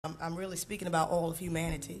I'm really speaking about all of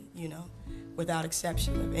humanity, without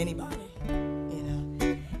exception of anybody.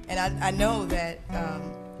 And I know that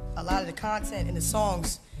a lot of the content in the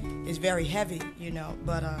songs is very heavy,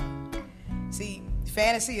 but see,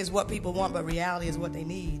 fantasy is what people want, but reality is what they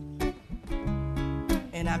need.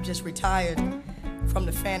 And I've just retired from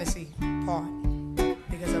the fantasy part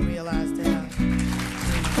because I realized that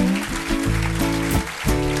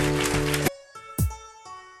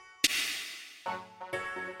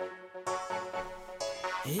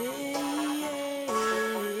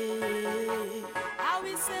how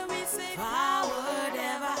we say forward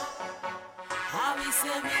ever. How we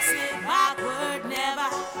say backward never.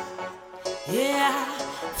 Yeah,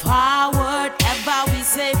 forward ever, we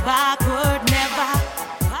say backward never.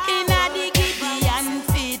 Inna the Gideon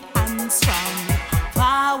fit and strong.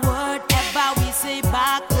 Forward ever, we say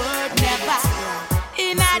backward never.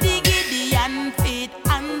 Inna the Gideon fit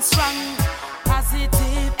and strong.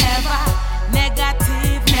 Positive ever,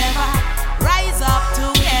 negative never. Rise up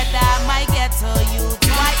together, my ghetto youth,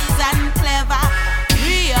 wise and clever.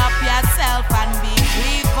 Free up yourself and be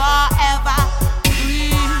free forever.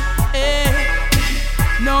 Free,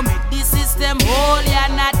 no make the system hold ya,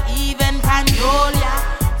 not even control ya.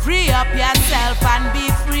 Free up yourself and be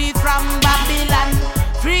free from Babylon.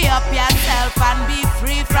 Free up yourself and be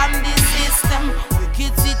free from the system.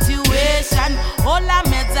 Wicked situation, hold a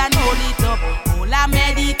meds and hold it up. Hold a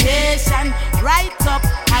meditation, right up,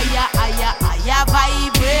 higher, higher, higher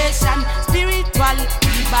vibration. Spiritual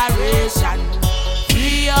liberation.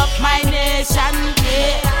 Free up my nation,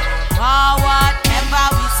 yeah. Forward ever,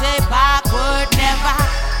 we say backward never.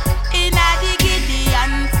 Inna the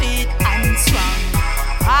Gideon fit and strong.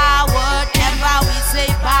 Forward ever, we say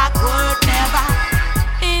backward never.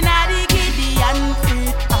 Inna the Gideon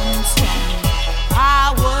fit and strong.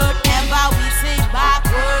 Forward ever, we say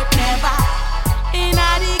backward never. Inna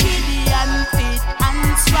the Gideon fit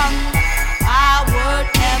and strong. Forward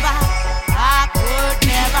ever, backward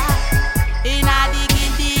never. Inna the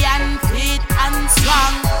Gideon fit and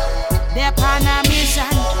strong. They're on a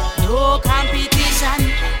mission, no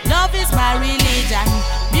competition. Love is my religion,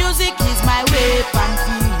 music is my weapon.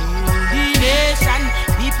 Feel the nation,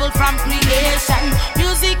 people from creation.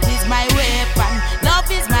 Music is my weapon, love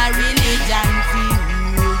is my religion. Feel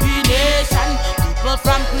the nation, people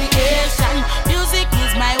from creation. Music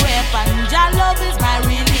is my weapon, Jah love is my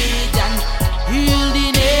religion. Heal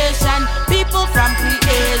the nation, people from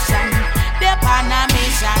creation. They're on a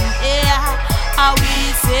mission, yeah. How we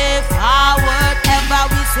say forward ever,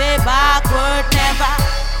 we say backward never.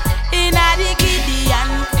 Inna the Gideon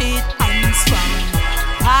fit and strong.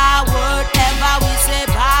 Forward ever, we say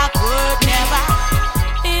backward never.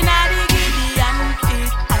 Inna the Gideon fit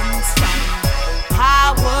and strong.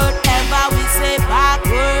 Forward ever, we say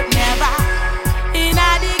backward never. Inna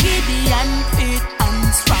the Gideon fit and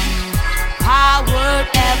strong. Forward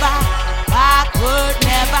ever, backward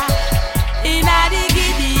never. Inna the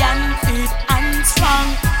Gideon fit and strong.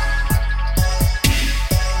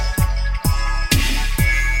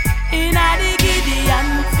 Inna the Gideon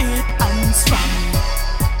fit and strong.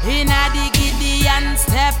 Inna the Gideon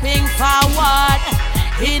stepping forward.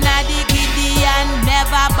 Inna the Gideon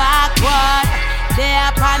never backward. They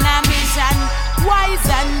upon a mission, wise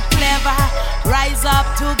and clever. Rise up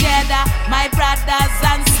together, my brothers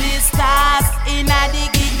and sisters. Inna the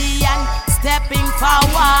Gideon stepping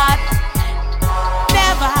forward.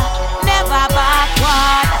 Never, never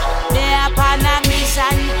backward. They upon a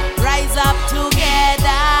mission, rise up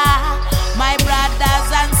together, my brothers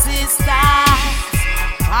and sisters.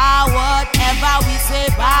 Forward ever, we say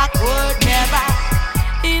backward never.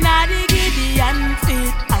 Inna the Gideon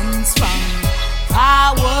fit and strong.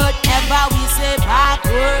 Forward ever, we say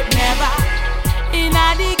backward never.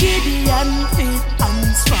 Inna the Gideon fit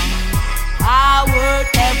and strong. Forward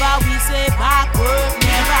ever, we say backward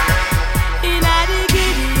never. Inna the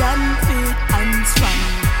Gideon fit and strong.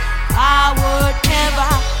 Forward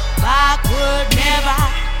ever, backward never.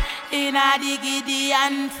 Inna the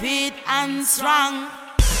Gideon fit and strong.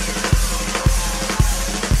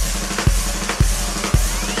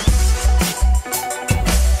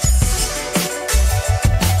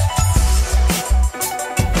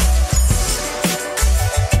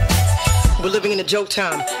 We're living in a joke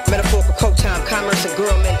time, metaphorical coke time, commerce and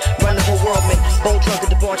girl men, run the whole world men, bone drunk and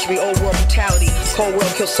debauchery, old world brutality, cold world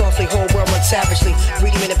kill softly, whole world run savagely,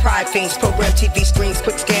 greedy men and pride fiends, program TV screens,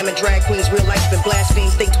 quick scam and drag queens, real life's been blasphemed,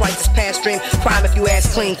 think twice this past dream, crime if you ask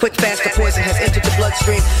clean, quick fast the poison has entered the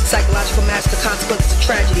bloodstream, psychological master, consequences of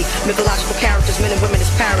tragedy, mythological characters, men and women is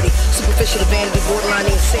parody, superficial vanity, borderline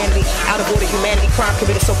insanity, out of order humanity, crime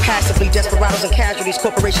committed so passively, desperados and casualties,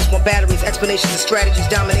 corporations want batteries, explanations and strategies,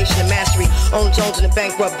 domination and mastery, own Jones and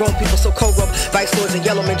bankrupt, grown people so corrupt, vice lords and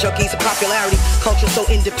yellow men junkies of popularity, culture so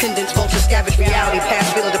independent, vulture scavenge reality,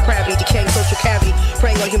 past feeling depravity, decaying social cavity,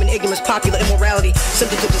 preying on human ignorance, popular immorality,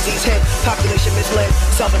 symptoms of disease head, population misled,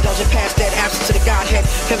 self-indulgent past dead, absence to the godhead,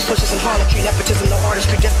 pimps, pushes and harlotry, nepotism, no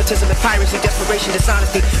artistry, despotism and piracy, desperation,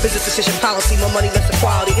 dishonesty, business decision policy, more money, less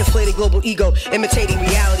equality, inflated global ego, imitating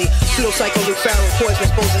reality, pseudo-psycho Luke Farrell, poison,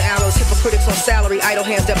 exposing arrows, hypocritics on salary, idle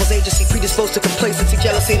hands, devil's agency, predisposed to complacency,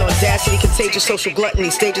 jealousy and audacity, contagious social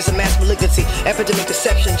gluttony, stages of mass malignancy, epidemic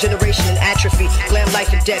deception, generation and atrophy, glam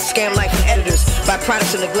life and debt, scam life and editors,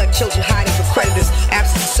 byproducts of neglect, children hiding from creditors,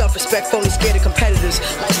 absence of self-respect, phony scared of competitors,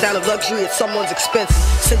 lifestyle of luxury at someone's expense,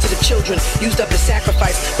 sensitive children, used up as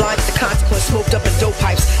sacrifice, blinded to consequence, smoked up in dope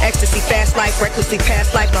pipes, ecstasy, fast life, recklessly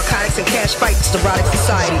past life, narcotics and cash fights, neurotic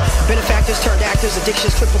society, benefactors turned actors,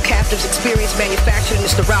 addictions, triple captives, experience manufactured in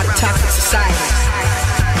this neurotic, toxic society.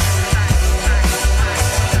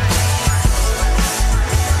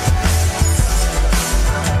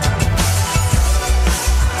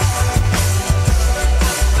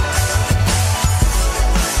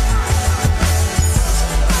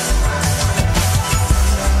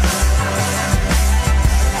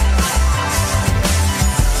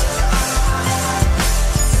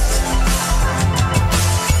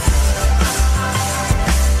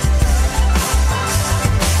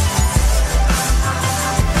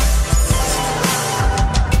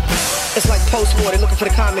 Post-war, they're looking for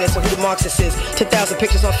the communists or who the Marxist is. 10,000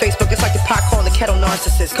 pictures on Facebook, it's like the pot calling the kettle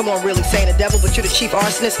narcissist. Come on, really, saying the devil, but you're the chief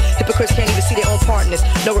arsonist. Hypocrites can't even see their own part in this.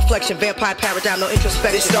 No reflection, vampire paradigm, no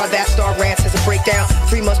introspection. Star that, star rants has a breakdown.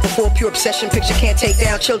 3 months before, pure obsession, picture can't take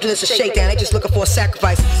down. Children, it's a shakedown, they just looking for a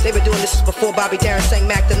sacrifice. They've been doing this since before Bobby Darin sang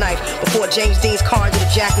Mac the Knife. Before James Dean's car did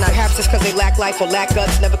a jackknife. Perhaps it's cause they lack life or lack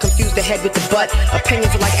guts. Never confuse the head with the butt.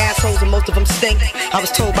 Opinions are like assholes and most of them stink. I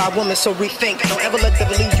was told by a woman, so rethink. Don't ever let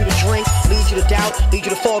them lead you to drink, lead you to doubt, lead you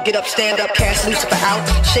to fall, get up, stand up, cast Lucifer out,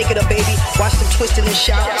 shake it up, baby, watch them twisting and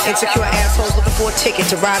shout. Insecure assholes looking for a ticket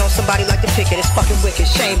to ride on somebody like the picket. It's fucking wicked,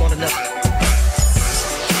 shame on enough.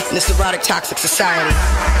 In this erotic, toxic society.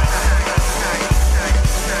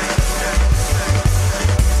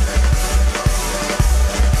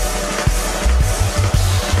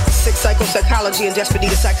 Psychopsychology and desperate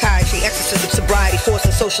need of psychiatry, exorcism, sobriety,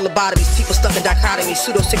 forcing social lobotomies, people stuck in dichotomies,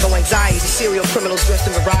 pseudo-sicko anxieties, serial criminals dressed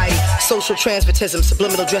in variety, social transvestism,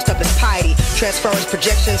 subliminal dressed up as piety, transference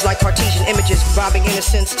projections like Cartesian images, robbing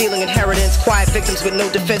innocence, stealing inheritance, quiet victims with no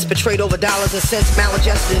defense, betrayed over dollars and cents,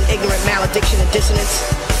 maladjusted and ignorant, malediction and dissonance.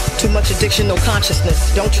 Too much addiction, no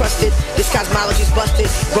consciousness. Don't trust it. This cosmology's busted.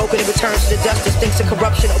 Broken, it returns to the dust. Instincts of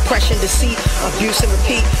corruption, oppression, deceit, abuse, and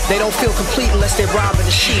repeat. They don't feel complete unless they're robbing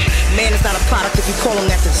the sheep. Man is not a product if you call him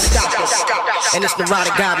that to stop us. And it's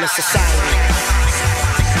neurotic, godless society.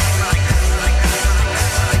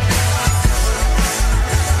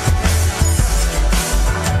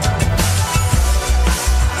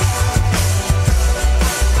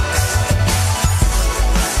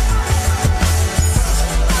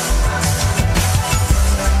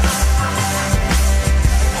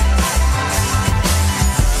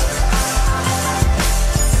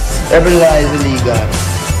 Every law is illegal.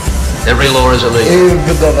 Every law is illegal.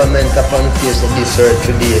 Every government upon the face of this earth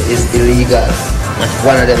today is illegal.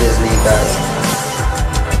 One of them is legal.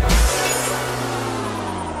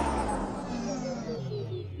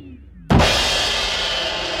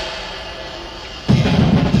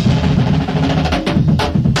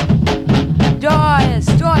 Joyous,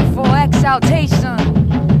 joyful exaltation.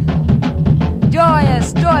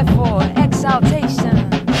 Joyous, joyful exaltation.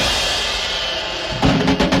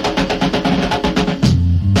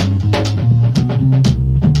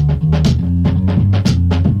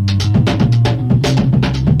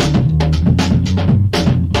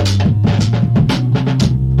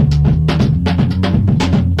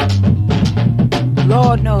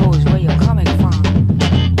 Lord knows where you're coming from.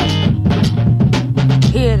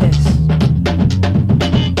 Hear this.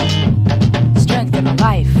 Strength in a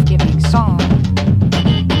life-giving song.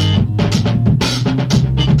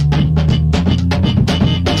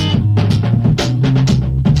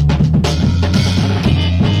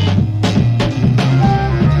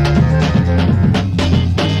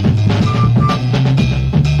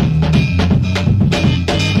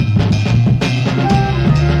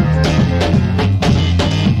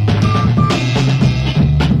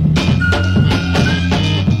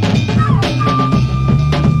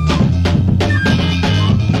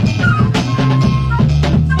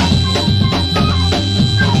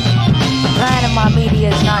 my media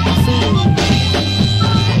is not to feed,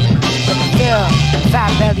 but to fill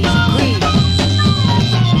fat bellies of greed.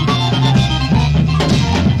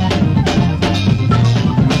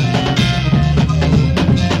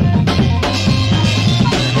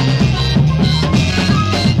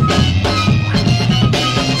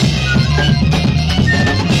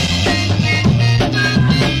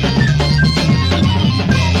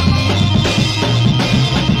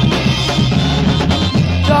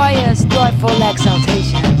 Joyous, joyful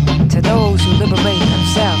exaltation to those who liberate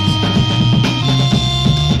themselves.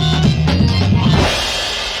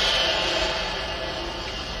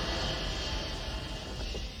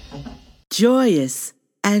 Joyous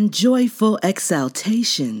and joyful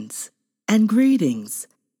exaltations and greetings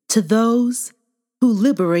to those who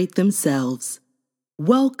liberate themselves.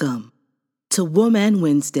 Welcome to Woman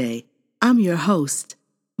Wednesday. I'm your host,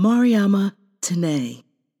 Mariama Tene.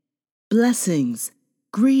 Blessings,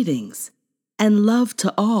 greetings, and love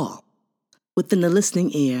to all within the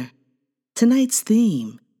listening ear. Tonight's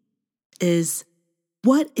theme is,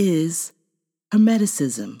 what is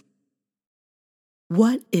Hermeticism?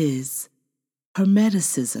 What is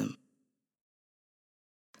Hermeticism?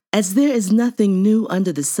 As there is nothing new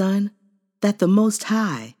under the sun that the Most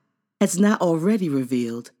High has not already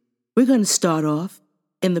revealed, we're going to start off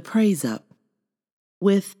in the praise up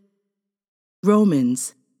with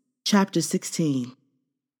Romans chapter 16.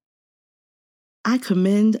 I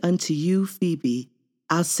commend unto you Phoebe,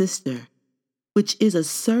 our sister, which is a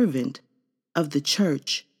servant of the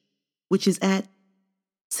church, which is at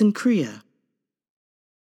Cenchrea,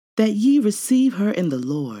 that ye receive her in the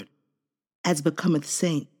Lord, as becometh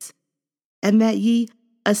saints, and that ye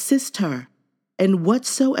assist her in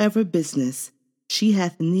whatsoever business she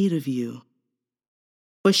hath need of you.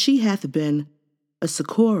 For she hath been a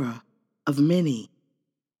succorer of many,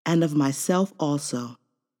 and of myself also.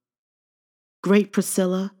 Great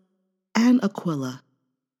Priscilla and Aquila,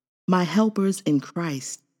 my helpers in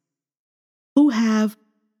Christ, who have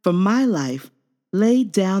for my life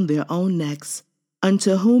laid down their own necks,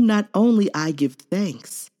 unto whom not only I give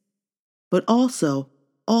thanks, but also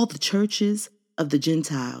all the churches of the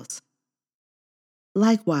Gentiles.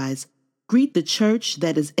 Likewise, greet the church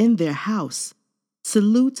that is in their house.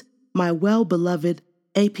 Salute my well-beloved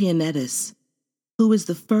Epaenetus, who is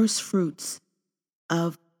the first fruits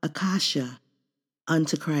of Acacia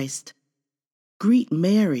unto Christ. Greet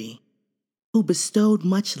Mary, who bestowed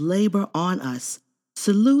much labor on us.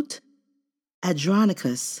 Salute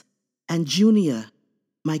Andronicus and Junia,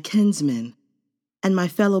 my kinsmen, and my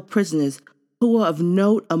fellow prisoners who are of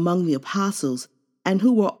note among the apostles, and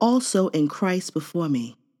who were also in Christ before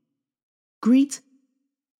me. Greet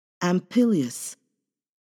Ampilius,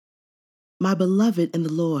 my beloved in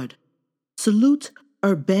the Lord. Salute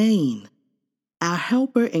Urbane, our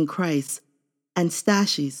helper in Christ, and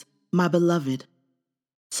Stachys, my beloved.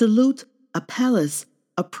 Salute Apelles,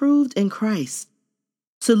 approved in Christ.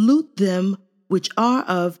 Salute them which are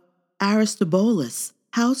of Aristobulus'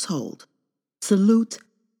 household. Salute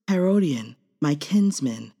Herodian, my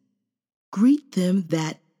kinsman. Greet them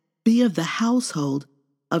that be of the household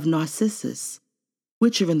of Narcissus,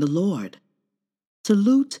 which are in the Lord.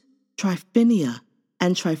 Salute Tryphenia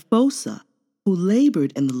and Tryphosa, who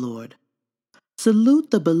labored in the Lord. Salute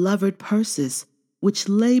the beloved Persis, which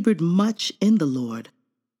labored much in the Lord.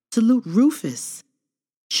 Salute Rufus,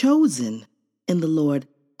 chosen in the Lord,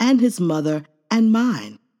 and his mother and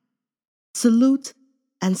mine. Salute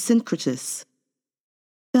Asyncritus,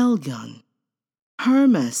 Phelgon,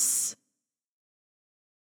 Hermas,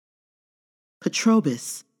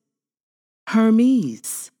 Patrobus,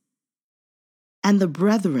 Hermes, and the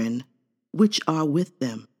brethren which are with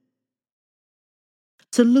them.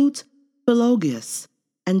 Salute Philologus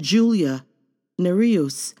and Julia,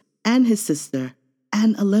 Nereus and his sister,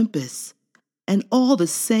 and Olympus, and all the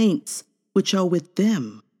saints which are with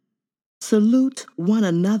them. Salute one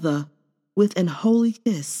another with an holy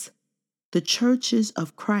kiss. The churches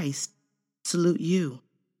of Christ salute you.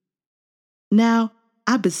 Now,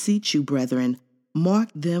 I beseech you, brethren, mark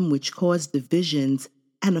them which cause divisions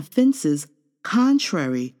and offenses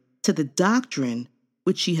contrary to the doctrine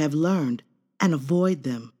which ye have learned, and avoid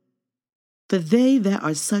them. For they that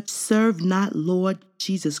are such serve not Lord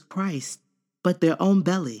Jesus Christ, but their own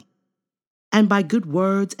belly, and by good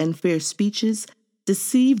words and fair speeches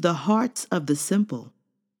deceive the hearts of the simple.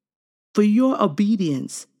 For your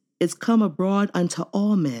obedience is come abroad unto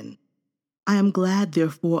all men. I am glad,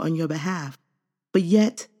 therefore, on your behalf. But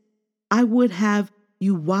yet I would have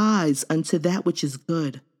you wise unto that which is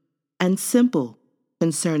good, and simple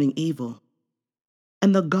concerning evil.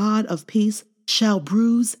 And the God of peace shall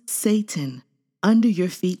bruise Satan under your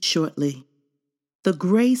feet shortly. The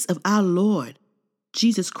grace of our Lord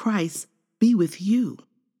Jesus Christ be with you.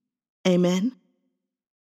 Amen.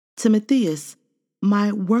 Timotheus,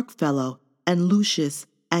 my workfellow, and Lucius,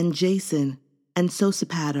 and Jason, and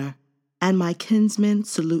Sosipater, and my kinsmen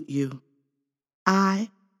salute you. I,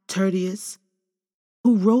 Tertius,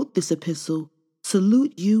 who wrote this epistle,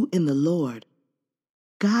 salute you in the Lord.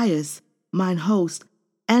 Gaius, mine host,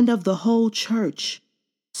 and of the whole church,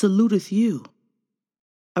 saluteth you.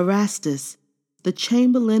 Erastus, the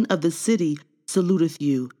chamberlain of the city, saluteth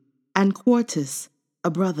you, and Quartus, a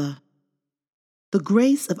brother. The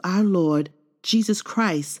grace of our Lord Jesus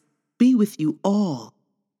Christ be with you all.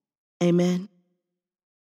 Amen.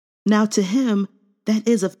 Now to him that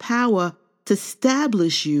is of power to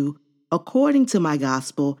establish you according to my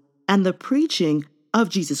gospel and the preaching of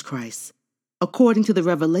Jesus Christ, according to the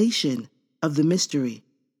revelation of the mystery,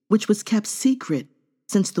 which was kept secret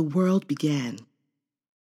since the world began,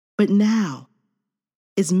 but now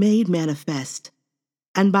is made manifest,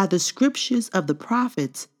 and by the scriptures of the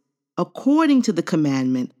prophets, according to the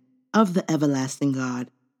commandment of the everlasting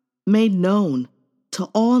God, made known to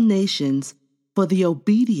all nations for the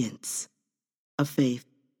obedience of faith.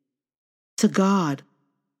 To God,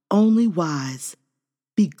 only wise,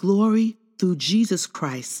 be glory through Jesus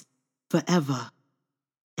Christ forever.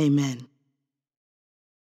 Amen.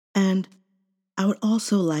 And I would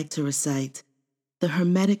also like to recite the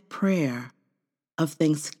Hermetic Prayer of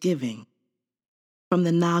Thanksgiving from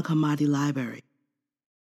the Nag Hammadi Library.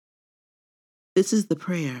 This is the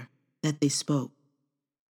prayer that they spoke.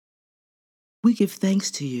 We give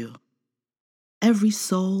thanks to you. Every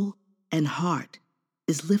soul and heart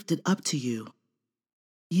is lifted up to you.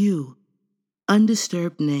 You,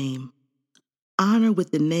 undisturbed name, honor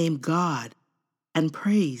with the name God, and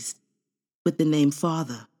praised with the name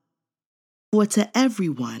Father. For to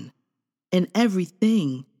everyone and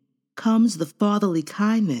everything comes the fatherly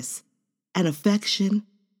kindness and affection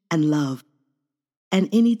and love, and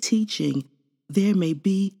any teaching there may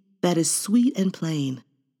be that is sweet and plain,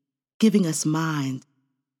 giving us mind,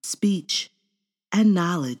 speech, and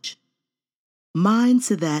knowledge. Mind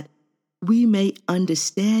so that we may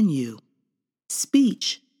understand you,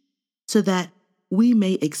 speech so that we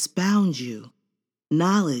may expound you,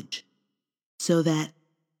 knowledge so that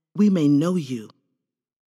we may know you.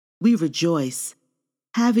 We rejoice,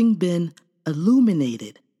 having been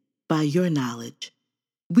illuminated by your knowledge.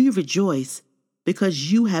 We rejoice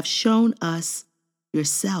because you have shown us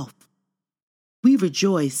yourself. We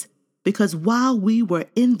rejoice because while we were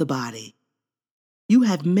in the body, you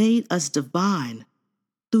have made us divine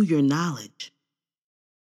through your knowledge.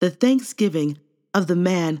 The thanksgiving of the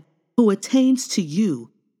man who attains to you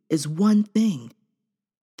is one thing,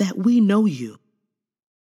 that we know you.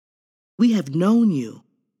 We have known you,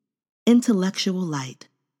 intellectual light,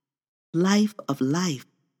 life of life.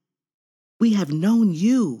 We have known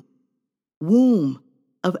you, womb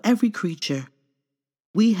of every creature.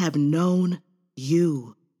 We have known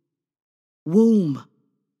you, womb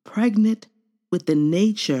pregnant with the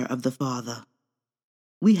nature of the Father.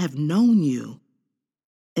 We have known you,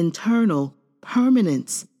 internal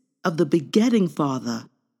permanence of the begetting Father.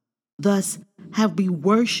 Thus have we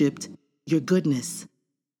worshipped your goodness.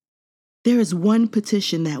 There is one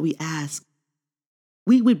petition that we ask.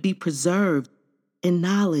 We would be preserved in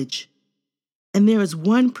knowledge. And there is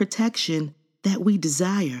one protection that we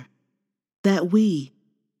desire, that we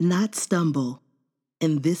not stumble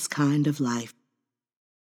in this kind of life.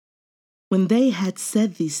 When they had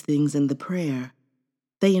said these things in the prayer,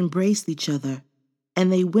 they embraced each other,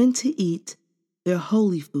 and they went to eat their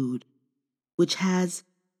holy food, which has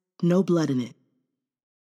no blood in it.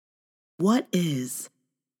 What is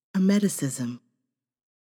Hermeticism?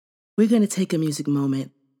 We're going to take a music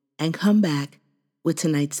moment and come back with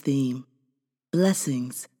tonight's theme,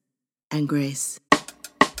 blessings and grace.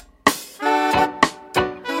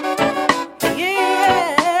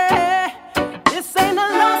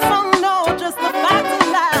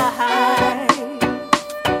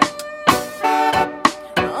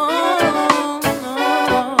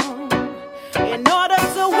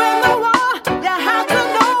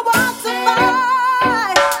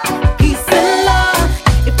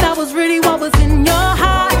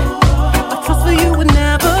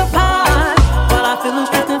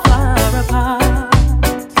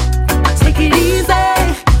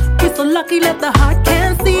 Let the heart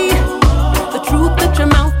can see the truth that your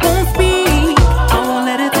mouth won't speak. I won't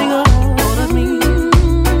let it take a hold of me.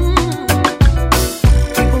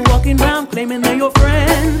 People walking around claiming they're your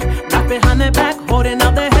friend, back behind their back holding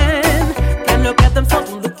out their hand. Can't look at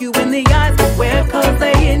themselves and look you in the eyes, but where? Cause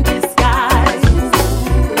they in disguise.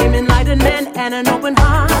 Women light and men and an open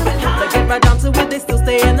heart. They get right down to it, they still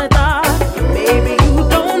stay in the dark. Maybe you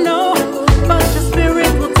don't know, but your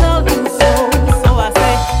spirit will tell you so. So I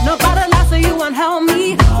say, nobody lies, so you won't help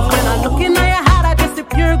me. When I look in your heart, I just see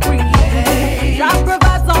pure greed. God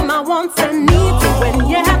provides all my wants and needs. When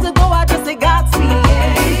you have to go, I just say Godspeed.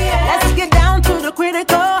 Let's get down to the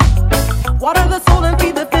critical. Water the soul and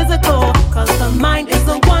feed the physical. Cause the mind is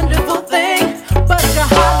a wonderful thing, but your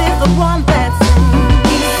heart is the one that's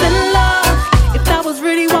peace and love. If that was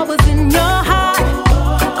really what was in your heart,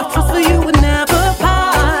 a trust for you would never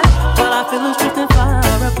part. But I feel us drifting far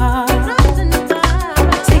apart.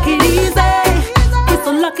 Take it easy, you're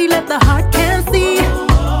so lucky, let the heart can see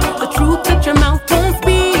the truth that your mouth won't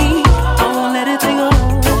speak. I won't let it take a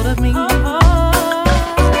hold of me.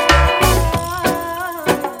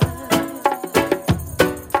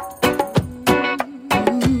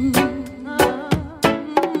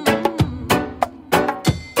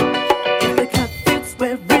 If the cat fits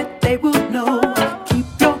where it, they will know. Keep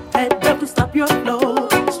your head up to stop your flow.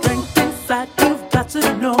 Strength inside, you've got to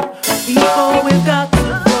know. Before we've got to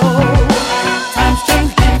grow. Times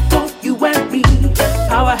change for you and me.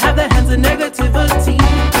 Power have the hands of negativity.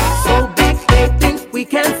 So big they think we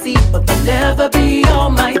can see, but they'll never be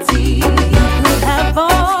almighty. You could have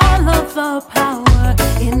all of the power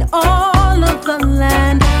in all of the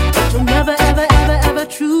land, but you'll never, ever, ever, ever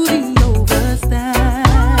truly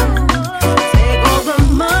overstand. Take all the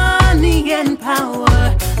money and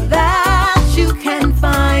power that you can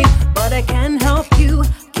find, but it can help you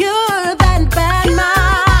cure that bad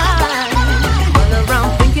mind. Run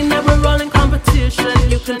around thinking that we're all in competition.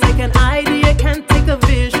 You can take an idea, can't take a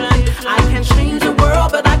vision. I can change the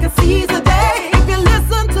world, but I can seize the day. If you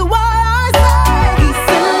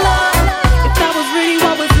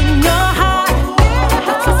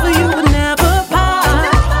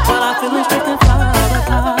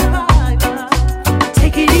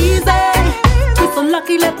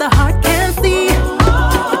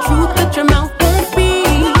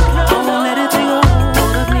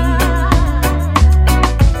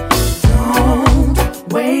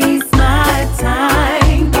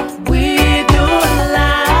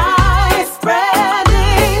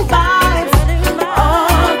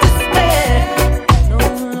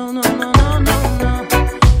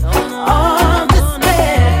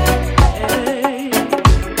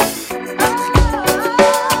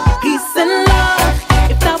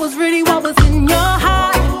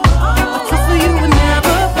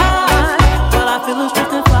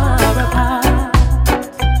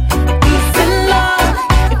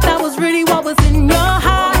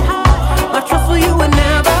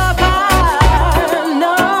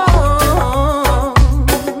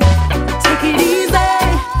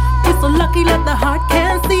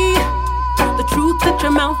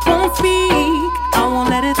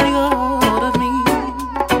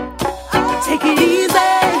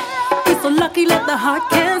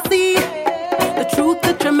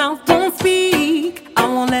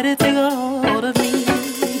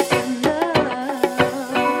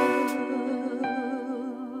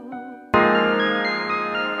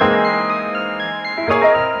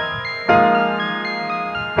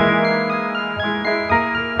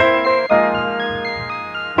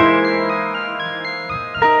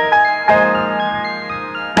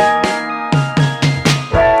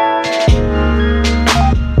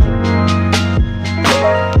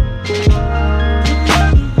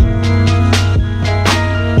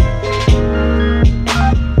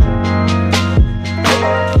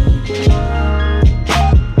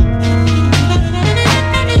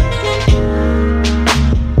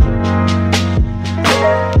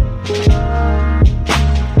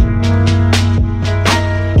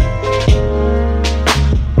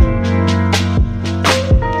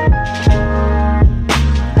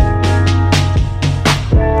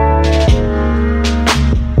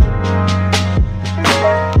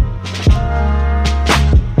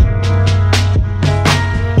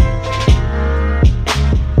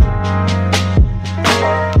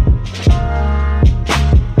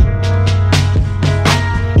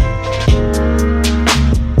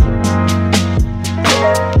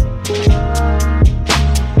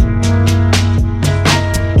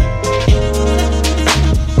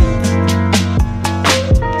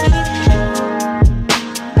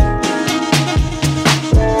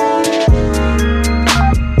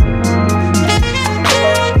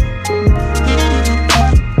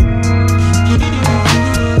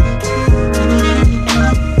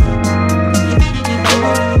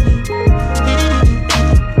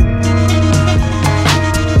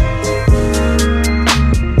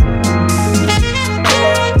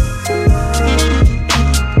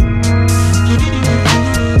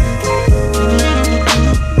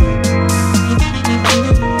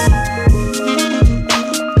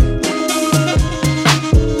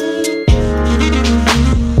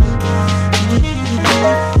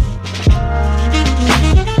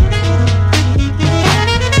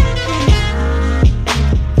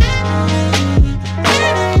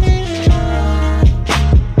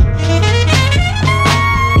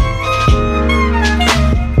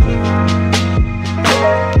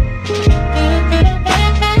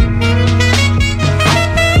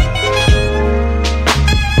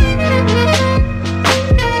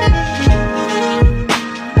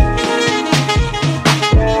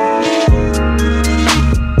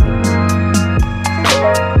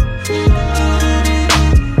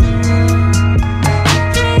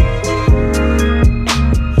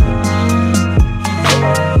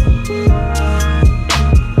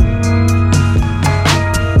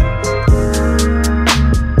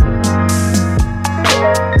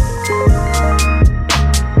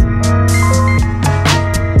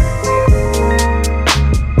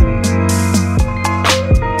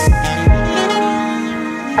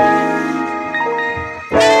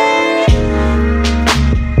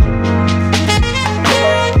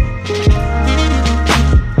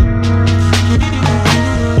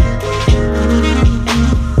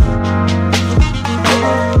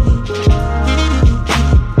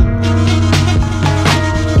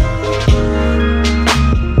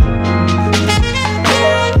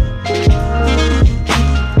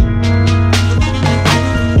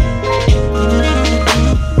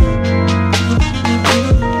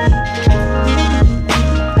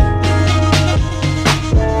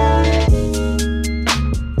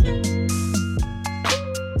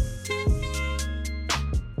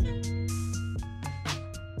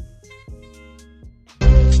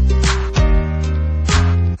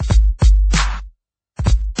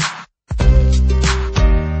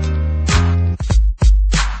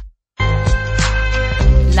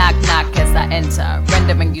enter,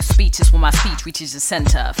 rendering you speeches when my speech reaches the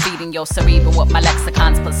center, feeding your cerebral with my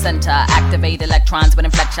lexicon's placenta, activate electrons with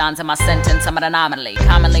inflections in my sentence. I'm an anomaly,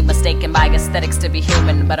 commonly mistaken by aesthetics to be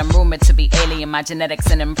human, but I'm rumored to be alien. My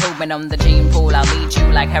genetics and improvement on the gene pool. I'll lead you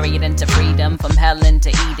like Harriet into freedom, from hell into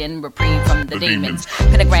Eden, reprieve from the demons.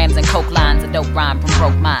 Pentagrams and coke lines, a dope rhyme from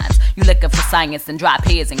broke minds. You looking for science and drop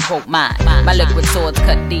his and quote mine. My liquid swords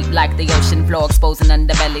cut deep like the ocean floor, exposing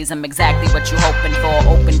underbellies. I'm exactly what you hoping for.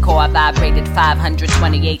 Open core, I vibrated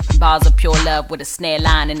 528 bars of pure love with a snare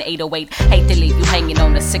line and 808. Hate to leave you hanging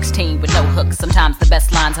on the 16 with no hook. Sometimes the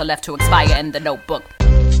best lines are left to expire in the notebook.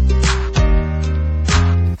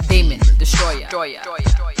 Demon, destroyer.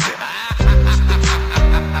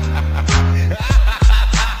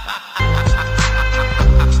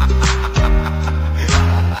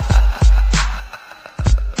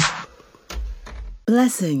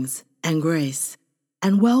 Blessings and grace,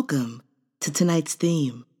 and welcome to tonight's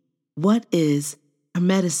theme. What is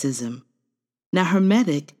Hermeticism? Now,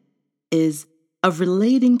 Hermetic is of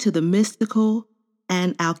relating to the mystical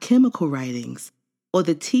and alchemical writings or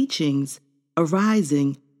the teachings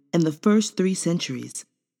arising in the first 3 centuries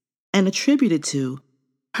and attributed to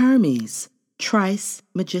Hermes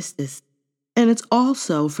Trismegistus. And it's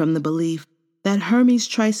also from the belief that Hermes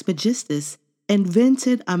Trismegistus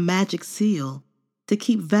invented a magic seal to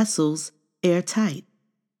keep vessels airtight,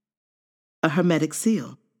 a hermetic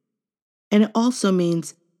seal. And it also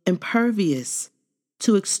means impervious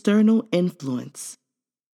to external influence.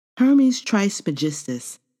 Hermes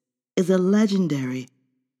Trismegistus is a legendary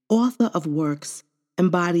author of works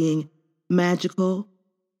embodying magical,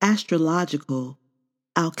 astrological,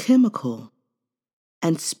 alchemical,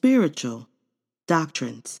 and spiritual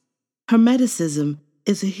doctrines. Hermeticism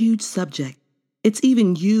is a huge subject. It's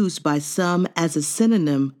even used by some as a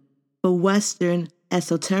synonym for Western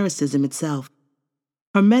esotericism itself.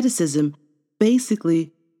 Hermeticism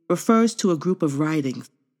basically refers to a group of writings,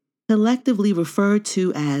 collectively referred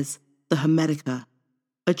to as the Hermetica,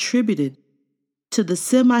 attributed to the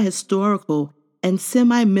semi-historical and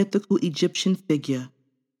semi-mythical Egyptian figure,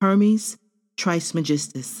 Hermes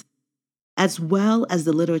Trismegistus, as well as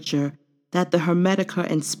the literature that the Hermetica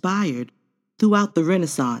inspired throughout the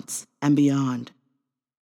Renaissance and beyond.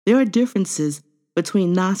 There are differences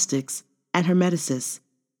between Gnostics and Hermeticists,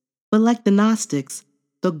 but like the Gnostics,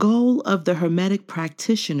 the goal of the Hermetic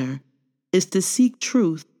practitioner is to seek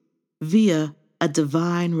truth via a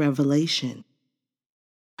divine revelation.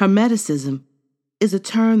 Hermeticism is a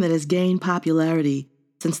term that has gained popularity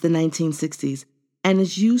since the 1960s and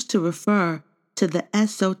is used to refer to the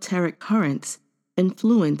esoteric currents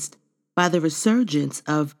influenced by the resurgence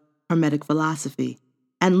of Hermetic philosophy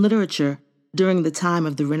and literature during the time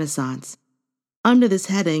of the Renaissance. Under this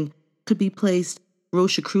heading could be placed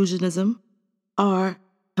Rosicrucianism, or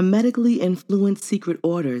Hermetically influenced secret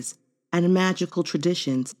orders and magical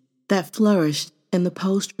traditions that flourished in the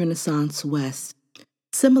post-Renaissance West.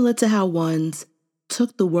 Similar to how ones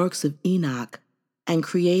took the works of Enoch and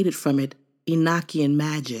created from it Enochian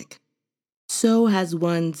magic, so has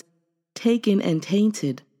ones taken and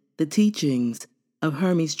tainted the teachings of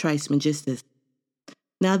Hermes Trismegistus.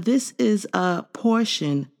 Now, this is a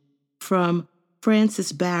portion from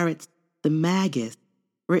Francis Barrett's The Magus,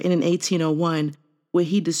 written in 1801, where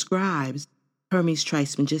he describes Hermes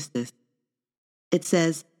Trismegistus. It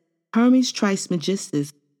says, Hermes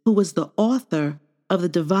Trismegistus, who was the author of the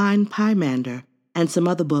Divine Pymander and some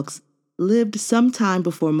other books, lived sometime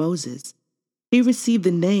before Moses. He received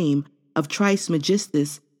the name of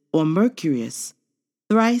Trismegistus or Mercurius,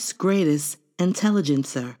 thrice greatest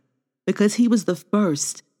intelligencer, because he was the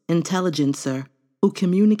first intelligencer who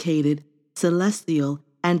communicated celestial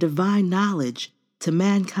and divine knowledge to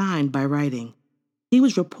mankind by writing. He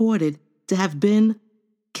was reported to have been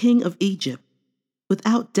king of Egypt.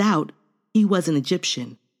 Without doubt, he was an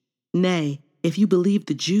Egyptian. Nay, if you believe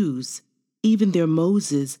the Jews, even their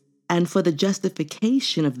Moses, and for the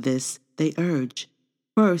justification of this, they urge,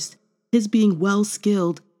 first, his being well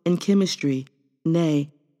skilled in chemistry,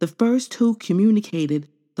 nay, the first who communicated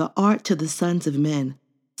the art to the sons of men.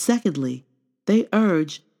 Secondly, they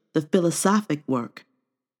urge the philosophic work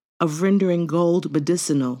of rendering gold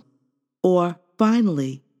medicinal, or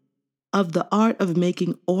finally, of the art of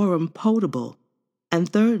making aurum potable, and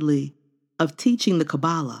thirdly, of teaching the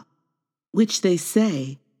Kabbalah, which they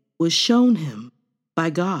say was shown him by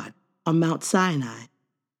God on Mount Sinai.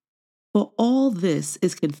 For all this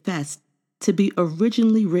is confessed to be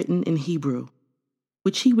originally written in Hebrew,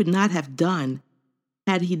 which he would not have done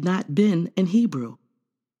had he not been in Hebrew,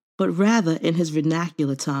 but rather in his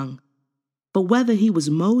vernacular tongue. But whether he was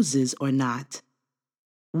Moses or not,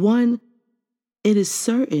 one, it is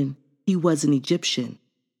certain he was an Egyptian,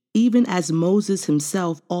 even as Moses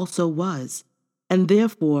himself also was, and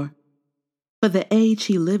therefore, for the age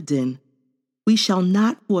he lived in, we shall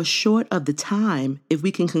not fall short of the time if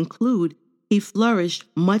we can conclude he flourished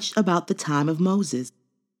much about the time of Moses.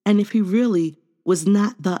 And if he really was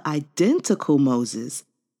not the identical Moses,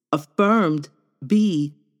 affirmed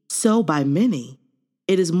be so by many,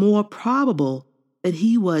 it is more probable that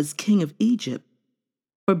he was king of Egypt.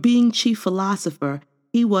 For being chief philosopher,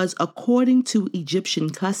 he was, according to Egyptian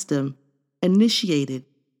custom, initiated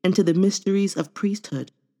into the mysteries of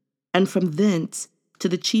priesthood, and from thence to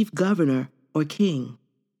the chief governor or king.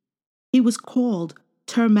 He was called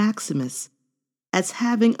Maximus, as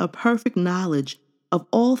having a perfect knowledge of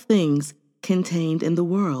all things contained in the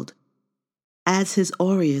world, as his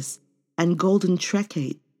aureus and golden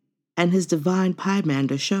trecate and his divine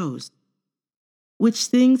Pymander shows, which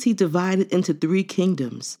things he divided into 3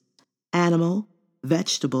 kingdoms, animal,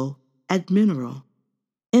 vegetable, and mineral,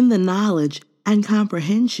 in the knowledge and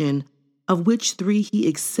comprehension of which 3 he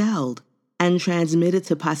excelled and transmitted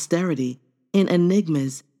to posterity in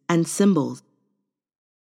enigmas and symbols,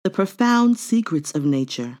 the profound secrets of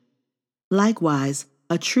nature, likewise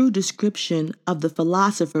a true description of the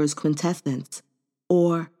philosopher's quintessence,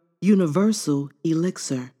 or universal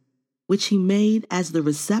elixir, which he made as the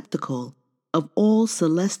receptacle of all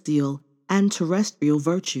celestial and terrestrial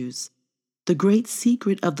virtues, the great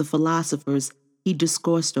secret of the philosophers he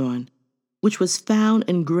discoursed on, which was found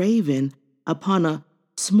engraven upon a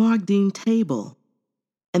Smaragdine table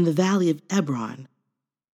in the valley of Ebron.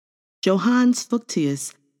 Johannes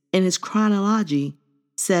Fuchsius, in his chronology,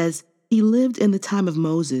 says he lived in the time of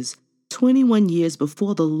Moses, 21 years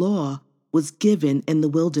before the law was given in the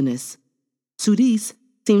wilderness. Sudis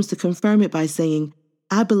seems to confirm it by saying,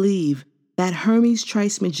 I believe that Hermes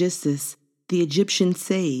Trismegistus, the Egyptian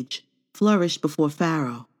sage, flourished before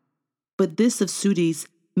Pharaoh. But this of Sudis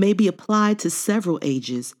may be applied to several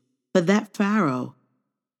ages, for that Pharaoh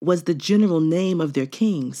was the general name of their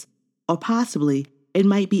kings, or possibly it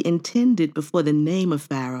might be intended before the name of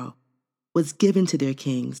Pharaoh was given to their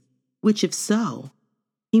kings, which if so,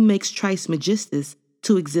 he makes Trismegistus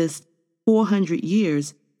to exist 400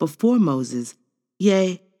 years before Moses,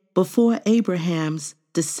 yea, before Abraham's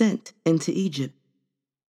descent into Egypt.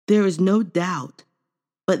 There is no doubt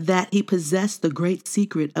but that he possessed the great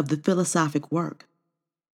secret of the philosophic work.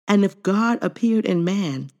 And if God appeared in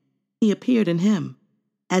man, he appeared in him,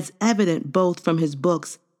 as evident both from his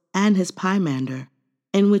books and his Pymander,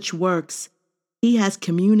 in which works he has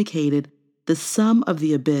communicated the sum of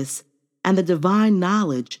the abyss and the divine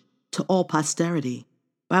knowledge to all posterity,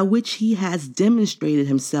 by which he has demonstrated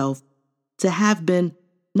himself to have been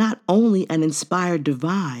not only an inspired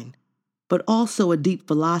divine, but also a deep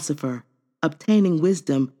philosopher, obtaining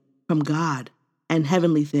wisdom from God and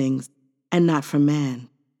heavenly things, and not from man.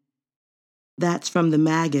 That's from the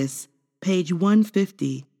Magus, page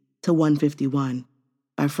 150 to 151,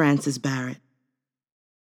 by Francis Barrett.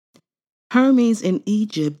 Hermes in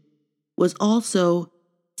Egypt was also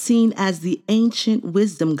seen as the ancient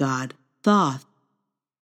wisdom god Thoth,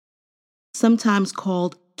 sometimes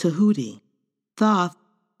called Tahuti. Thoth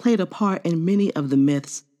played a part in many of the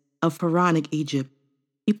myths of pharaonic Egypt.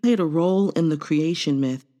 He played a role in the creation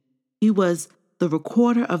myth. He was the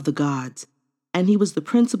recorder of the gods, and he was the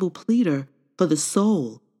principal pleader for the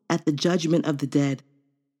soul at the judgment of the dead.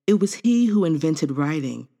 It was he who invented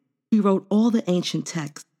writing. He wrote all the ancient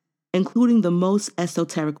texts, including the most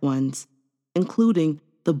esoteric ones, including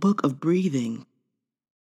the Book of Breathing,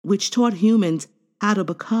 which taught humans how to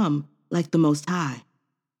become like the Most High.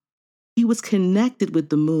 He was connected with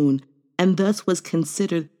the moon and thus was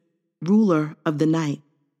considered ruler of the night.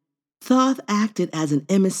 Thoth acted as an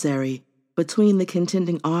emissary between the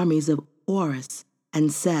contending armies of Horus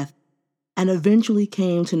and Seth, and eventually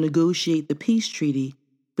came to negotiate the peace treaty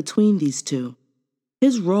between these two.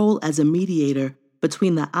 His role as a mediator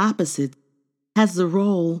between the opposites has the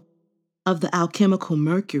role of the alchemical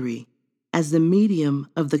Mercury as the medium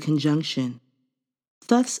of the conjunction.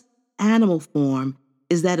 Thoth's animal form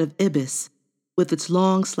is that of Ibis, with its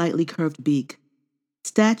long, slightly curved beak.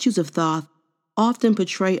 Statues of Thoth often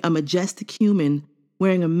portray a majestic human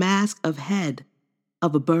wearing a mask of head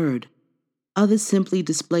of a bird. Others simply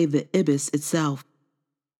display the Ibis itself.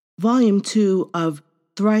 Volume 2 of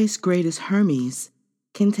Thrice Greatest Hermes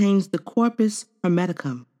contains the Corpus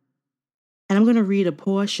Hermeticum, and I'm going to read a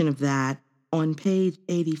portion of that on page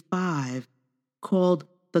 85, called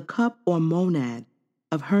The Cup or Monad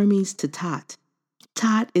of Hermes to Tot.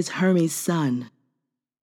 Tot is Hermes' son.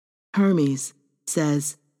 Hermes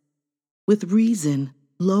says, with reason,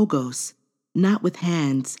 logos, not with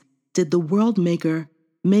hands, did the world maker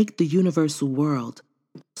make the universal world,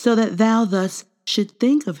 so that thou thus should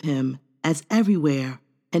think of him as everywhere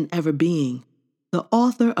and ever being, the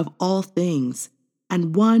author of all things,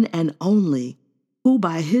 and one and only, who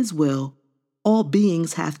by his will all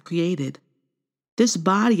beings hath created. This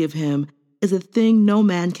body of him is a thing no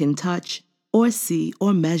man can touch, or see,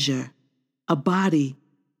 or measure, a body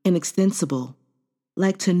inextensible,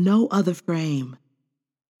 like to no other frame.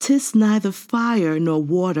 'Tis neither fire nor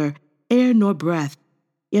water, air nor breath,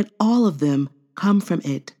 yet all of them come from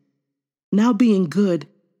it. Now being good,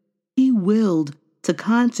 he willed to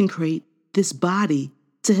consecrate this body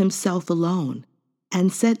to himself alone,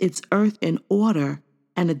 and set its earth in order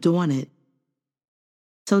and adorn it.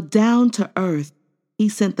 So down to earth he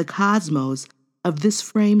sent the cosmos of this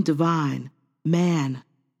frame divine, man,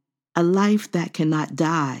 a life that cannot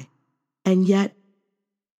die, and yet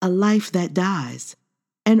a life that dies,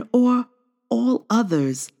 and o'er all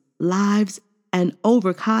others, lives, and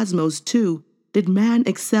over cosmos too, did man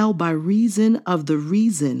excel by reason of the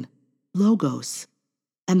reason, logos,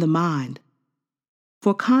 and the mind.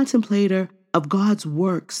 For contemplator of God's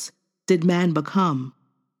works did man become.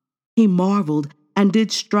 He marveled and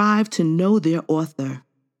did strive to know their author.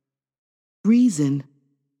 Reason,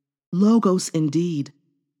 logos indeed,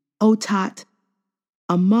 O Tot,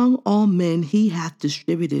 among all men he hath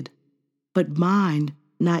distributed, but mind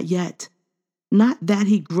not yet. Not that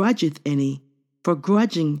he grudgeth any, for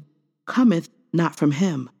grudging cometh not from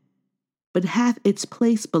him, but hath its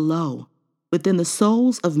place below, within the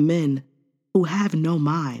souls of men who have no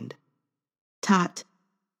mind. Tot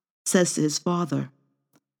says to his father,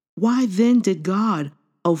 Why then did God,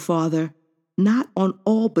 O Father, not on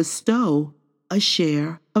all bestow a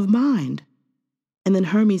share of mind? And then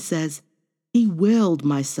Hermes says, He willed,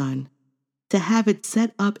 my son, to have it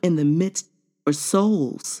set up in the midst for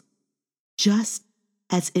souls, just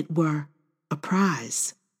as it were a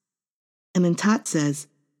prize. And then Tot says,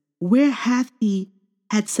 Where hath he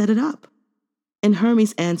had set it up? And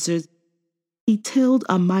Hermes answers, He tilled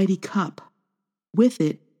a mighty cup with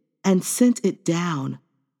it and sent it down,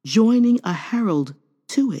 joining a herald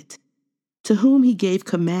to it, to whom he gave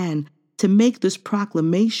command to make this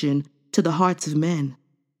proclamation to the hearts of men.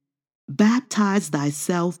 Baptize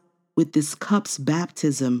thyself with this cup's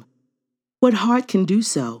baptism. What heart can do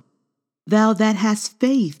so? Thou that hast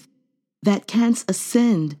faith, that canst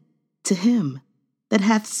ascend to him, that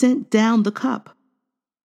hath sent down the cup.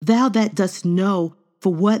 Thou that dost know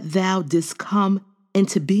for what thou didst come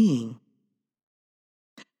into being.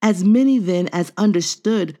 As many then as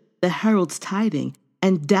understood the herald's tiding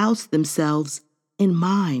and doused themselves in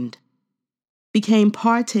mind, became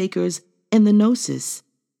partakers in the gnosis.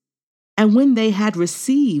 And when they had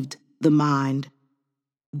received the mind,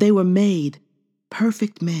 they were made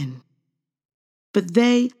perfect men. But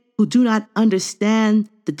they who do not understand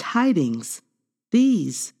the tidings,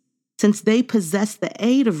 these, since they possess the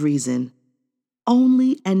aid of reason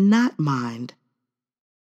only and not mind,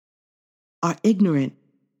 are ignorant,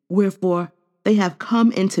 wherefore they have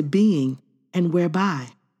come into being, and whereby.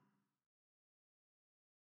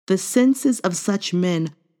 The senses of such men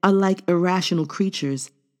are like irrational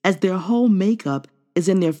creatures, as their whole makeup is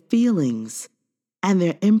in their feelings and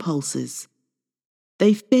their impulses.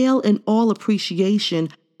 They fail in all appreciation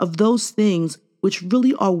of those things which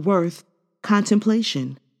really are worth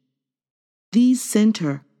contemplation. These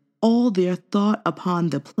center all their thought upon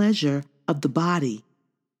the pleasure of the body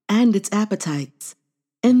and its appetites,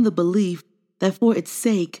 in the belief that for its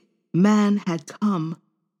sake man had come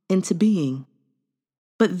into being.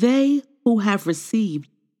 But they who have received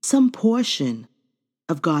some portion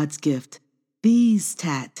of God's gift, these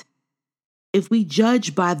tat, if we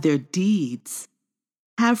judge by their deeds,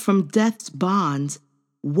 have from death's bonds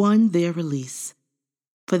won their release.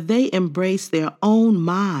 For they embrace their own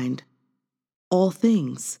mind, all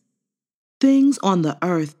things, things on the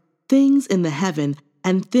earth, things in the heaven,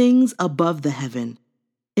 and things above the heaven,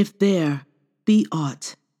 if there be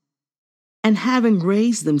aught. And having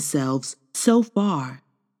raised themselves so far,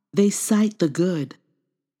 they sight the good,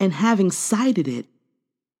 and having sighted it,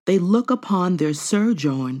 they look upon their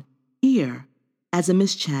sojourn here as a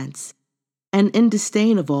mischance, and in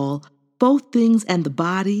disdain of all, both things and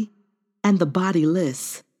the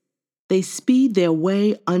bodiless, they speed their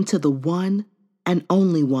way unto the one and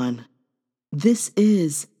only one. This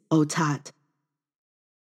is, O Tot,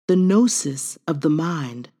 the gnosis of the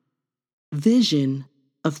mind, vision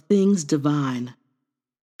of things divine.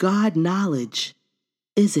 God knowledge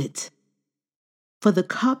is it, for the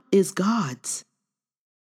cup is God's.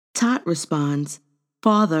 Tot responds,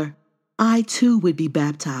 Father, I too would be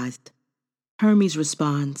baptized. Hermes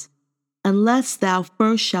responds, Unless thou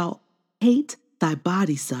first shalt hate thy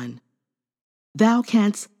body, son. Thou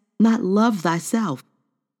canst not love thyself.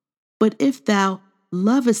 But if thou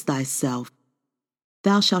lovest thyself,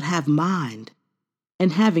 thou shalt have mind,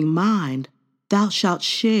 and having mind, thou shalt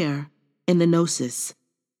share in the gnosis.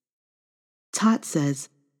 Tot says,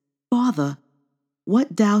 Father,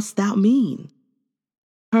 what dost thou mean?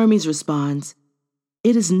 Hermes responds,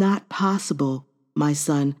 It is not possible, my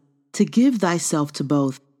son, to give thyself to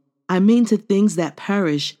both. I mean to things that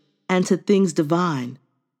perish and to things divine.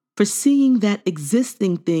 For seeing that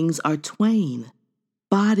existing things are twain,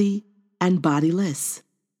 body and bodiless,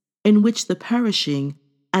 in which the perishing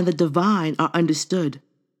and the divine are understood,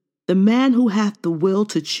 the man who hath the will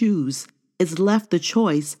to choose is left the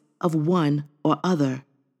choice of one or other.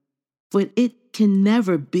 For it can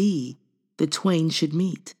never be the twain should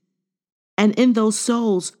meet. And in those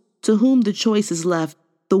souls to whom the choice is left,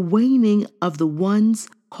 the waning of the one's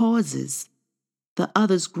causes the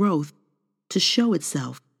other's growth to show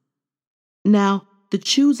itself. Now, the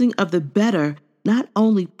choosing of the better not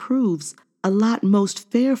only proves a lot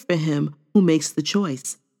most fair for him who makes the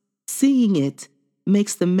choice, seeing it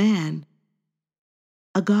makes the man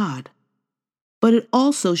a god, but it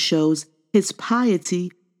also shows his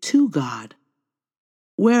piety to God.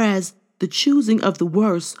 Whereas the choosing of the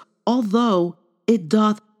worse, although it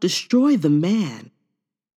doth destroy the man,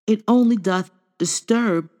 it only doth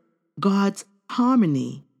disturb God's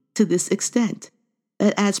harmony to this extent,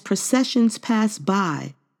 that as processions pass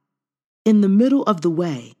by, in the middle of the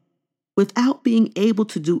way, without being able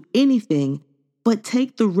to do anything but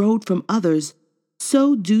take the road from others,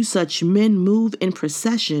 so do such men move in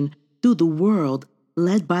procession through the world,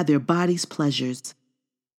 led by their body's pleasures.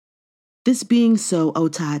 This being so, O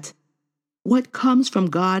Tot, what comes from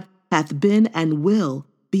God hath been and will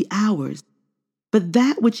be ours. But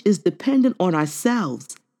that which is dependent on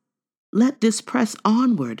ourselves, let this press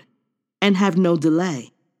onward and have no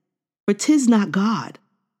delay. For 'tis not God,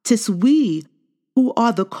 'tis we who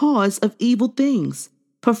are the cause of evil things,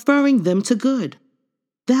 preferring them to good.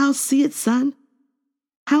 Thou see it, son?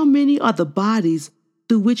 How many are the bodies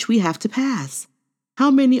through which we have to pass?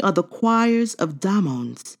 How many are the choirs of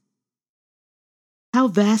Damons? How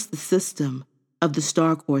vast the system of the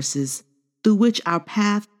star courses through which our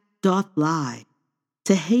path doth lie,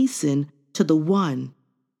 to hasten to the one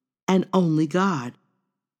and only God.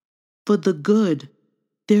 For the good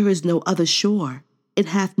there is no other shore, it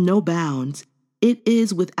hath no bounds, it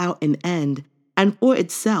is without an end, and for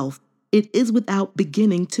itself it is without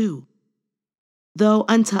beginning too. Though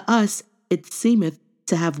unto us it seemeth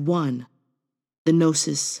to have one, the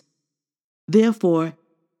gnosis. Therefore,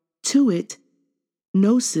 to it,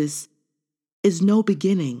 gnosis is no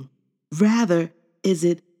beginning. Rather is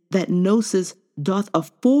it that gnosis doth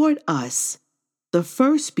afford us the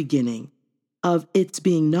first beginning of its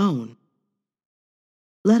being known.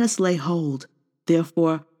 Let us lay hold,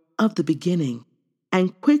 therefore, of the beginning,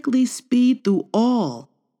 and quickly speed through all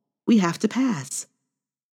we have to pass.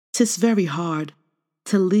 'Tis very hard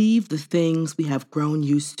to leave the things we have grown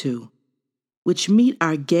used to, which meet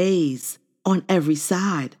our gaze on every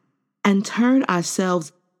side, and turn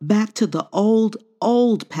ourselves back to the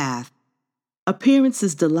old path.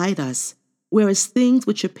 Appearances delight us, whereas things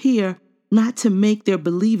which appear not to make their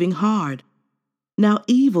believing hard. Now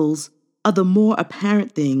evils are the more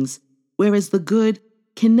apparent things, whereas the good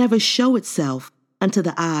can never show itself unto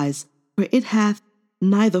the eyes, for it hath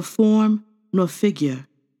neither form nor figure.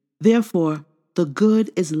 Therefore the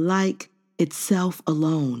good is like itself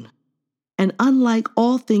alone, and unlike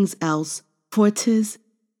all things else, for 'tis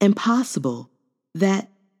impossible that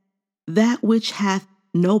which hath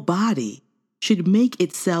no body should make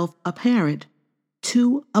itself apparent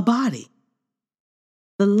to a body.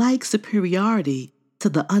 The like superiority to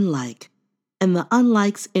the unlike, and the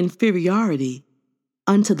unlike's inferiority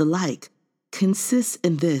unto the like, consists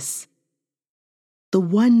in this: the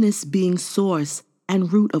oneness being source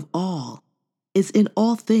and root of all, is in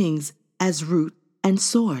all things as root and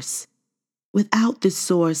source. Without this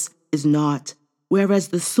source is naught, whereas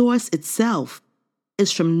the source itself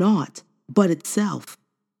is from naught but itself,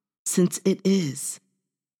 since it is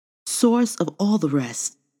source of all the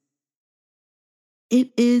rest.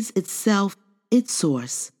 It is itself its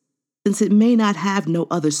source, since it may not have no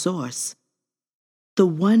other source. The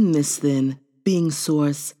oneness, then, being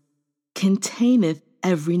source, containeth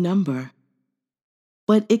every number,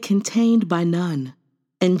 but it contained by none,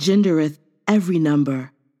 engendereth every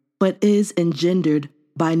number, but is engendered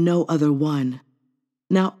by no other one.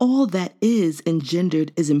 Now all that is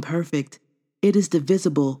engendered is imperfect, it is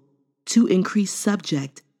divisible, to increase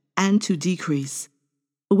subject and to decrease.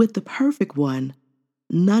 But with the perfect one,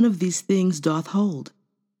 none of these things doth hold.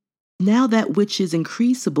 Now that which is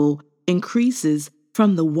increasable increases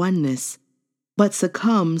from the oneness, but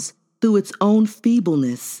succumbs through its own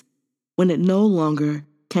feebleness when it no longer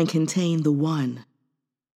can contain the one.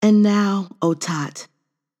 And now, O Tat,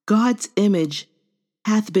 God's image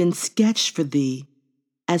hath been sketched for thee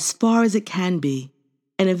as far as it can be,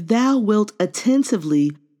 and if thou wilt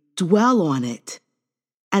attentively dwell on it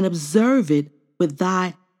and observe it with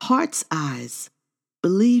thy heart's eyes,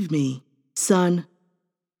 believe me, son,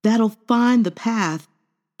 that'll find the path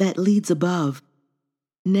that leads above.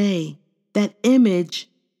 Nay, that image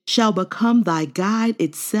shall become thy guide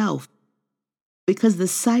itself, because the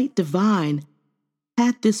sight divine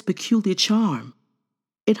hath this peculiar charm.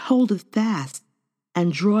 It holdeth fast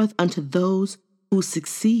and draweth unto those who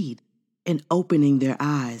succeed in opening their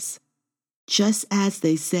eyes, just as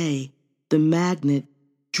they say the magnet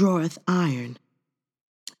draweth iron.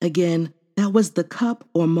 Again, that was the cup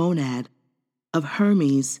or monad of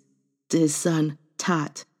Hermes to his son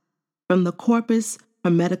Tat, from the Corpus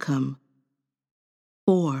Hermeticum,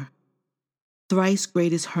 4, Thrice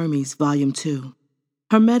Greatest Hermes, Volume 2.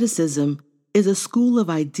 Hermeticism is a school of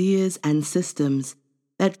ideas and systems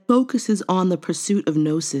that focuses on the pursuit of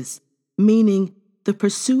gnosis, meaning the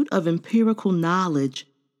pursuit of empirical knowledge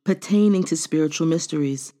pertaining to spiritual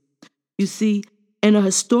mysteries. You see, in a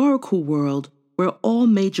historical world where all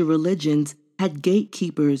major religions had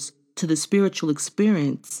gatekeepers to the spiritual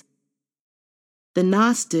experience, the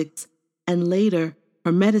Gnostics and later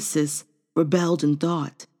Hermeticists rebelled in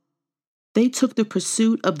thought. They took the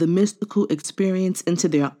pursuit of the mystical experience into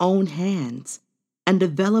their own hands and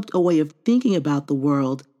developed a way of thinking about the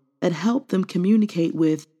world that helped them communicate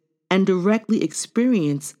with and directly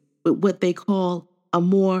experience with what they call a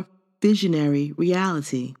more visionary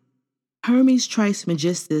reality. Hermes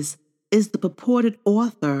Trismegistus is the purported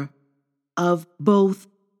author of both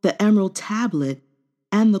the Emerald Tablet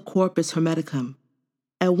and the Corpus Hermeticum,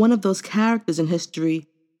 and one of those characters in history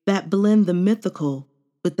that blend the mythical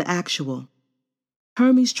with the actual.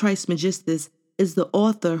 Hermes Trismegistus is the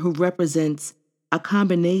author who represents a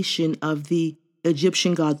combination of the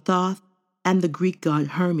Egyptian god Thoth and the Greek god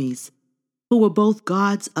Hermes, who were both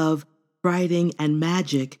gods of writing and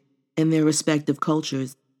magic in their respective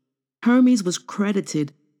cultures. Hermes was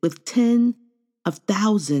credited with tens of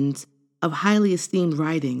thousands of highly esteemed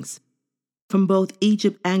writings from both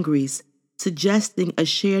Egypt and Greece, suggesting a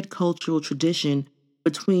shared cultural tradition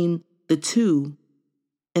between the two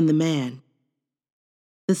in the man.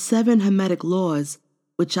 The 7 Hermetic laws,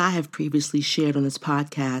 which I have previously shared on this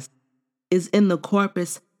podcast, is in the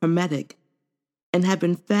Corpus Hermetic and have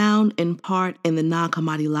been found in part in the Nag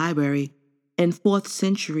Hammadi Library in 4th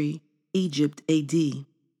century Egypt AD,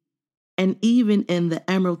 and even in the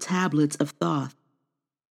Emerald Tablets of Thoth.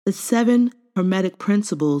 The 7 Hermetic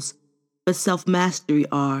principles for self-mastery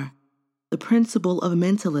are the principle of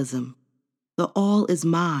mentalism, the all is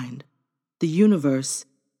mind, the universe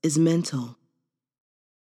is mental.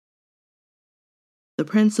 The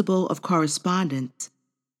principle of correspondence,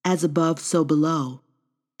 as above, so below,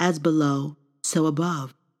 as below, so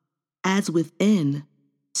above, as within,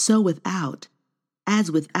 so without,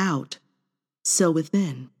 as without, so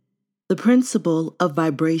within. The principle of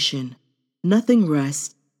vibration, nothing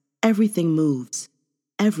rests, everything moves,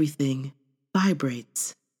 everything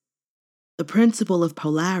vibrates. The principle of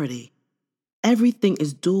polarity, everything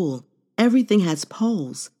is dual, everything has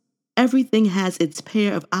poles, everything has its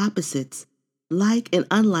pair of opposites. Like and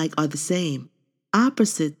unlike are the same.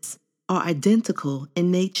 Opposites are identical in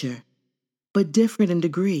nature, but different in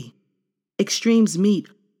degree. Extremes meet.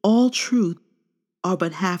 All truth are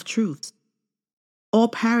but half-truths. All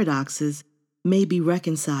paradoxes may be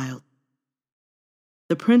reconciled.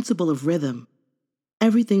 The principle of rhythm.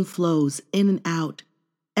 Everything flows in and out.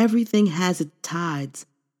 Everything has its tides.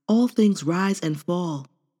 All things rise and fall.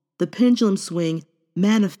 The pendulum swing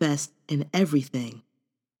manifests in everything.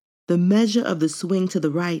 The measure of the swing to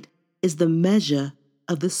the right is the measure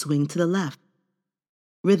of the swing to the left.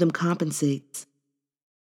 Rhythm compensates.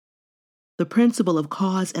 The principle of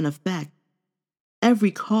cause and effect.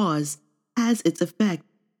 Every cause has its effect.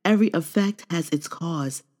 Every effect has its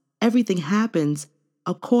cause. Everything happens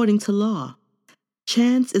according to law.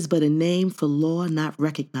 Chance is but a name for law not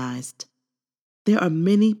recognized. There are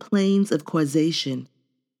many planes of causation,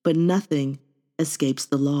 but nothing escapes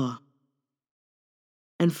the law.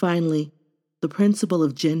 And finally, the principle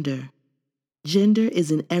of gender. Gender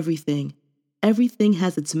is in everything. Everything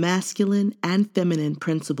has its masculine and feminine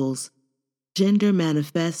principles. Gender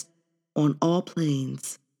manifests on all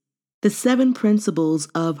planes. The 7 principles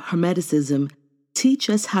of Hermeticism teach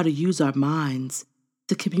us how to use our minds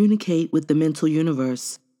to communicate with the mental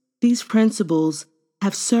universe. These principles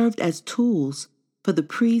have served as tools for the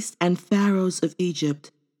priests and pharaohs of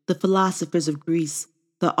Egypt, the philosophers of Greece,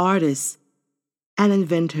 the artists and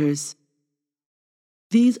inventors.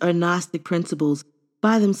 These are Gnostic principles.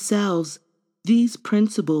 By themselves, these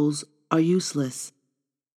principles are useless.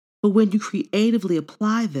 But when you creatively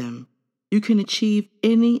apply them, you can achieve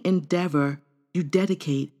any endeavor you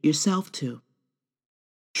dedicate yourself to.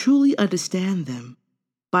 Truly understand them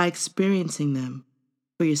by experiencing them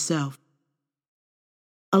for yourself.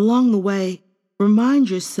 Along the way, remind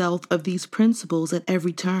yourself of these principles at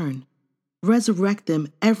every turn. Resurrect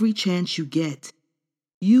them every chance you get.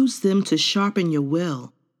 Use them to sharpen your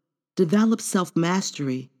will, develop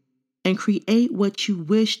self-mastery, and create what you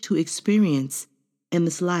wish to experience in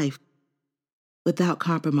this life without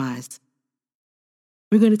compromise.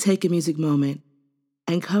 We're going to take a music moment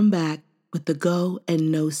and come back with the go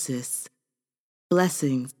and gnosis,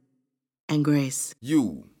 blessings and grace.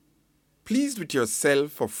 You, pleased with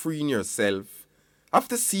yourself for freeing yourself,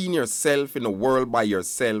 after seeing yourself in a world by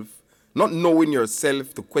yourself, not knowing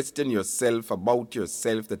yourself to question yourself about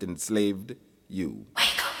yourself that enslaved you.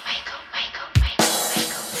 Wake up.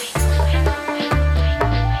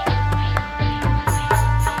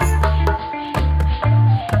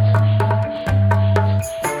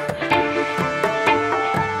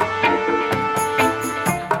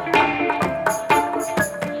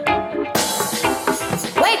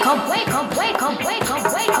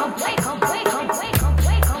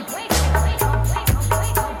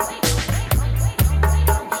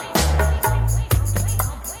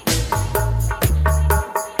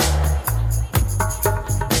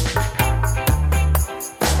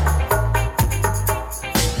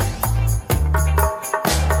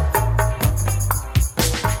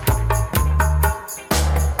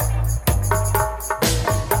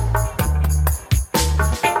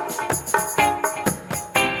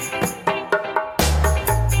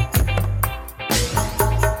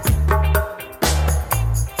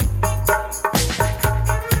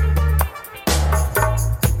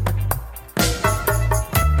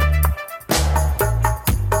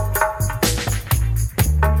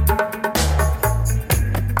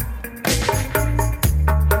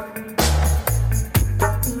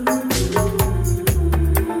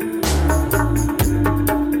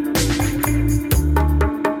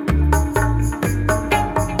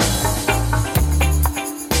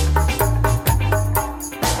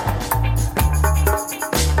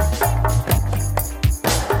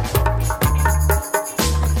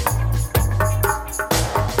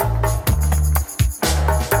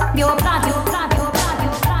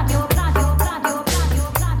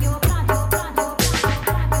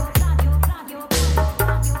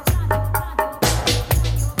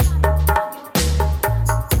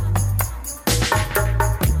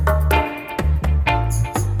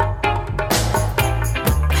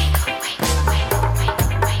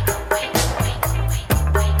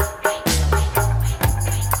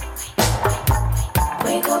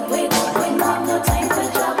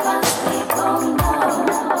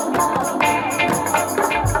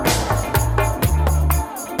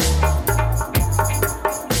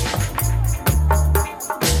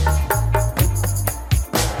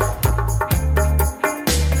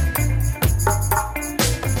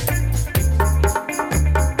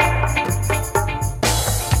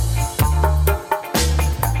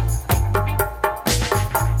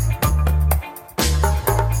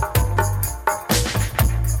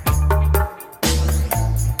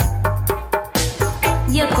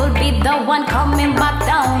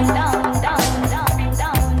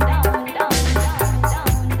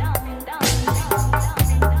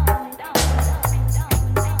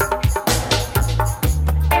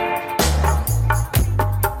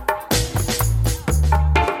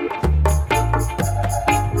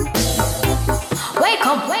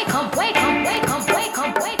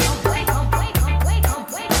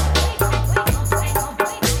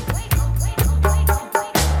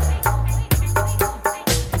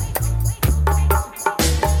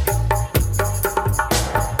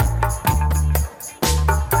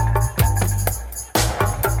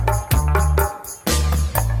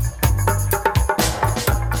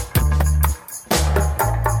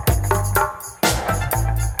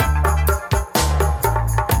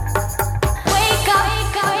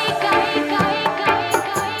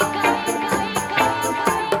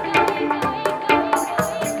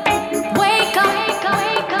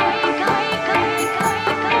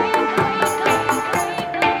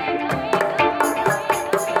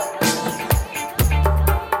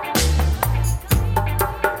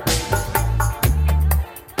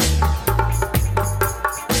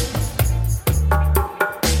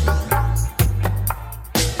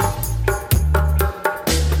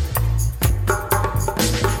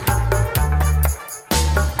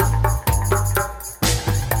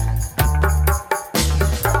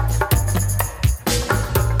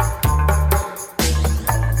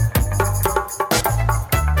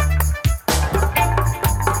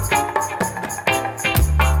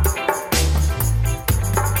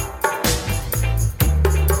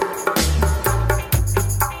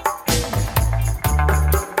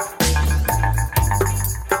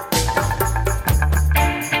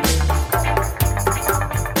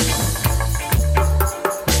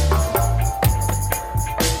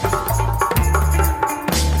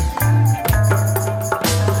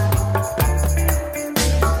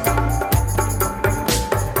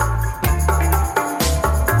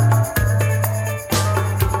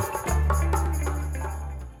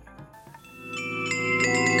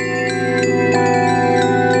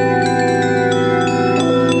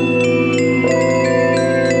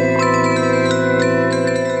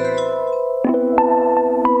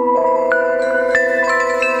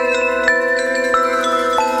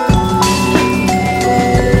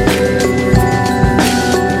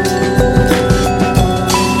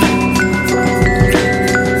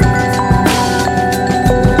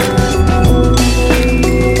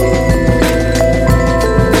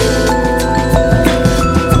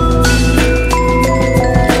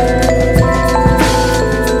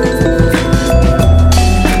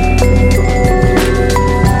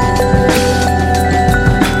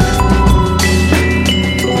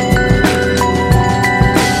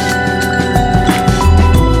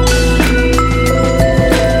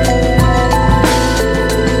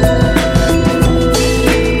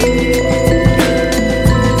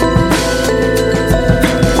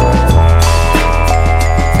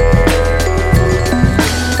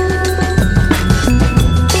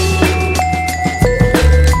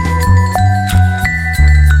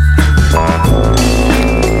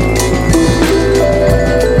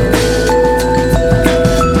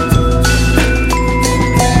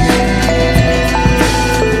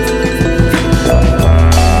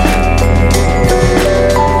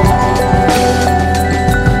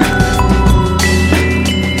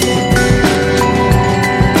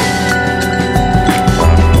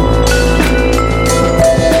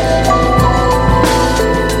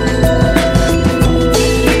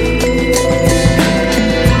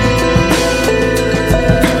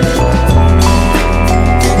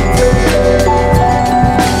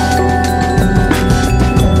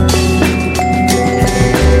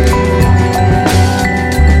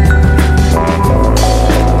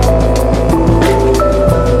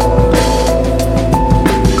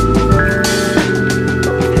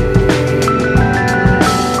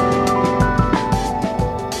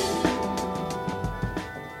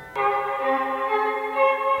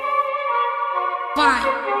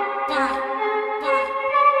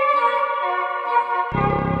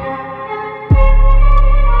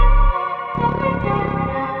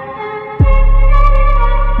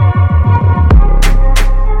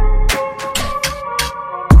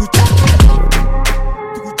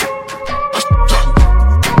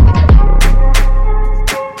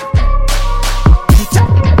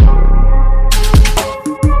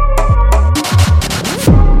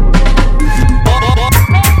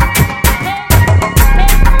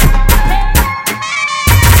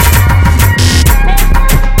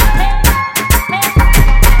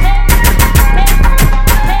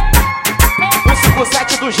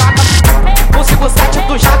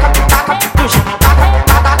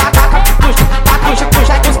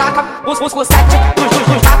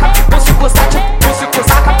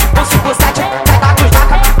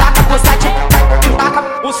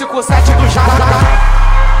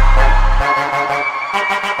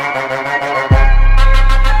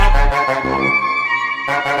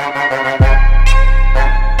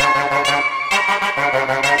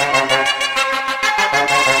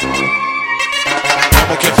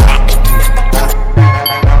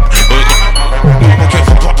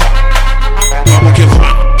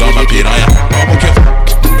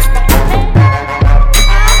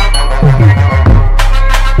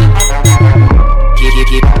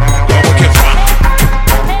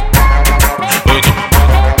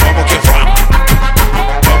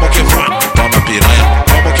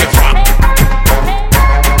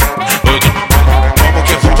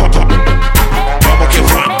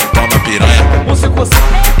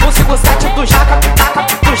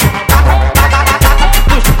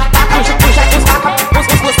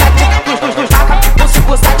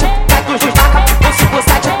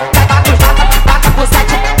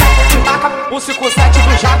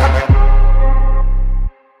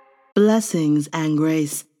 Blessings and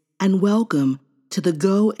grace, and welcome to the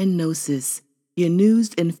Go and Gnosis, your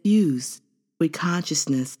news infused with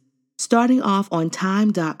consciousness. Starting off on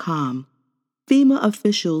Time.com, FEMA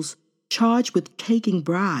officials charged with taking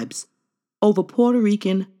bribes over Puerto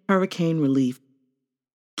Rican hurricane relief.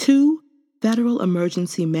 2 Federal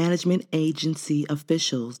Emergency Management Agency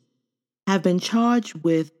officials have been charged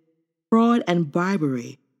with fraud and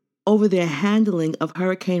bribery over their handling of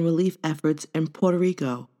hurricane relief efforts in Puerto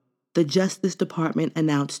Rico, the Justice Department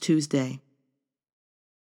announced Tuesday.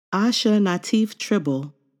 Asha Natif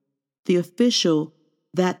Tribble, the official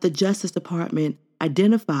that the Justice Department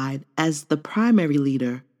identified as the primary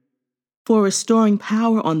leader for restoring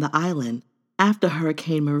power on the island after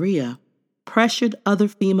Hurricane Maria, pressured other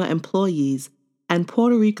FEMA employees and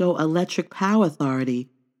Puerto Rico Electric Power Authority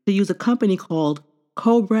to use a company called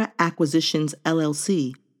Cobra Acquisitions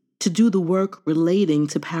LLC to do the work relating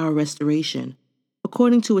to power restoration.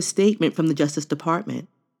 According to a statement from the Justice Department,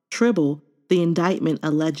 Tribble, the indictment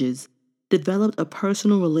alleges, developed a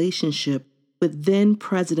personal relationship with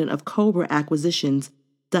then-president of Cobra Acquisitions,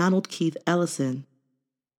 Donald Keith Ellison.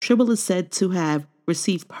 Tribble is said to have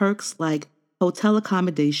received perks like hotel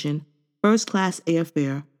accommodation, first-class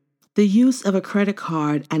airfare, the use of a credit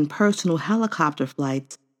card, and personal helicopter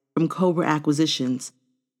flights from Cobra Acquisitions.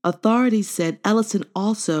 Authorities said Ellison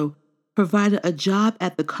also provided a job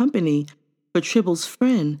at the company for Tribble's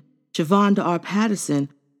friend, Javonda R. Patterson,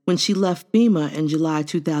 when she left FEMA in July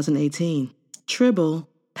 2018. Tribble,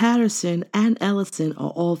 Patterson, and Ellison are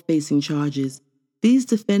all facing charges. These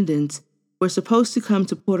defendants were supposed to come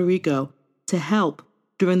to Puerto Rico to help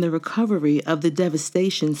during the recovery of the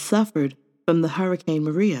devastation suffered from the Hurricane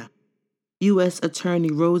Maria. U.S.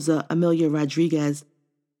 Attorney Rosa Amelia Rodriguez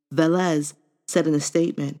Velez said in a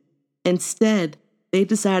statement. Instead, they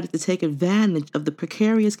decided to take advantage of the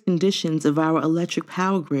precarious conditions of our electric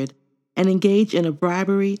power grid and engage in a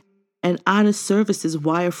bribery and honest services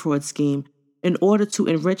wire fraud scheme in order to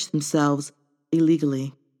enrich themselves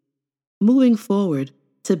illegally. Moving forward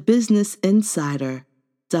to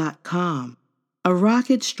BusinessInsider.com, a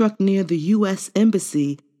rocket struck near the U.S.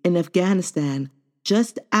 Embassy in Afghanistan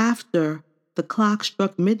just after the clock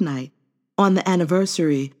struck midnight on the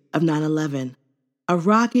anniversary of 9/11. A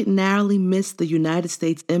rocket narrowly missed the United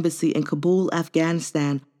States Embassy in Kabul,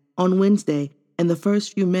 Afghanistan on Wednesday in the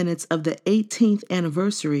first few minutes of the 18th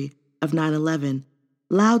anniversary of 9/11.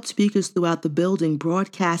 Loudspeakers throughout the building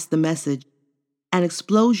broadcast the message. An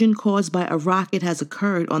explosion caused by a rocket has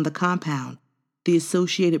occurred on the compound, the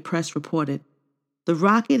Associated Press reported. The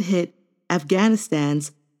rocket hit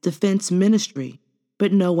Afghanistan's defense ministry,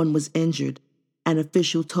 but no one was injured, an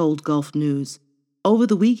official told Gulf News. Over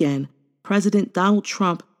the weekend, President Donald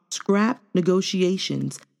Trump scrapped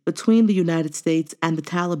negotiations between the United States and the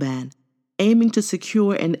Taliban, aiming to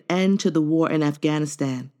secure an end to the war in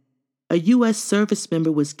Afghanistan. a U.S. service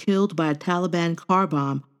member was killed by a Taliban car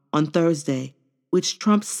bomb on Thursday, which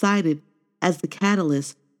Trump cited as the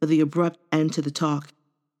catalyst for the abrupt end to the talk.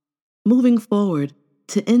 Moving forward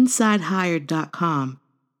to InsideHired.com,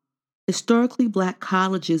 historically black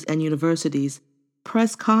colleges and universities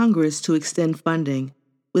press Congress to extend funding.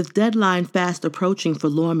 With deadline fast approaching for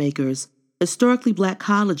lawmakers, historically black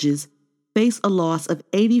colleges face a loss of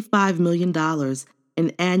 $85 million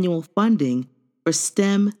in annual funding for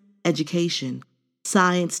STEM education,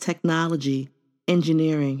 science, technology,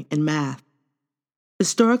 engineering, and math.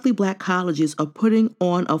 Historically black colleges are putting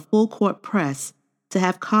on a full-court press to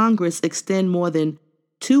have Congress extend more than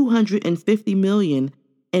 $250 million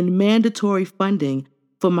in mandatory funding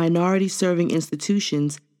for minority-serving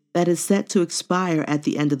institutions that is set to expire at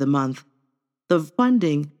the end of the month. The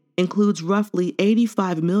funding includes roughly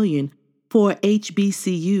 $85 million for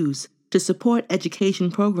HBCUs to support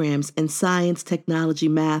education programs in science, technology,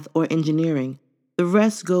 math, or engineering. The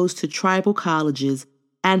rest goes to tribal colleges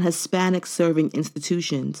and Hispanic-serving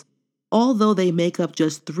institutions. Although they make up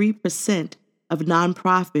just 3% of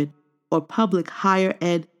nonprofit or public higher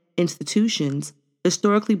ed institutions,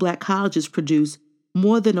 historically black colleges produce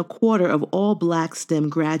more than a quarter of all black STEM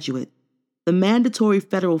graduates. The mandatory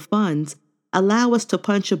federal funds allow us to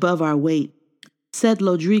punch above our weight, said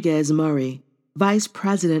Rodriguez Murray, Vice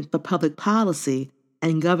President for Public Policy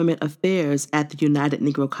and Government Affairs at the United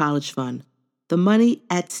Negro College Fund. The money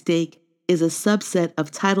at stake is a subset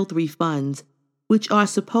of Title III funds, which are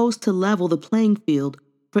supposed to level the playing field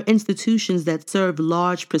for institutions that serve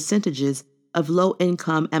large percentages of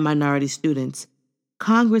low-income and minority students.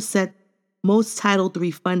 Congress set most Title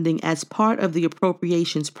III funding as part of the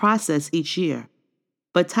appropriations process each year.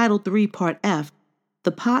 But Title III Part F,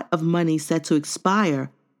 the pot of money set to expire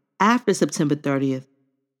after September 30th,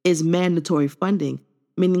 is mandatory funding,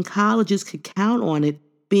 meaning colleges could count on it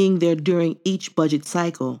being there during each budget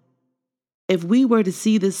cycle. If we were to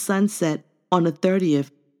see this sunset on the 30th,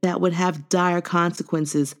 that would have dire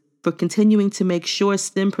consequences for continuing to make sure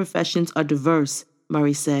STEM professions are diverse,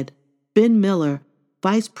 Murray said. Ben Miller,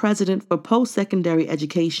 Vice President for Post-Secondary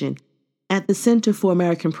Education at the Center for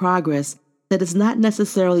American Progress, said it's not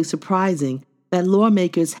necessarily surprising that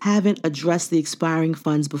lawmakers haven't addressed the expiring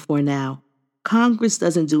funds before now. Congress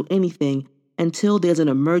doesn't do anything until there's an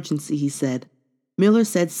emergency, he said. Miller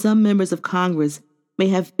said some members of Congress may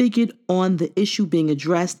have figured on the issue being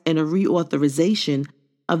addressed in a reauthorization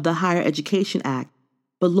of the Higher Education Act,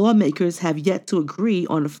 but lawmakers have yet to agree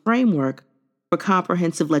on a framework for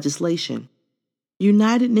comprehensive legislation.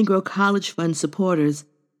 United Negro College Fund supporters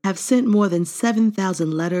have sent more than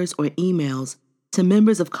 7,000 letters or emails to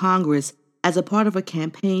members of Congress as a part of a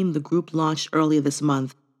campaign the group launched earlier this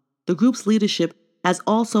month. The group's leadership has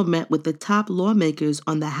also met with the top lawmakers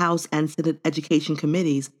on the House and Senate Education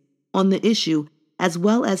Committees on the issue, as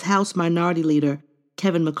well as House Minority Leader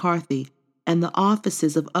Kevin McCarthy and the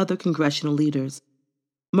offices of other congressional leaders.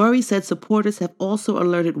 Murray said supporters have also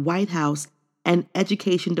alerted White House and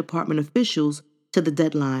Education Department officials to the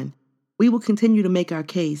deadline. We will continue to make our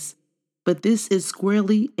case, but this is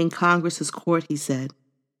squarely in Congress's court, he said.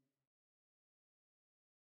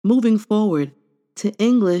 Moving forward to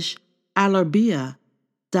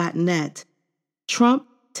EnglishAlarabia.net, Trump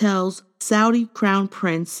tells Saudi Crown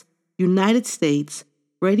Prince, United States,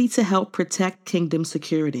 ready to help protect kingdom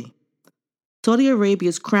security. Saudi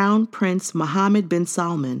Arabia's Crown Prince Mohammed bin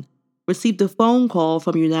Salman received a phone call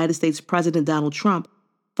from United States President Donald Trump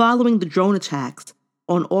following the drone attacks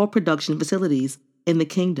on oil production facilities in the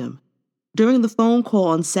kingdom. During the phone call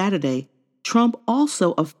on Saturday, Trump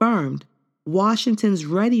also affirmed Washington's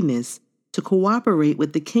readiness to cooperate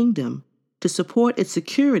with the kingdom to support its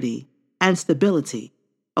security and stability,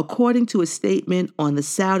 according to a statement on the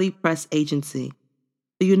Saudi press agency.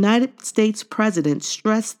 The United States president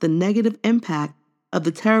stressed the negative impact of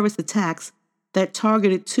the terrorist attacks that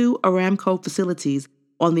targeted 2 Aramco facilities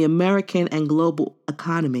on the American and global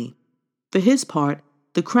economy. For his part,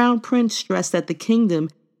 the Crown Prince stressed that the kingdom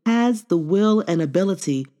has the will and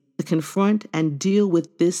ability to confront and deal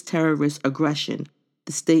with this terrorist aggression,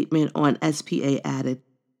 the statement on SPA added.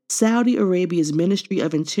 Saudi Arabia's Ministry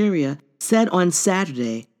of Interior said on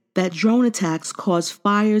Saturday that drone attacks caused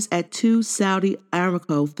fires at 2 Saudi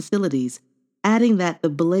Aramco facilities, adding that the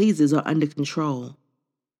blazes are under control.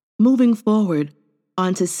 Moving forward,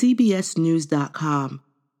 onto CBSNews.com,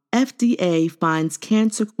 FDA finds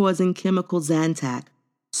cancer-causing chemical Zantac.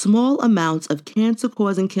 Small amounts of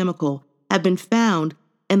cancer-causing chemical have been found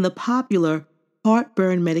in the popular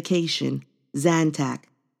heartburn medication, Zantac,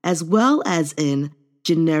 as well as in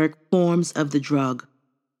generic forms of the drug.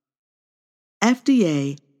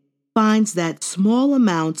 FDA finds that small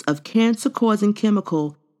amounts of cancer-causing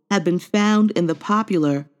chemical have been found in the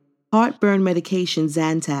popular heartburn medication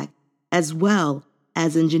Zantac, as well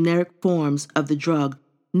as in generic forms of the drug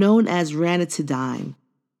known as ranitidine.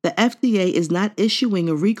 The FDA is not issuing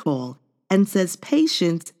a recall and says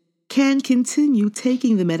patients can continue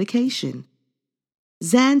taking the medication.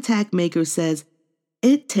 Zantac maker says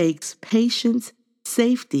it takes patients'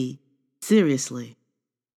 safety seriously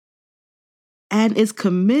and is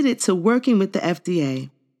committed to working with the FDA.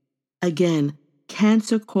 Again,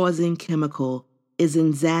 cancer-causing chemical is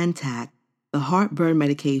in Zantac, the heartburn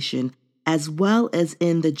medication, as well as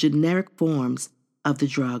in the generic forms of the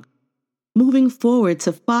drug. Moving forward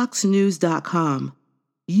to FoxNews.com,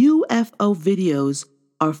 UFO videos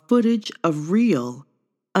are footage of real,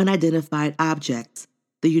 unidentified objects,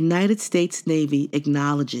 the United States Navy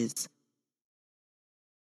acknowledges.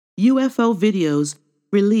 UFO videos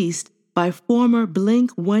released by former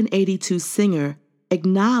Blink-182 singer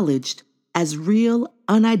acknowledged as real,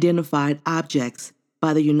 unidentified objects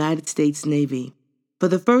by the United States Navy. For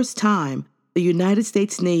the first time, the United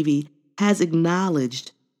States Navy has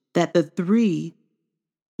acknowledged that the 3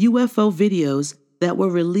 UFO videos that were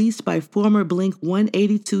released by former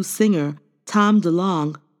Blink-182 singer Tom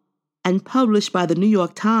DeLonge and published by the New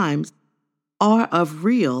York Times are of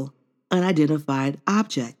real, unidentified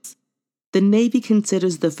objects. The Navy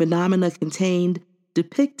considers the phenomena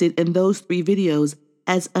depicted in those 3 videos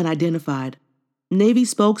as unidentified. Navy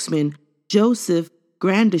spokesman Joseph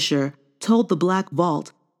Grandisher told the Black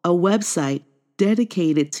Vault, a website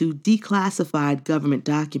dedicated to declassified government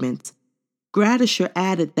documents. Grandisher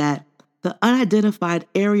added that the unidentified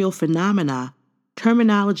aerial phenomena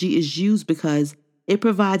terminology is used because it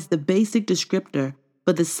provides the basic descriptor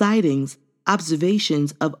for the sightings,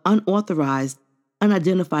 observations of unauthorized,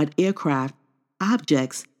 unidentified aircraft,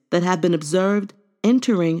 objects that have been observed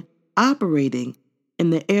entering, operating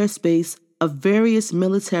in the airspace of various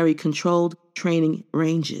military-controlled training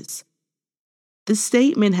ranges. The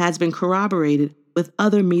statement has been corroborated with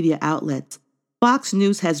other media outlets. Fox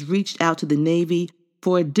News has reached out to the Navy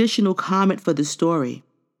for additional comment for the story.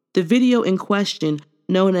 The video in question,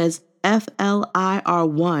 known as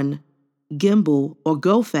FLIR-1, Gimbal, or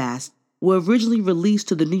Go Fast, were originally released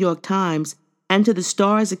to the New York Times and to the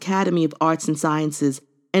Stars Academy of Arts and Sciences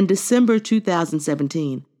in December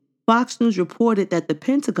 2017. Fox News reported that the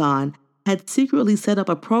Pentagon had secretly set up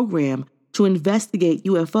a program to investigate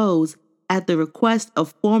UFOs at the request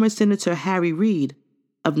of former Senator Harry Reid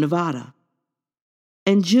of Nevada.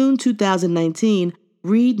 In June 2019,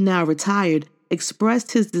 Reid, now retired,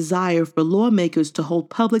 expressed his desire for lawmakers to hold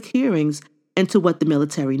public hearings into what the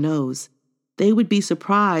military knows. They would be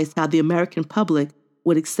surprised how the American public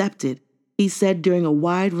would accept it, he said during a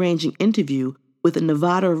wide-ranging interview with a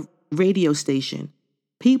Nevada radio station.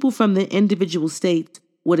 People from the individual states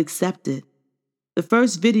would accept it. The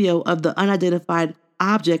first video of the unidentified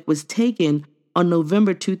object was taken on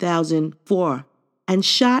November 2004 and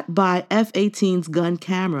shot by F-18's gun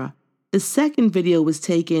camera. The second video was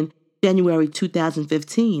taken January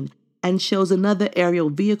 2015 and shows another aerial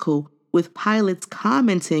vehicle with pilots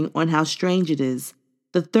commenting on how strange it is.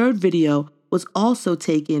 The third video was also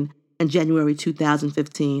taken in January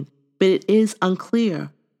 2015, but it is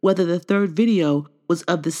unclear whether the third video was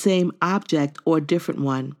of the same object or a different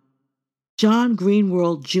one. John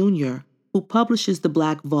Greenwald Jr., who publishes the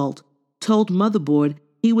Black Vault, told Motherboard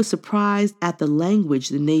he was surprised at the language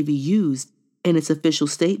the Navy used in its official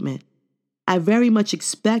statement. I very much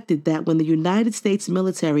expected that when the United States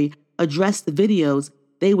military addressed the videos,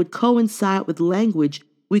 they would coincide with language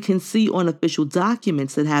we can see on official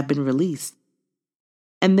documents that have been released.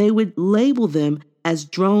 And they would label them as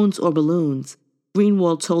drones or balloons,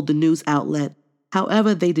 Greenwald told the news outlet.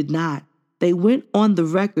 However, they did not. They went on the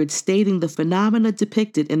record stating the phenomena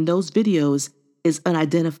depicted in those videos is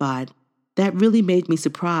unidentified. That really made me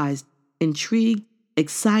surprised, intrigued,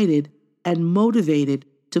 excited, and motivated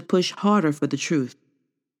to push harder for the truth.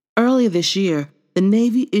 Earlier this year, the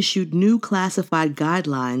Navy issued new classified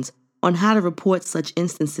guidelines on how to report such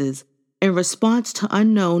instances in response to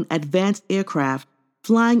unknown advanced aircraft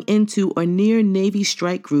flying into or near Navy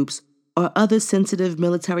strike groups or other sensitive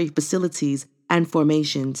military facilities and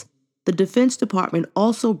formations. The Defense Department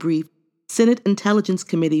also briefed Senate Intelligence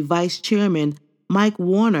Committee Vice Chairman Mike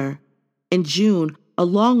Warner in June,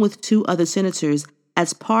 along with 2 other senators,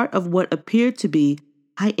 as part of what appeared to be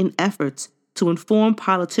heightened efforts to inform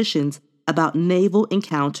politicians about naval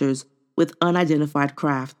encounters with unidentified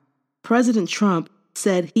craft. President Trump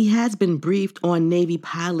said he has been briefed on Navy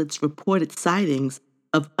pilots' reported sightings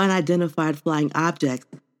of unidentified flying objects,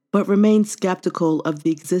 but remains skeptical of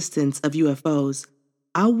the existence of UFOs.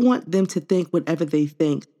 I want them to think whatever they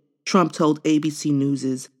think, Trump told ABC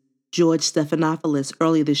News' George Stephanopoulos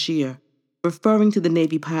earlier this year, referring to the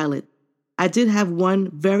Navy pilot. I did have one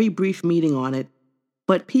very brief meeting on it,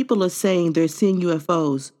 but people are saying they're seeing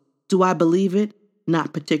UFOs. Do I believe it?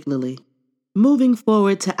 Not particularly. Moving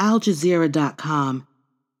forward to AlJazeera.com,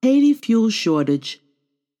 Haiti fuel shortage.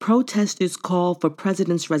 Protesters call for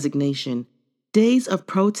president's resignation. Days of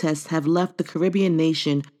protests have left the Caribbean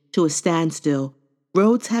nation to a standstill.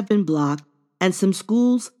 Roads have been blocked, and some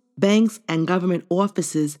schools, banks, and government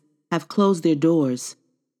offices have closed their doors.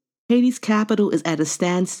 Haiti's capital is at a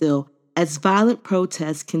standstill as violent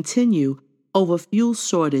protests continue over fuel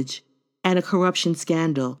shortage and a corruption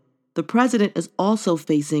scandal. The president is also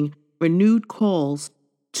facing renewed calls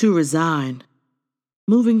to resign.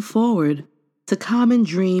 Moving forward to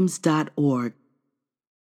commondreams.org.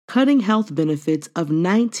 Cutting health benefits of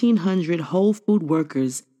 1,900 Whole Food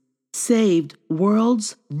workers saved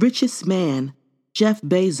world's richest man, Jeff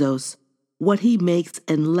Bezos, what he makes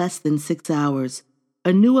in less than 6 hours.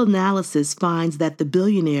 A new analysis finds that the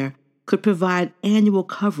billionaire could provide annual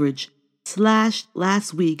coverage slashed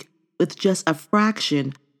last week with just a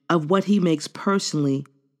fraction of what he makes personally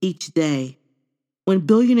each day. When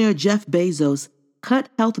billionaire Jeff Bezos cut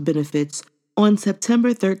health benefits on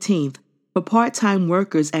September 13th for part-time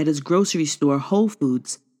workers at his grocery store Whole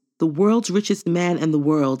Foods, the world's richest man in the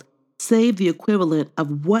world saved the equivalent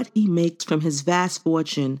of what he makes from his vast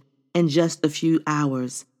fortune in just a few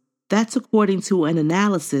hours. That's according to an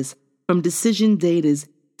analysis from Decision Data's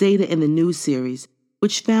Data in the News series,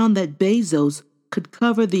 which found that Bezos could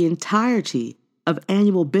cover the entirety of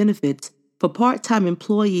annual benefits for part-time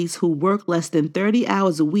employees who work less than 30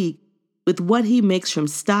 hours a week with what he makes from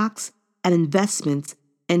stocks and investments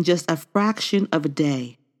in just a fraction of a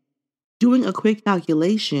day. Doing a quick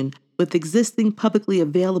calculation with existing publicly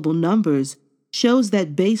available numbers shows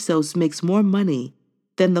that Bezos makes more money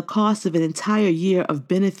than the cost of an entire year of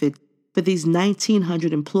benefit for these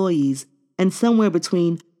 1,900 employees in somewhere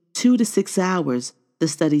between 2 to 6 hours, the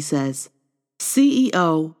study says.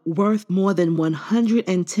 CEO worth more than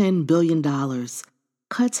 $110 billion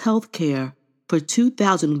cuts health care for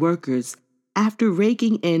 2,000 workers after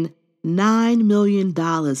raking in $9 million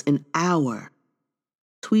an hour,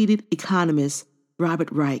 tweeted economist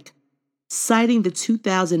Robert Reich, citing the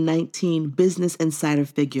 2019 Business Insider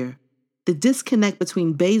figure. The disconnect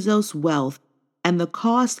between Bezos' wealth and the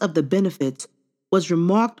cost of the benefits was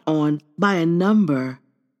remarked on by a number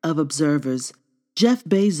of observers. Jeff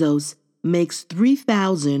Bezos makes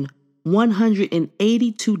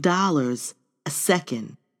 $3,182 a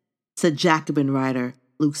second, said Jacobin writer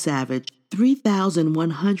Luke Savage.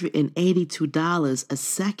 $3,182 a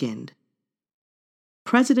second.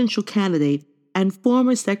 Presidential candidate and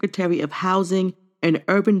former Secretary of Housing and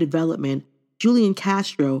Urban Development Julian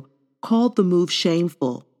Castro called the move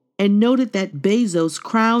shameful and noted that Bezos'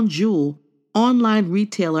 crown jewel, online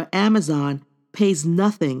retailer Amazon, pays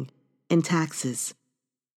nothing in taxes.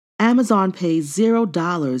 Amazon pays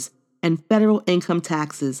 $0 in federal income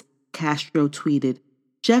taxes, Castro tweeted.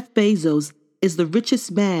 Jeff Bezos is the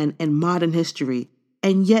richest man in modern history,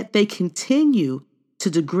 and yet they continue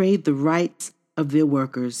to degrade the rights of their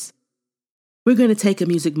workers. We're going to take a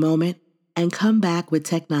music moment and come back with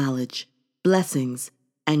tech knowledge, blessings,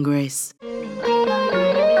 and grace.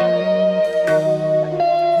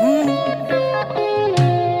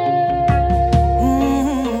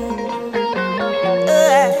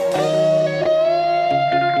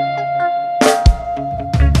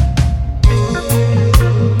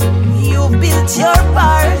 Your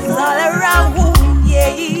bars all around,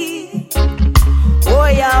 yeah. Oh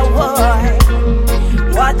yeah, boy.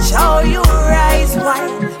 Watch how you rise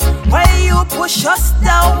while you push us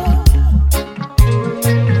down.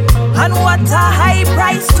 And what a high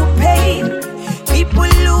price to pay. People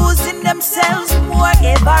losing themselves more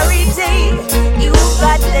every day. You've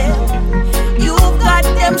got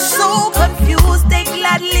them so confused they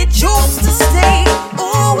gladly choose to stay.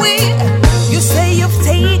 Ooh, you say you've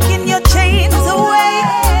taken your chains away,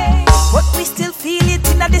 but we still feel it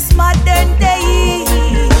in this modern day.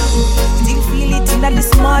 Still feel it in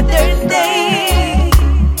this modern day.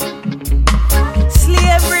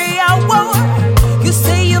 Slavery a war. You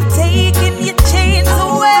say you've taken your chains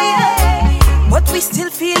away, but we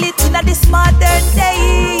still feel it in this modern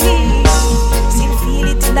day. Still feel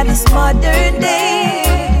it in this modern day.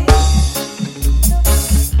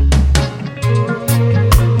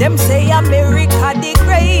 Them say America the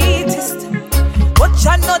greatest, but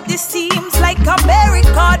you know this seems like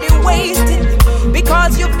America the wasted,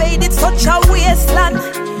 because you made it such a wasteland.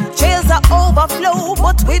 Jails are overflow,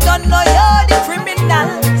 but we don't know you're the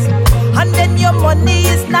criminals. and then your money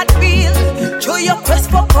is not real. Show your quest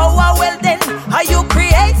for power, well then, how you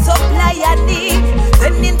create supply and need.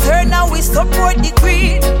 Then in turn now we support the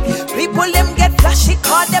greed. People them get flashy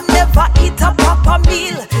cause them never eat a proper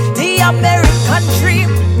meal. The American dream,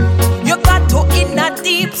 you got to in a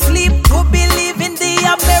deep sleep to believe in the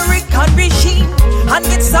American regime. And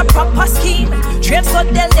it's a proper scheme, train so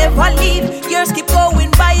they'll never leave. Years keep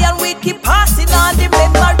going by and we keep passing on the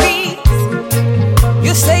memories.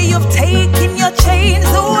 You say you've taken your chains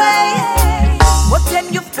away, but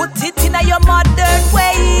then you've put it in a your modern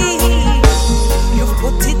way. You've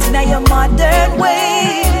put it in a your modern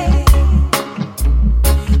way.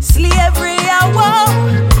 Slavery hour.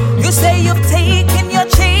 You say you've taken your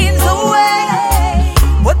chains away,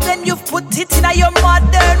 but then you've put it in a your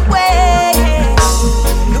modern way.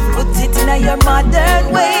 You've put it in a your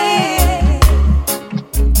modern way.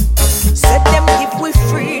 Said them give we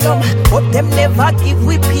freedom, but them never give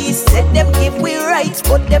we peace. Said them give we rights,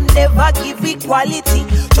 but them never give equality.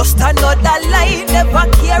 Just another lie, never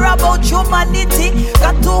care about humanity.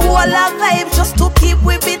 Got to hold our life just to keep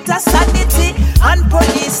we bitter sanity. And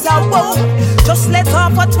police are woke, just let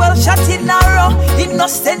off a 12 shot in a row.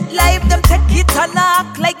 Innocent life, them take it and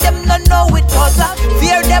act like them no know it. Cause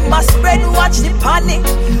fear them must spread, watch the panic.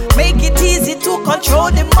 Make it easy to control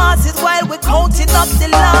the masses while we're counting up the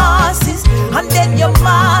losses. And then you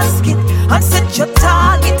mask it and set your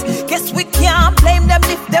target. Guess we can't blame them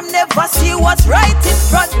if them never see what's right in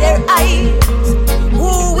front their eyes.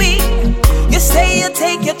 Ooh-wee. You say you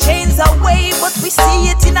take your chains away, but we see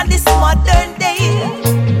it in this modern day.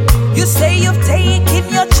 You say you've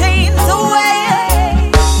taken your chains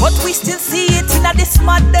away, but we still see it in this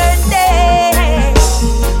modern day.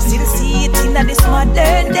 Still see it in this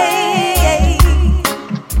modern day.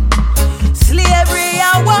 Slavery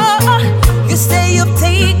hour. You say you've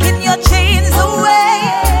taken your chains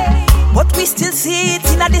away, but we still see it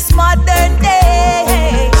in this modern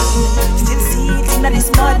day. Still see it in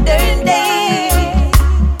this modern day.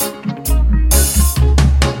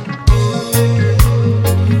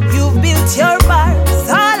 You've built your bars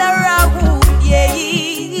all around, yeah.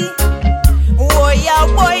 Oh yeah,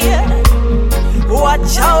 boy.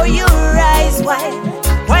 Watch how you rise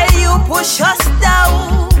while you push us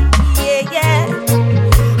down, yeah.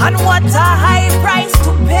 And what a high price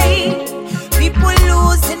to pay. People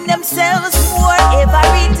losing themselves more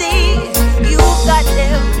every day.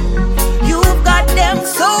 You've got them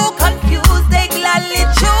so confused, they gladly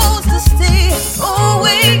choose to stay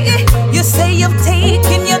away. You say you've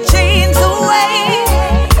taken your chains away,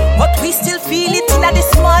 but we still feel it in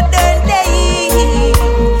this modern day.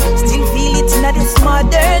 Still feel it in this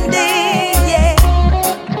modern day, yeah.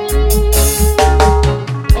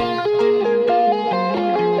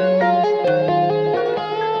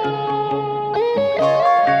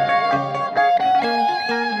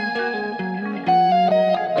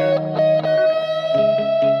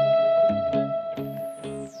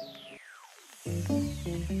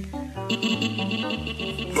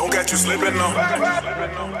 Don't get you slipping now.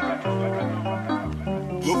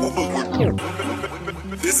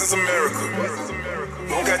 This is America.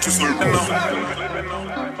 Don't get you slipping now.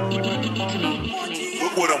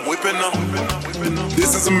 Look what I'm whipping now.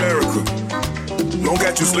 This is America. Don't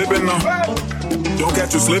get you slipping now. Don't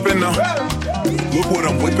get you slipping now. Look what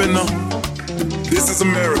I'm whipping now. This is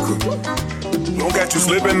America. Don't get you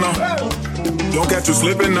slipping now. Don't get you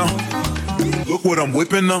slipping now. Look what I'm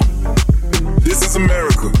whipping now. This is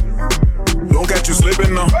America. Don't get you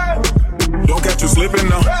slipping now. Don't get you slipping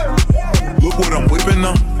now. Look what I'm whipping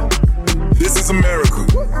now. This is America.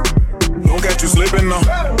 Don't get you slipping now.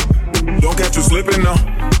 Don't get you slipping now.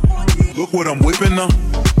 Look what I'm whipping now.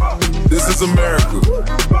 This is America.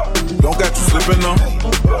 Don't get you slipping now.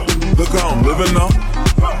 Look how I'm living now.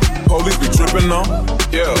 Police be tripping now.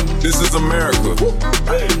 Yeah, this is America.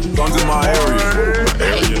 Guns in my area.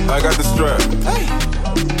 I got the strap.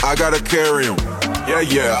 I gotta carry 'em.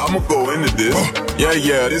 Yeah, I'ma go into this.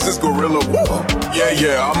 Yeah, this is gorilla.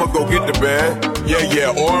 Yeah, I'ma go get the bag. Yeah,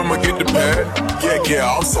 or I'ma get the pad. Yeah,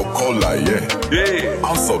 I'm so cold like yeah.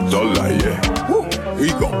 I'm so dull like yeah. We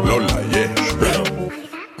gon' blow like yeah.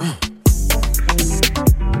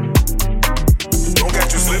 Don't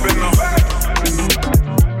get you slipping now.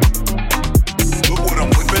 Look what I'm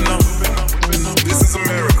whipping now. This is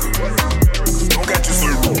America. Don't get you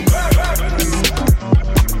slipping.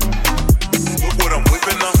 Look what I'm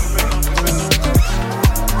whipping now.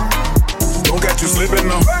 Don't get you slipping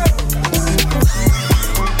now.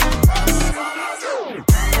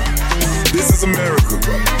 This is America.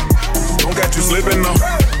 Don't get you slipping now.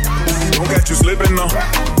 Don't get you slipping now.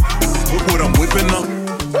 Look what I'm whipping now.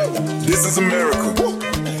 This is America.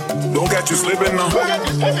 Don't catch you slipping now.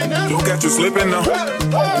 Don't catch you slipping now.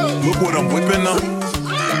 Look what I'm whipping now.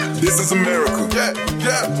 This is America.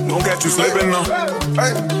 Don't catch you slipping now.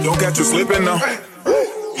 Don't catch you slipping now.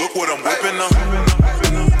 Look what I'm whipping now.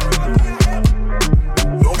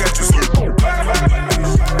 Don't catch you slipping.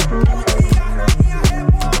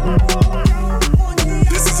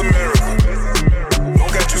 This is America.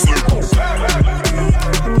 Don't catch you slipping.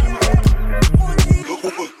 Look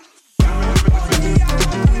what.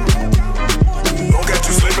 Don't catch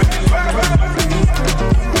you slipping.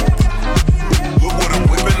 Look what I'm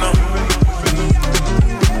whipping now.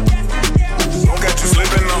 Don't catch you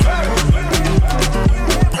slipping now.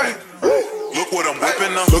 Look what I'm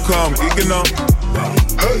whipping now. Look how I'm geeking up.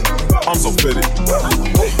 I'm so fitted.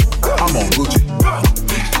 I'm on Gucci.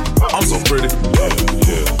 I'm so pretty.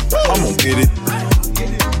 I'm gonna get it.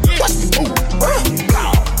 Ooh.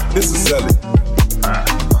 This is Sally.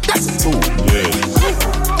 That's a tool.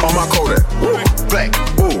 On my Kodak. Black.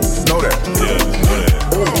 Ooh, know that.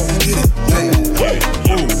 Ooh, get it.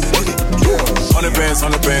 Ooh, work it. 100 bands,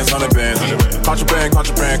 100 bands, 100 bands. Contraband,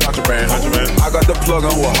 contraband, contraband. I got the plug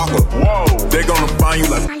on who a hawker. They gonna find you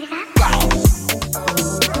like.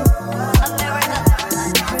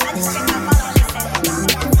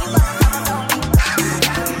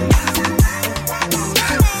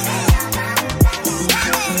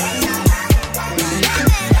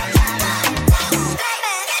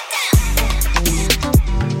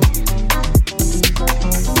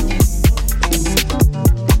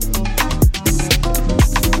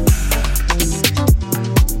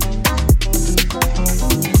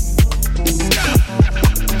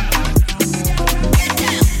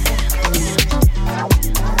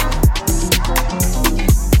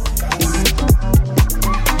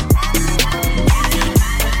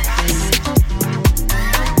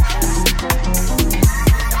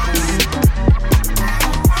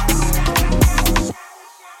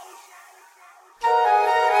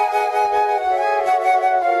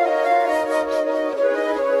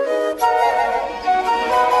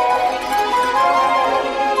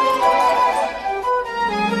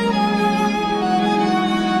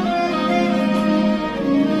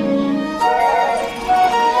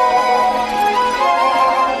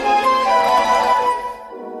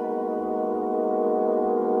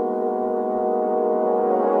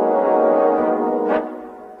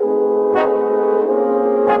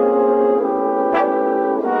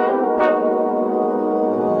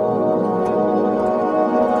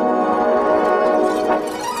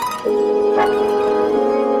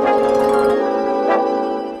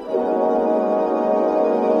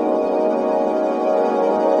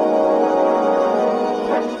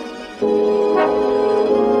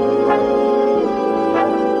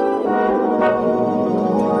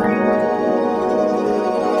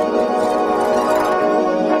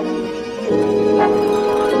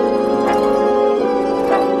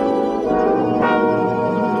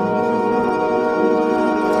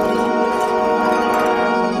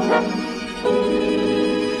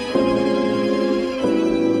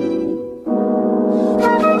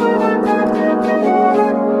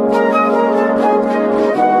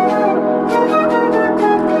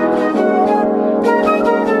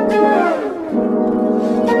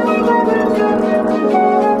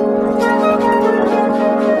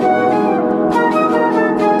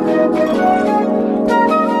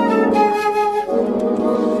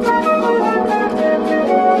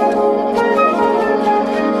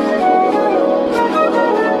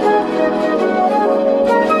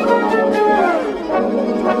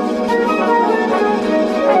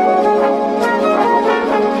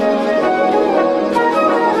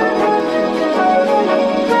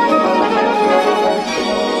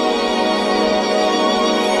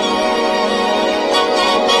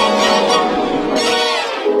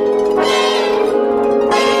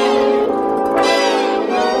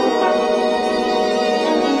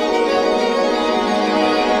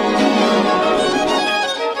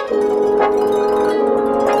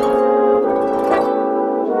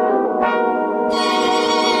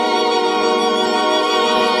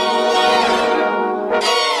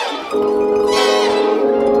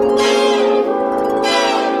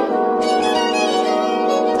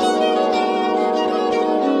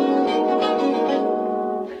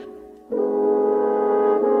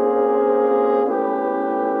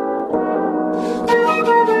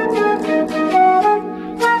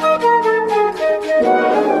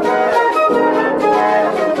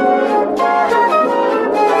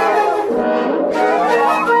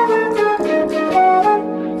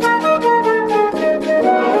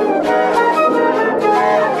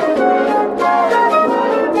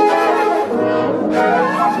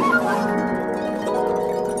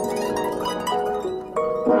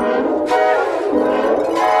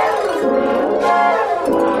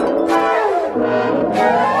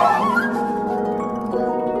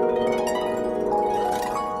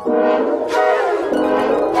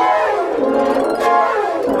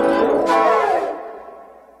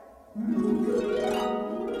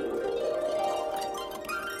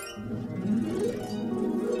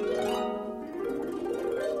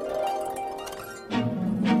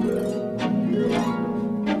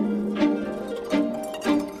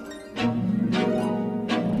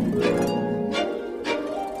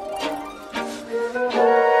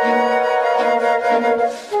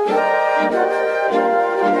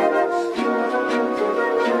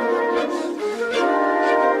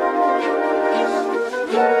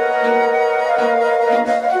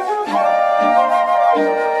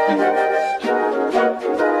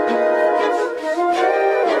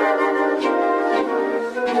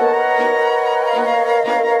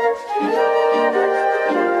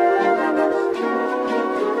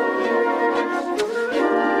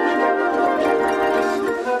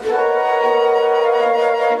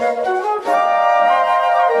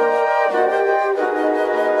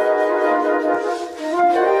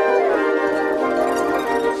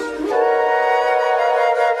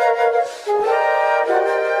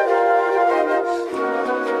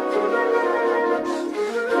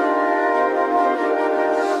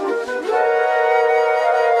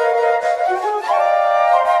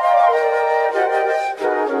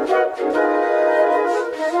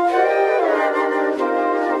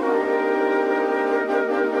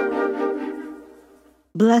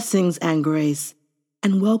 Blessings and grace,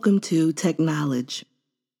 and welcome to Techknowledge.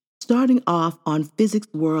 Starting off on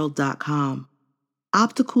physicsworld.com,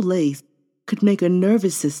 optical lace could make a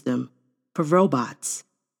nervous system for robots.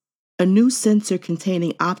 A new sensor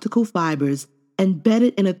containing optical fibers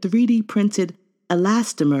embedded in a 3D printed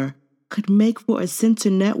elastomer could make for a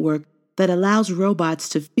sensor network that allows robots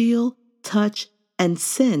to feel, touch, and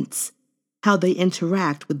sense how they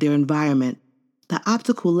interact with their environment. The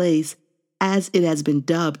optical lace, as it has been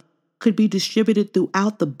dubbed, could be distributed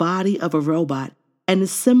throughout the body of a robot and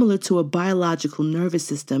is similar to a biological nervous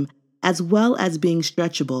system as well as being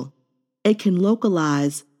stretchable. It can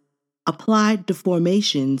localize applied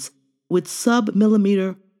deformations with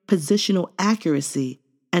sub-millimeter positional accuracy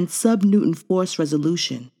and sub-Newton force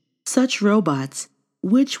resolution. Such robots,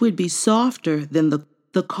 which would be softer than the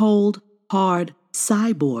cold, hard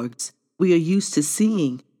cyborgs we are used to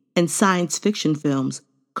seeing in science fiction films,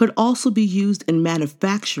 could also be used in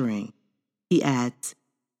manufacturing, he adds.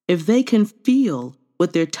 If they can feel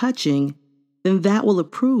what they're touching, then that will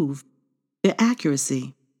improve their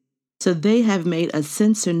accuracy. So they have made a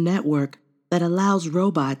sensor network that allows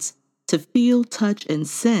robots to feel, touch, and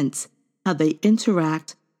sense how they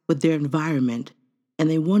interact with their environment, and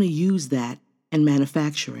they want to use that in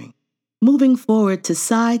manufacturing. Moving forward to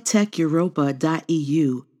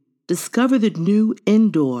scitecheuropa.eu, discover the new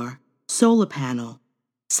indoor solar panel.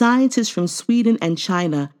 Scientists from Sweden and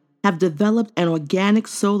China have developed an organic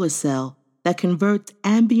solar cell that converts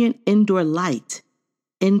ambient indoor light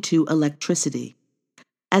into electricity.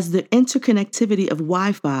 As the interconnectivity of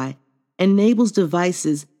Wi-Fi enables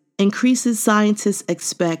devices, increases, scientists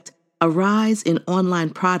expect a rise in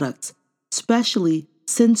online products, especially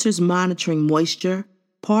sensors monitoring moisture,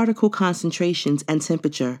 particle concentrations, and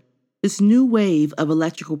temperature. This new wave of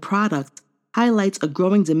electrical products highlights a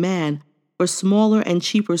growing demand for smaller and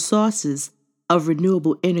cheaper sources of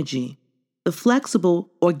renewable energy. The flexible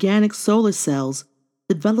organic solar cells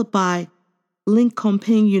developed by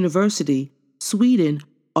Linköping University, Sweden,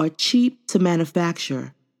 are cheap to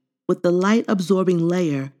manufacture, with the light-absorbing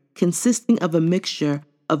layer consisting of a mixture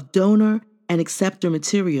of donor and acceptor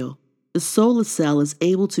material. The solar cell is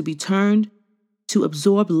able to be turned to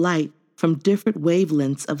absorb light from different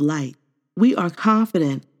wavelengths of light. We are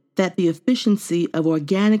confident that the efficiency of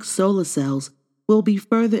organic solar cells will be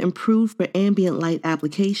further improved for ambient light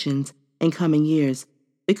applications in coming years,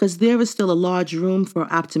 because there is still a large room for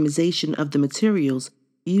optimization of the materials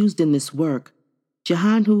used in this work.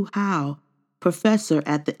 Jianhu Hao, professor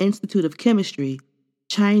at the Institute of Chemistry,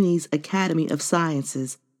 Chinese Academy of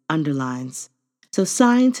Sciences, underlines. So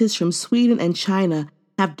scientists from Sweden and China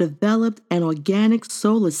have developed an organic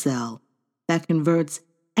solar cell that converts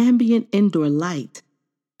ambient indoor light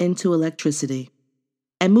into electricity.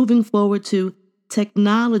 And moving forward to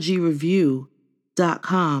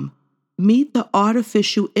technologyreview.com, meet the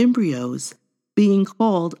artificial embryos being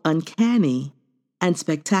called uncanny and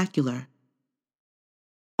spectacular.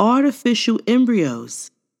 Artificial embryos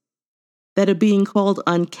that are being called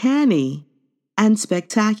uncanny and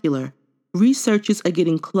spectacular. Researchers are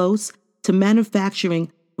getting close to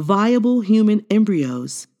manufacturing viable human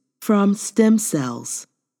embryos from stem cells.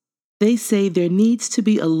 They say there needs to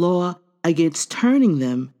be a law against turning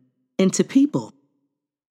them into people.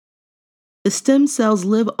 The stem cells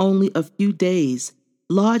live only a few days,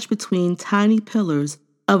 lodged between tiny pillars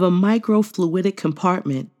of a microfluidic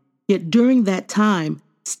compartment, yet during that time,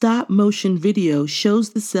 stop-motion video shows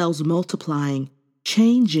the cells multiplying,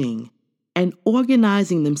 changing, and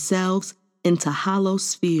organizing themselves into hollow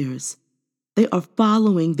spheres. They are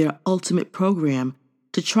following their ultimate program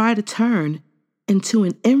to try to turn into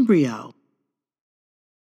an embryo.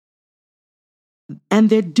 And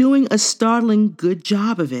they're doing a startling good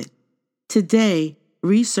job of it. Today,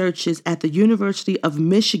 researchers at the University of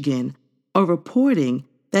Michigan are reporting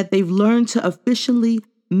that they've learned to efficiently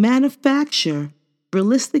manufacture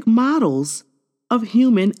realistic models of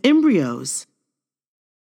human embryos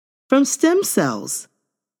from stem cells.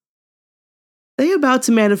 They're about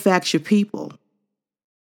to manufacture people.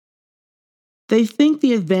 They think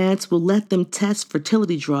the advance will let them test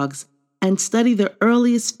fertility drugs and study the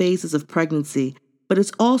earliest phases of pregnancy, but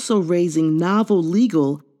it's also raising novel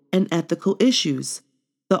legal and ethical issues.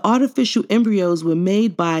 The artificial embryos were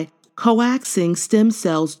made by coaxing stem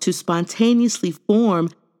cells to spontaneously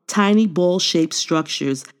form tiny ball-shaped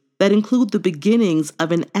structures that include the beginnings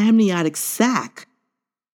of an amniotic sac.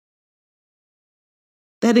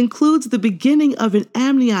 That includes the beginning of an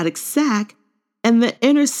amniotic sac and the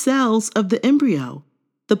inner cells of the embryo,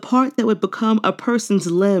 the part that would become a person's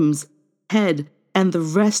limbs, head, and the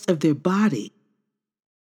rest of their body.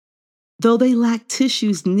 Though they lack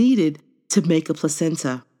tissues needed to make a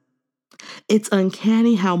placenta. It's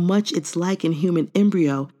uncanny how much it's like in human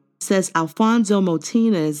embryo, says Alfonso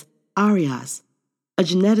Martinez Arias, a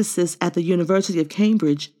geneticist at the University of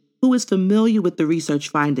Cambridge who is familiar with the research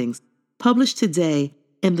findings, published today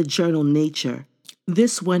in the journal Nature.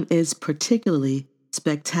 This one is particularly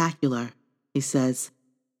spectacular, he says.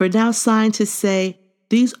 For now, scientists say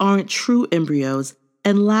these aren't true embryos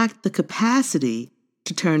and lack the capacity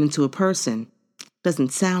to turn into a person.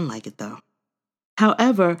 Doesn't sound like it, though.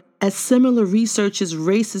 However, as similar research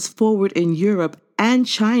races forward in Europe and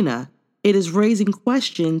China, it is raising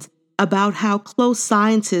questions about how close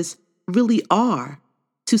scientists really are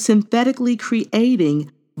to synthetically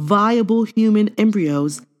creating viable human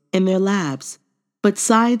embryos in their labs. But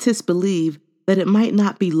scientists believe that it might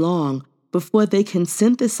not be long before they can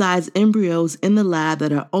synthesize embryos in the lab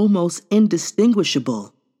that are almost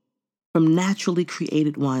indistinguishable from naturally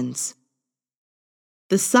created ones.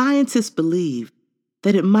 The scientists believe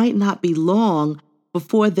that it might not be long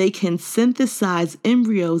before they can synthesize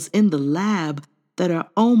embryos in the lab that are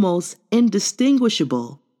almost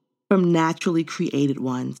indistinguishable from naturally created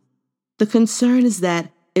ones. The concern is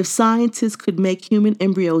that if scientists could make human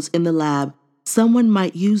embryos in the lab, someone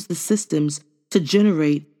might use the systems to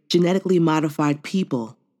generate genetically modified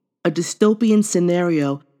people, a dystopian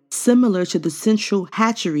scenario similar to the central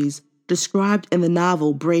hatcheries described in the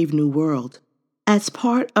novel Brave New World. As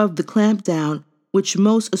part of the clampdown, which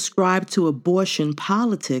most ascribe to abortion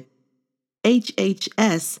politics,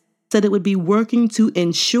 HHS said it would be working to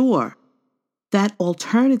ensure that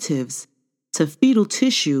alternatives to fetal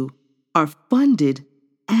tissue are funded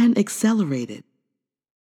and accelerated.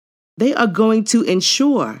 They are going to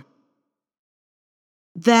ensure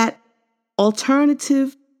that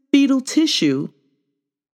alternative fetal tissue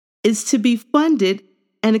is to be funded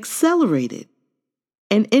and accelerated,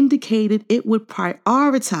 and indicated it would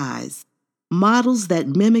prioritize models that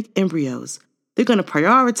mimic embryos. They're going to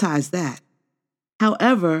prioritize that.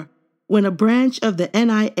 However, when a branch of the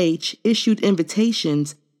NIH issued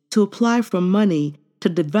invitations to apply for money to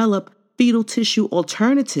develop fetal tissue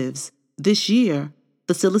alternatives this year,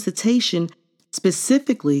 the solicitation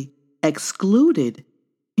specifically excluded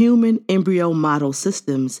human embryo model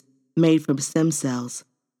systems made from stem cells.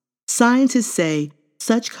 Scientists say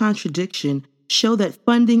such contradiction show that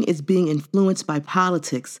funding is being influenced by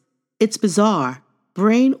politics. It's bizarre.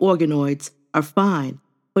 Brain organoids are fine,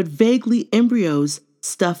 but vaguely embryos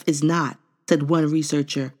stuff is not, said one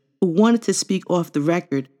researcher who wanted to speak off the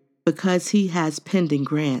record because he has pending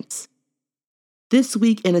grants. This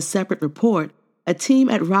week, in a separate report, a team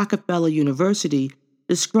at Rockefeller University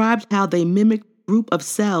described how they mimic a group of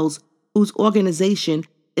cells whose organization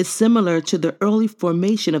is similar to the early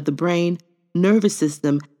formation of the brain, nervous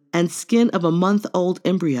system, and skin of a month-old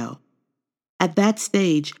embryo. At that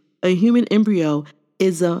stage, a human embryo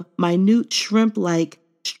is a minute shrimp-like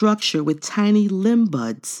structure with tiny limb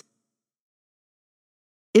buds.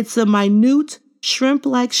 It's a minute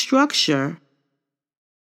shrimp-like structure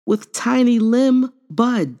with tiny limb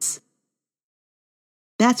buds.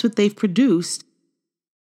 That's what they've produced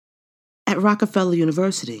at Rockefeller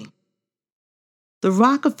University. The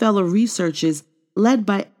Rockefeller researchers, led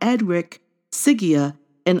by Edric Sigia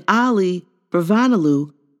and Ali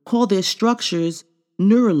Bravanelu, call their structures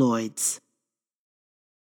neuraloids.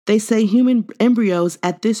 They say human embryos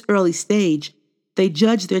at this early stage, they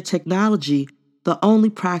judge their technology the only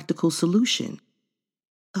practical solution.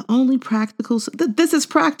 This is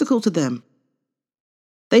practical to them.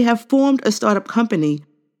 They have formed a startup company,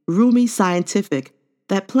 Rumi Scientific,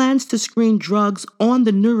 that plans to screen drugs on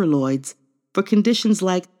the neuraloids for conditions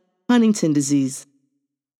like Huntington disease.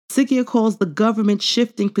 Sigia calls the government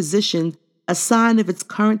shifting position a sign of its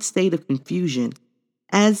current state of confusion,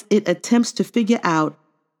 as it attempts to figure out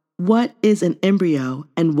what is an embryo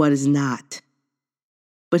and what is not.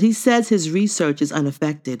 But he says his research is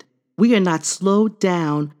unaffected. We are not slowed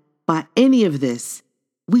down by any of this.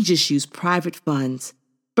 We just use private funds,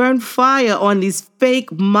 burn fire on these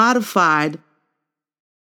fake modified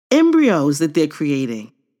embryos that they're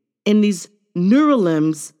creating in these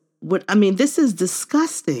neuralimbs. This is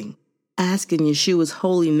disgusting. Ask in Yeshua's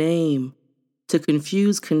holy name to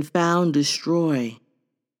confuse, confound, destroy,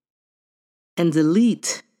 and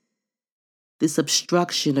delete this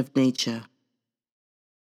obstruction of nature.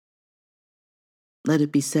 Let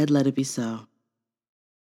it be said, let it be so.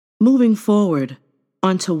 Moving forward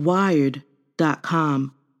onto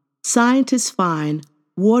Wired.com, scientists find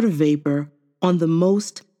water vapor on the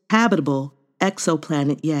most habitable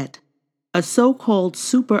exoplanet yet. A so-called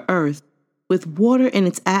super Earth with water in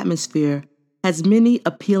its atmosphere has many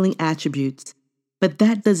appealing attributes, but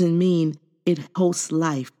that doesn't mean it hosts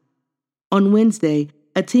life. On Wednesday,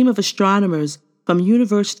 a team of astronomers from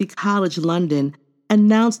University College London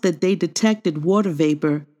announced that they detected water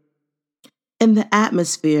vapor in the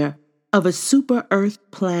atmosphere of a super-Earth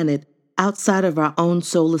planet outside of our own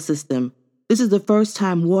solar system. This is the first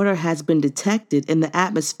time water has been detected in the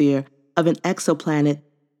atmosphere of an exoplanet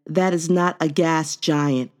that is not a gas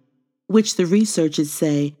giant, which the researchers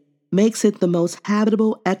say makes it the most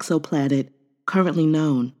habitable exoplanet currently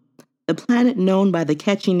known. The planet, known by the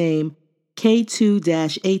catchy name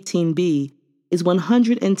K2-18b, is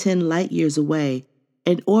 110 light-years away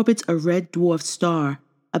and orbits a red dwarf star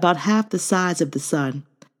about half the size of the Sun.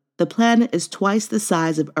 The planet is twice the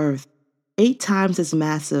size of Earth, 8 times as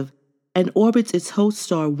massive, and orbits its host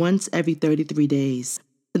star once every 33 days.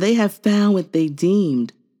 They have found what they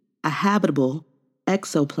deemed a habitable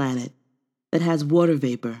exoplanet that has water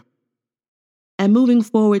vapor. And moving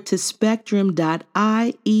forward to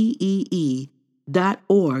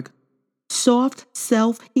spectrum.ieee.org, soft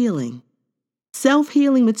self-healing.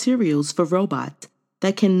 Self-healing materials for robots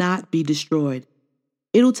that cannot be destroyed.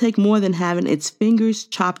 It'll take more than having its fingers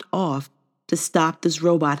chopped off to stop this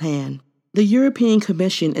robot hand. The European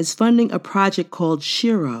Commission is funding a project called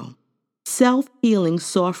Shiro, Self-Healing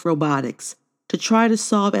Soft Robotics, to try to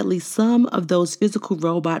solve at least some of those physical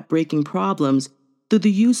robot breaking problems through the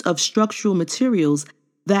use of structural materials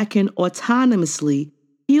that can autonomously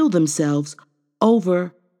heal themselves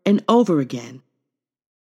over and over again.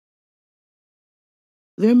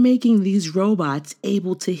 They're making these robots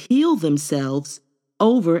able to heal themselves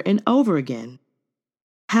over and over again.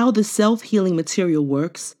 How the self-healing material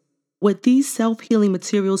works, what these self-healing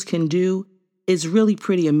materials can do, is really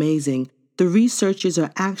pretty amazing. The researchers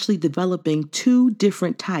are actually developing 2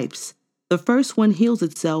 different types. The first one heals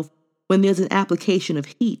itself when there's an application of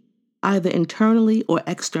heat, either internally or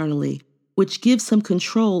externally, which gives some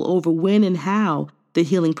control over when and how the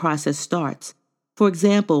healing process starts. For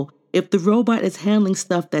example, if the robot is handling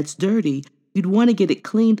stuff that's dirty, you'd want to get it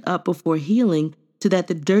cleaned up before healing so that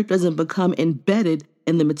the dirt doesn't become embedded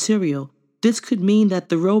in the material. This could mean that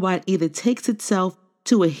the robot either takes itself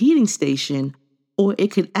to a heating station or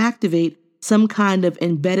it could activate some kind of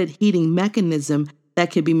embedded heating mechanism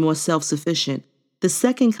that could be more self-sufficient. The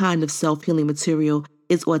second kind of self-healing material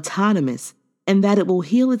is autonomous, in that it will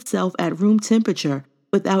heal itself at room temperature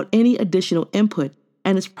without any additional input,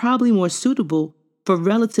 and is probably more suitable for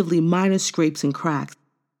relatively minor scrapes and cracks.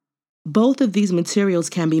 Both of these materials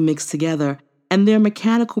can be mixed together, and their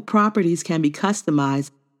mechanical properties can be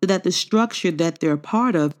customized so that the structure that they're a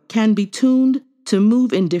part of can be tuned to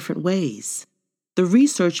move in different ways. The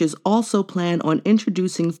researchers also plan on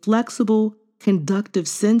introducing flexible, conductive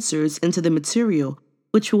sensors into the material,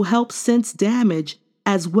 which will help sense damage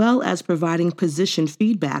as well as providing position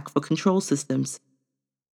feedback for control systems.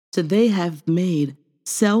 So they have made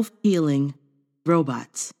self-healing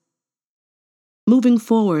robots. Moving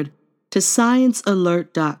forward to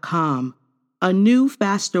sciencealert.com, a new,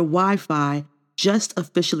 faster Wi-Fi just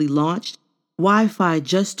officially launched. Wi-Fi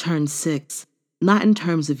just turned 6, not in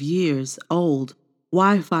terms of years old.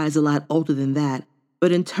 Wi-Fi is a lot older than that,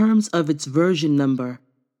 but in terms of its version number,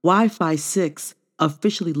 Wi-Fi 6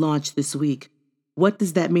 officially launched this week. What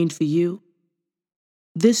does that mean for you?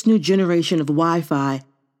 This new generation of Wi-Fi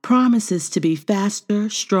promises to be faster,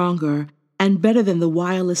 stronger, and better than the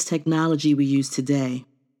wireless technology we use today.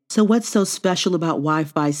 So what's so special about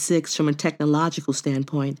Wi-Fi 6 from a technological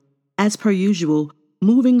standpoint? As per usual,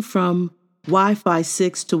 moving from Wi-Fi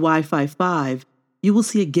 6 to Wi-Fi 5, you will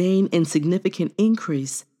see a gain in significant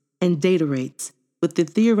increase in data rates, with the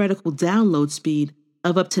theoretical download speed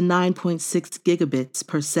of up to 9.6 gigabits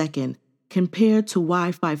per second, compared to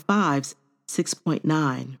Wi-Fi 5's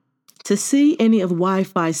 6.9. To see any of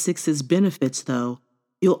Wi-Fi 6's benefits, though,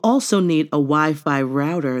 you'll also need a Wi-Fi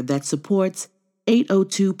router that supports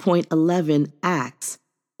 802.11 AX,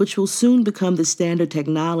 which will soon become the standard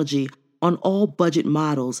technology on all budget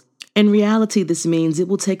models. In reality, this means it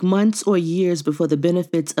will take months or years before the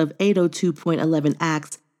benefits of 802.11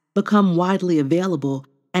 AX become widely available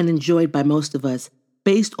and enjoyed by most of us,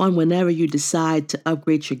 based on whenever you decide to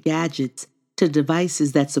upgrade your gadgets to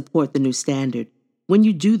devices that support the new standard. When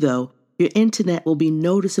you do, though, your internet will be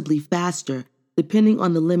noticeably faster, depending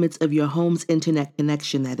on the limits of your home's internet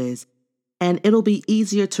connection, that is, and it'll be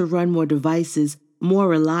easier to run more devices more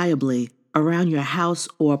reliably around your house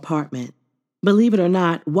or apartment. Believe it or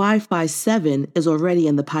not, Wi-Fi 7 is already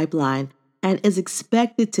in the pipeline and is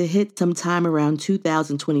expected to hit sometime around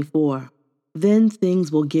 2024. Then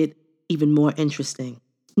things will get even more interesting.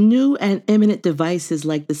 New and imminent devices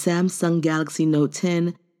like the Samsung Galaxy Note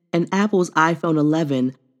 10 and Apple's iPhone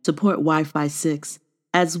 11 support Wi-Fi 6,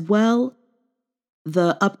 as well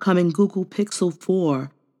the upcoming Google Pixel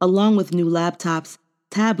 4, along with new laptops,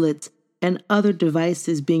 tablets, and other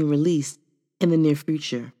devices being released in the near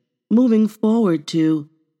future. Moving forward to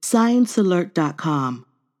ScienceAlert.com,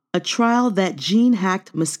 a trial that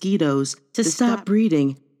gene-hacked mosquitoes to stop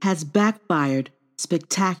breeding has backfired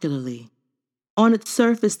spectacularly. On its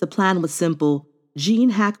surface, the plan was simple: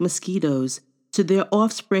 gene-hack mosquitoes so their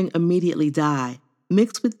offspring immediately die,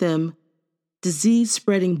 mix with them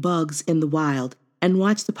disease-spreading bugs in the wild, and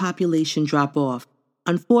watch the population drop off.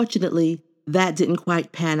 Unfortunately, that didn't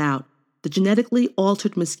quite pan out. The genetically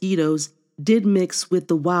altered mosquitoes did mix with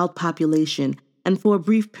the wild population, and for a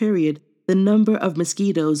brief period, the number of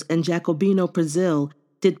mosquitoes in Jacobino, Brazil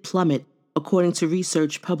did plummet, according to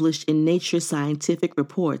research published in Nature Scientific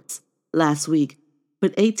Reports last week.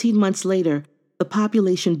 But 18 months later, the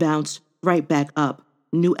population bounced right back up,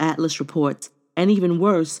 new Atlas reports. And even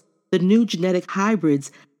worse, the new genetic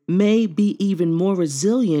hybrids may be even more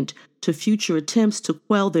resilient to future attempts to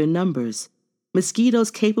quell their numbers.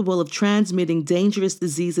 Mosquitoes capable of transmitting dangerous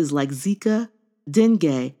diseases like Zika,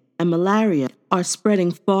 dengue, and malaria are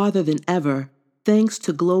spreading farther than ever thanks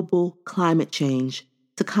to global climate change.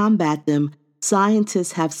 To combat them,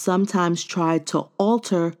 scientists have sometimes tried to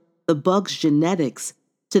alter the bug's genetics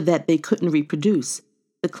so that they couldn't reproduce.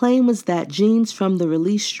 The claim was that genes from the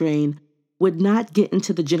release strain would not get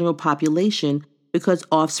into the general population because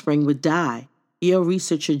offspring would die. Yale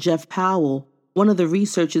researcher Jeff Powell, one of the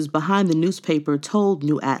researchers behind the newspaper, told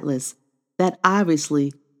New Atlas that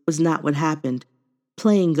obviously was not what happened.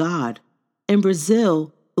 Playing God. In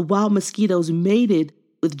Brazil, the wild mosquitoes mated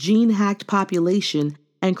with gene-hacked population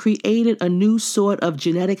and created a new sort of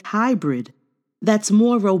genetic hybrid that's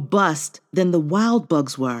more robust than the wild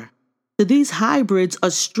bugs were. So these hybrids are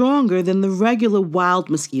stronger than the regular wild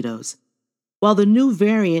mosquitoes. While the new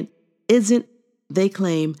variant isn't, they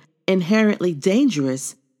claim, inherently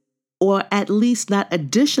dangerous, or at least not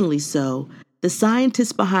additionally so, the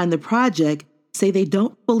scientists behind the project say they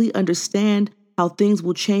don't fully understand how things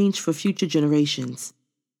will change for future generations.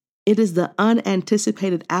 It is the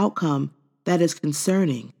unanticipated outcome that is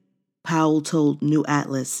concerning, Powell told New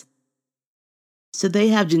Atlas. So they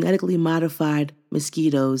have genetically modified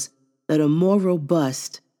mosquitoes that are more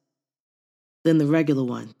robust than the regular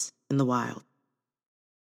ones in the wild.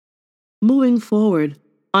 Moving forward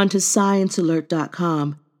onto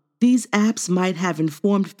ScienceAlert.com, these apps might have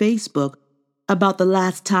informed Facebook about the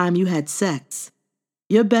last time you had sex.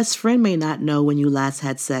 Your best friend may not know when you last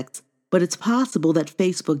had sex, but it's possible that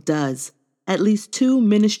Facebook does. At least two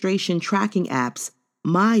menstruation tracking apps,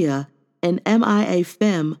 Maya and MIA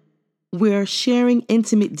Femme, were sharing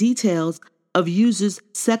intimate details of users'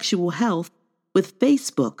 sexual health with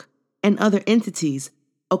Facebook and other entities,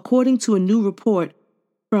 according to a new report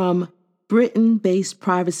from Britain-based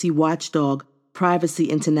privacy watchdog Privacy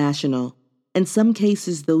International. In some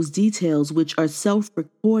cases, those details, which are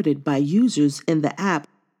self-recorded by users in the app,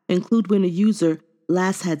 include when a user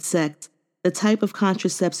last had sex, the type of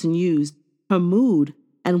contraception used, her mood,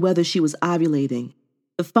 and whether she was ovulating.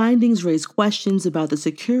 The findings raise questions about the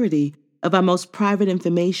security of our most private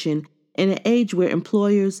information in an age where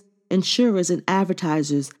employers, insurers, and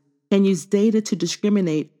advertisers can use data to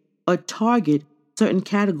discriminate or target certain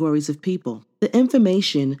categories of people. The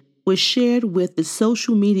information was shared with the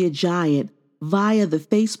social media giant via the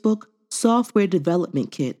Facebook Software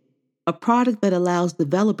Development Kit, a product that allows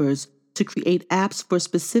developers to create apps for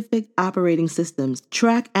specific operating systems,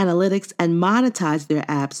 track analytics, and monetize their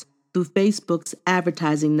apps through Facebook's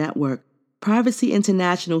advertising network. Privacy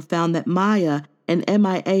International found that Maya and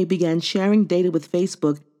MIA began sharing data with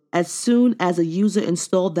Facebook as soon as a user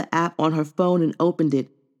installed the app on her phone and opened it,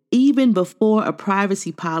 even before a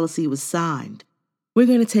privacy policy was signed. We're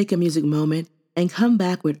going to take a music moment and come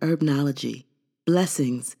back with Herbnology,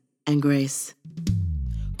 blessings, and grace.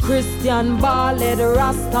 Christian ballad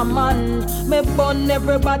Rastaman, me burn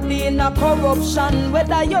everybody in a corruption.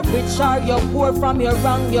 Whether you're rich or you're poor, from you're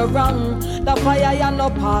wrong, you're wrong. The fire you're no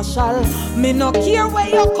partial. Me no care where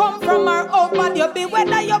you come from or how bad you be.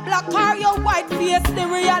 Whether you're black or you're white, face the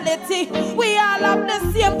reality. We all have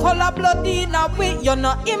the same color blood in a way. You're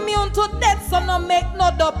not immune to death, so no make no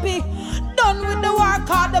dopey. Done with the war,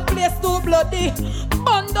 cause the place too bloody.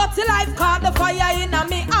 Burn dirty life, cause the fire in a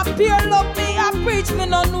me. I pure love me, I preach me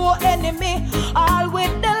no enemy. All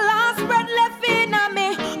with the last breath left in a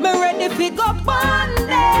me. Me ready fi go burn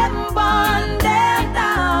them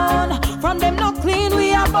down. From them no clean,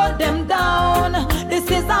 we a burn them down. This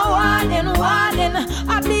is a warning.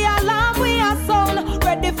 At the alarm we a sound.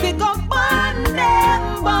 Ready fi go burn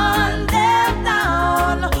them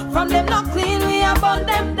down. From them no clean, we a burn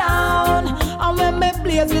them down. And when me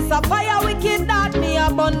play blaze this a fire wicked that me a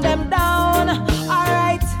burn them down.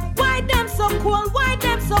 Alright, why them so cool? Why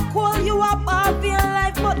them so cool? You a bad feel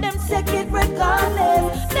life, but them take it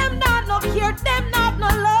regardless. Them not no care, them not no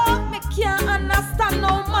love. Me can't understand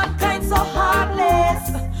no mankind so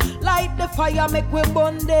heartless. Light the fire, make we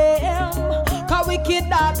burn them. Cause wicked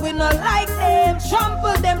that we not like them.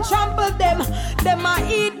 Trample them, trample them. Them a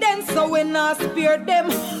eat them, so we not spare them.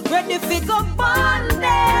 Ready fi go burn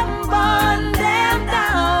them down.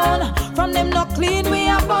 From them not clean, we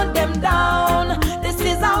a burn them down. This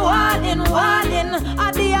is a warning, warning.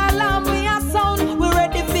 At the alarm we a sound. We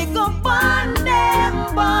ready fi go burn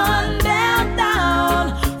them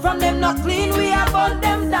down. From them not clean, we a burn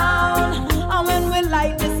them down. And when we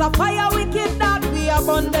light this a fire wicked that we a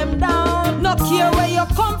burn them down. No care where you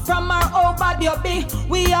come from or how bad you be.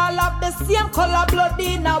 We all have the same color blood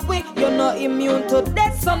in a way. You're not immune to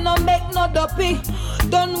death, so no make no dopey.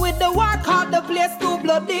 Done with the work, cause the place too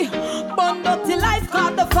bloody. Burn dirty life,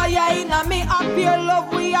 cause the fire in a me. Up here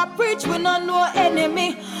love we a preach, we no know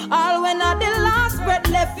enemy. All when I the last breath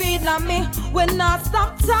left in a me. We not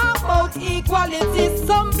stop talk about equality.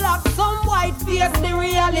 Some black, some white face the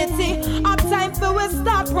reality. A time for we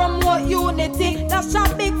start promote unity. That's a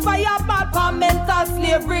big fire bad for mental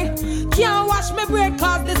slavery. Can't wash me bread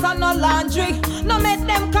cause this a no laundry. No make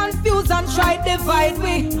them confuse and try divide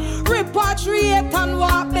we. Repatriate and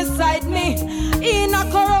walk beside me. In a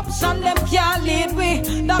corruption them can't lead we.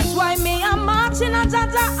 That's why me I'm marching a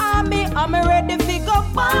Jaja army. I'm ready to go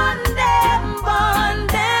burn them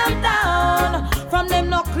down. From them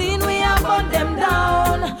not clean we a burn them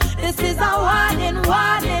down. This is a warning,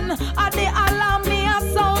 warning. At the alarm me a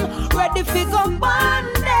sound. Ready to go burn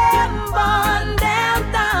them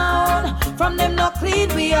down. From them not clean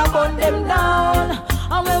we a burn them down.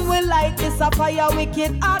 And when we light this a fire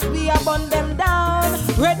wicked heart we a burn them down.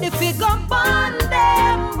 Ready to go burn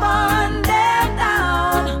them down.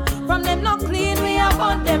 From them not clean we a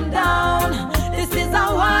burn them down. This is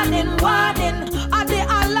a warning, warning. At the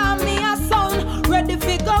alarm me a sound. Ready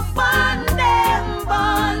to go burn them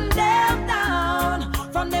down.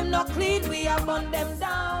 From them not clean we a burn them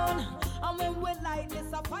down. And when we light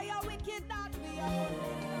this a fire wicked heart we a burn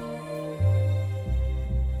them down.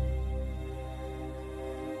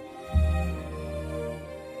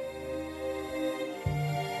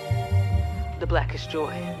 The blackest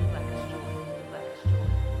joy.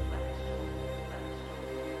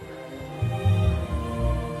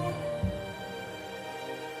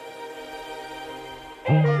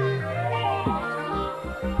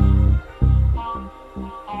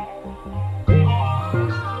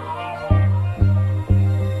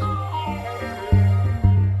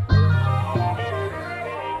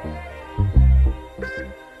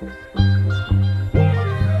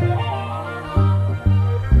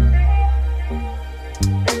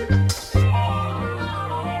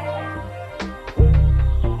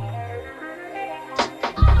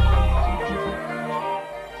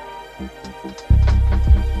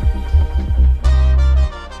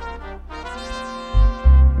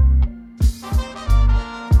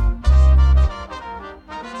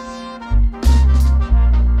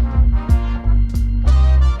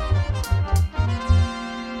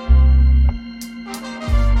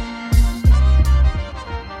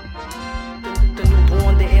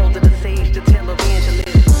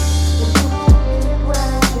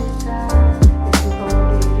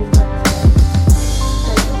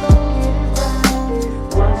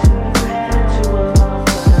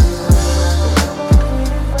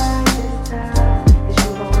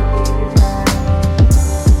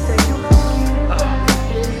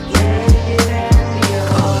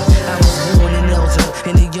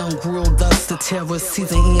 terror,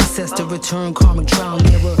 season ancestor, return karmic trial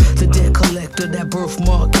mirror. The debt collector, that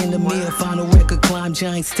birthmark in the mirror. Final record, climb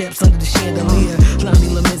giant steps under the chandelier. Lonely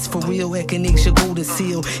laments for real, echinacea golden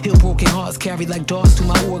seal. Heal broken hearts carried like darts through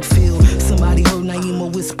my org field. Somebody heard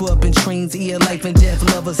Naima whisper up in train's ear. Life and death,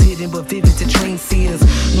 lovers hidden but vivid to train seers.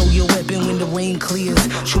 Know your weapon when the rain clears.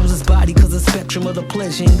 Choose his body cause the spectrum of the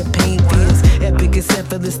pleasure and the pain fears. Epic is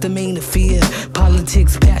effortless, the main of fear.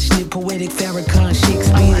 Politics, passionate, poetic, Farrakhan,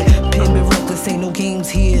 Shakespeare. Pen me reckless, ain't no games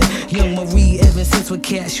here. Young Marie Evans, since with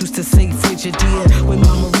Cash used to say Frigidaire. When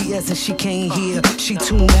my Marie Essence, she came here. She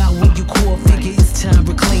tuned out when you core figure, it's time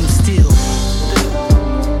reclaim still.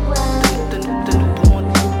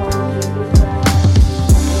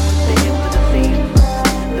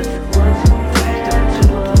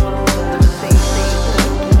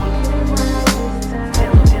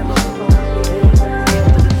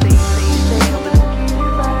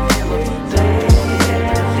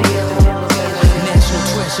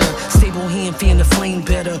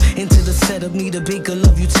 better. Need a baker,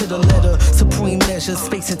 love you to the letter. Supreme measure,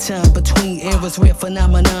 space and time between eras. Rare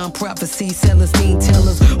phenomenon, prophecy, Celestine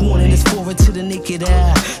tellers. Warning is forward to the naked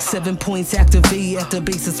eye. 7 points activate at the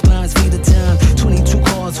base of splines, feed the time. 22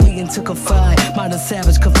 cars waiting to confide. Modern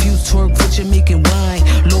savage, confused twerk for Jamaican wine.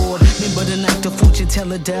 Lord, remember the night the fortune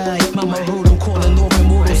teller died. Mama heard him calling all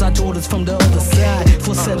immortals, our daughters from the other side.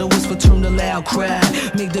 Falsetto whisper turned a loud cry.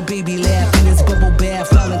 Make the baby laugh in his bubble bath,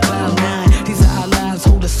 falling cloud nine. These are our lives,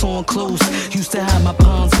 hold us on close. Used to hide my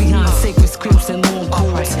palms behind sacred scripts and long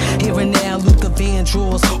chords. Here and now, Luther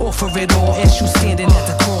Vandross, offer it all as you standing at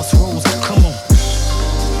the crossroads. Come on.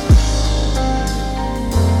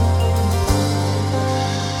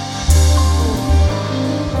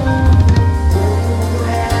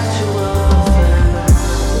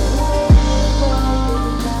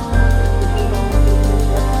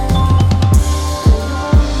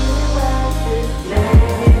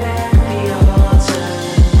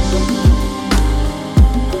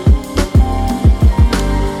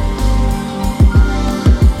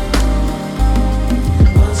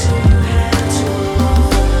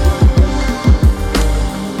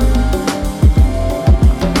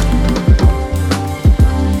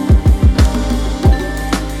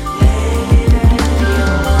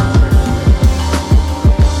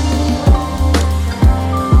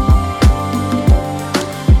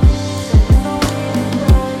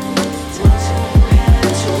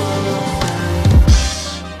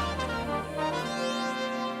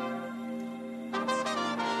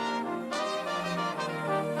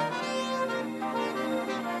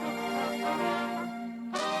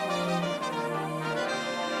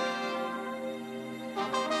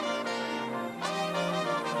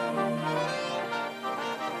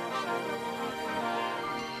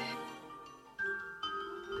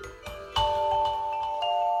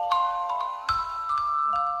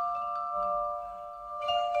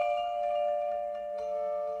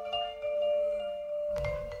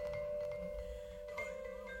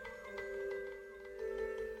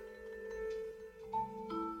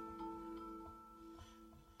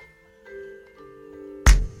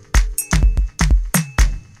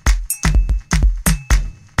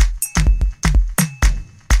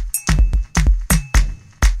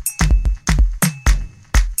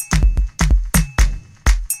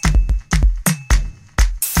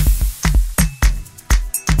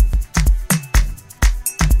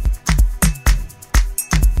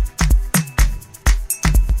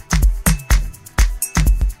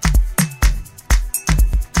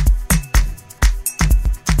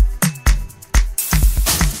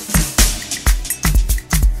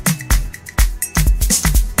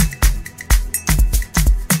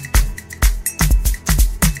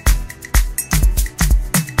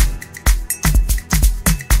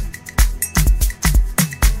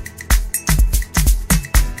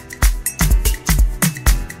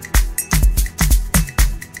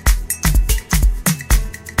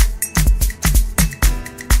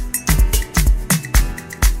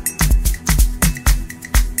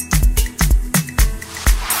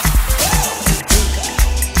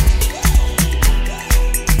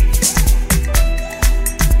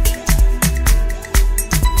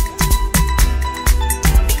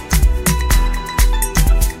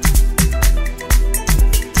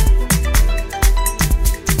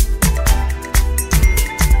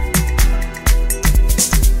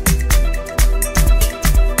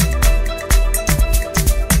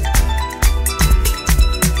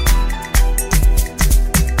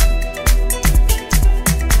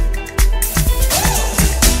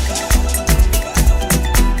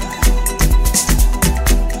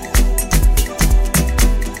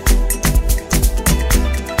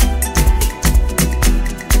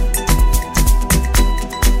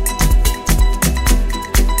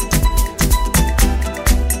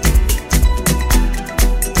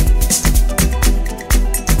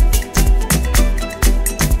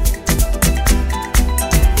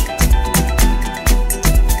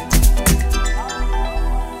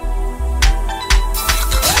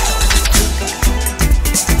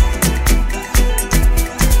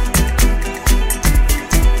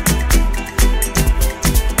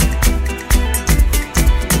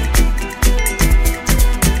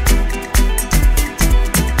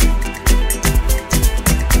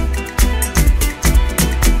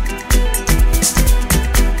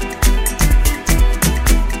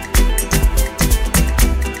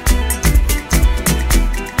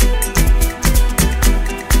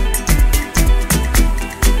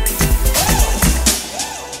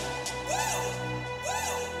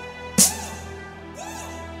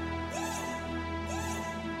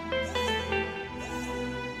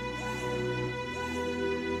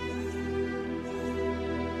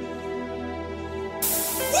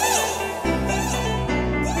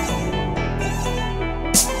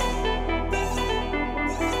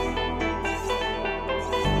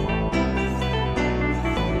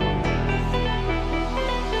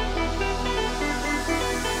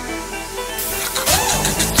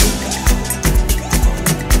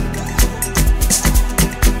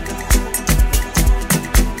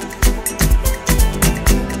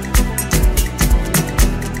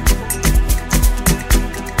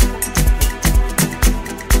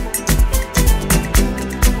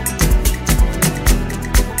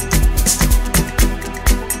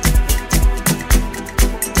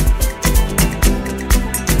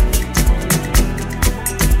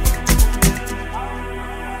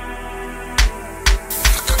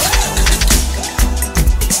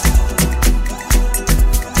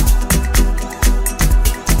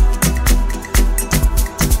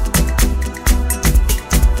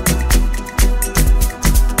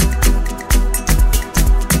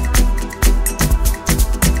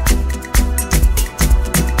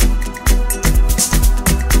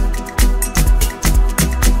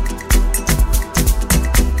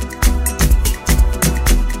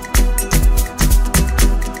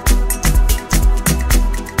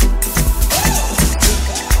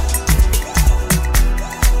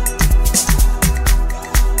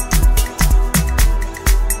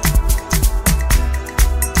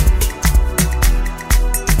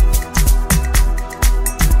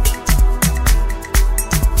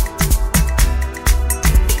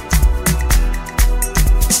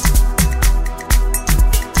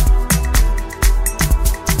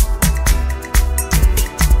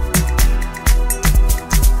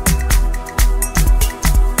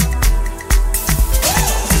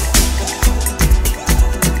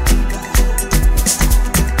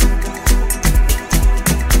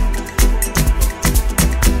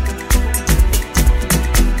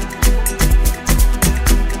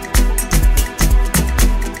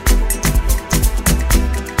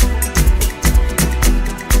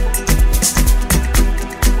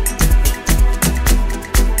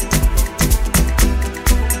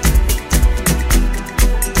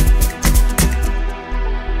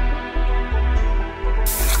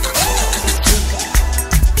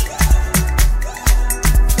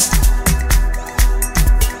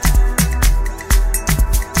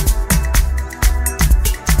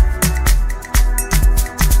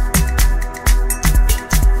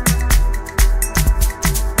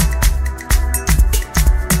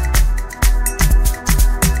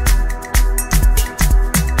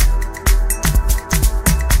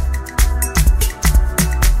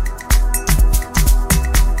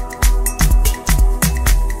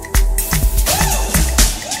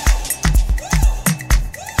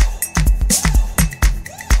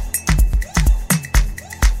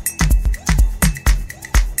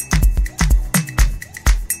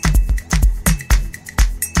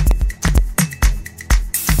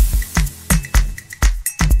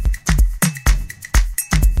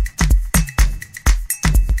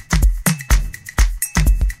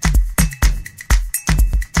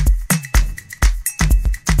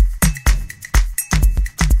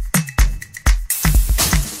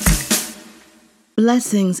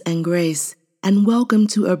 Blessings and grace, and welcome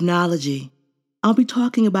to Herbnology. I'll be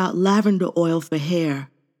talking about lavender oil for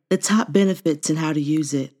hair, the top benefits and how to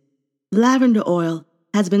use it. Lavender oil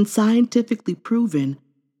has been scientifically proven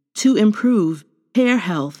to improve hair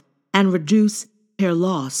health and reduce hair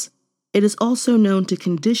loss. It is also known to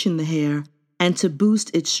condition the hair and to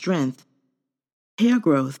boost its strength. Hair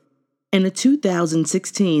growth. In a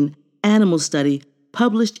 2016 animal study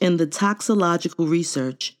published in the Toxicological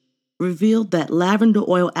Research, revealed that lavender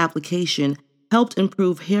oil application helped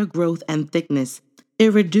improve hair growth and thickness.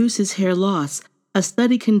 It reduces hair loss. A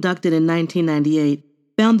study conducted in 1998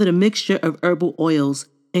 found that a mixture of herbal oils,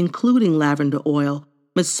 including lavender oil,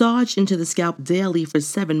 massaged into the scalp daily for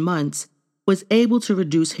 7 months, was able to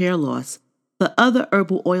reduce hair loss. The other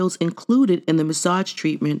herbal oils included in the massage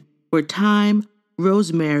treatment were thyme,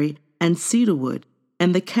 rosemary, and cedarwood,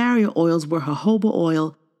 and the carrier oils were jojoba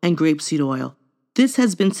oil and grapeseed oil. This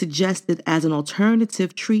has been suggested as an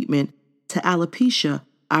alternative treatment to alopecia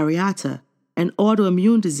areata, an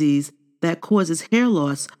autoimmune disease that causes hair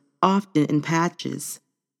loss, often in patches.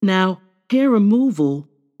 Now, hair removal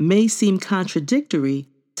may seem contradictory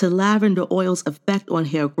to lavender oil's effect on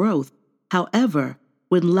hair growth. However,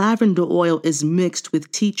 when lavender oil is mixed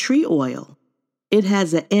with tea tree oil, it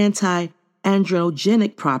has an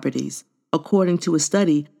anti-androgenic properties, according to a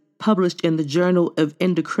study published in the Journal of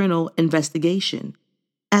Endocrinal Investigation.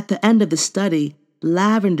 At the end of the study,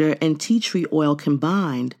 lavender and tea tree oil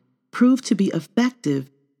combined proved to be effective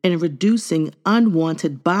in reducing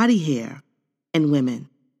unwanted body hair in women.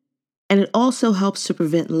 And it also helps to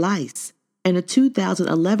prevent lice. And a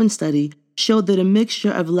 2011 study showed that a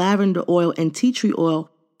mixture of lavender oil and tea tree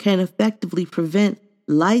oil can effectively prevent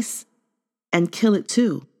lice and kill it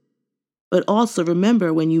too. But also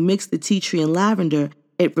remember, when you mix the tea tree and lavender,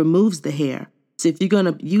 it removes the hair. So if you're going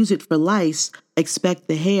to use it for lice, expect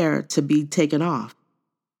the hair to be taken off.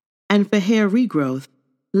 And for hair regrowth,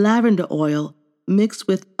 lavender oil mixed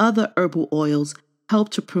with other herbal oils help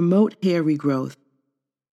to promote hair regrowth.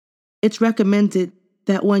 It's recommended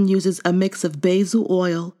that one uses a mix of basil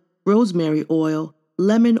oil, rosemary oil,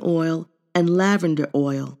 lemon oil, and lavender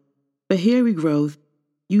oil. For hair regrowth,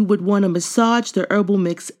 you would want to massage the herbal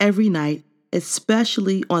mix every night,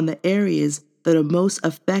 especially on the areas that are most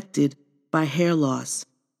affected by hair loss.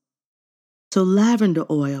 So lavender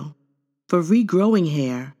oil for regrowing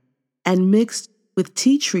hair and mixed with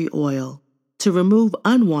tea tree oil to remove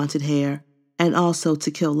unwanted hair and also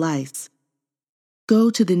to kill lice.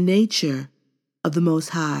 Go to the nature of the Most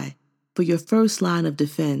High for your first line of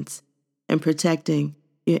defense in protecting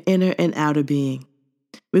your inner and outer being.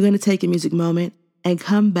 We're going to take a music moment and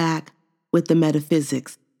come back with the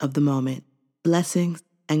metaphysics of the moment. Blessings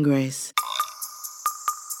and grace.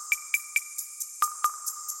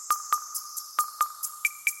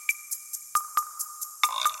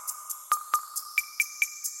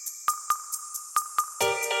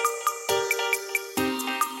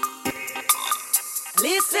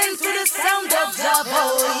 Listen to the sound of your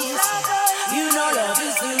voice. You know love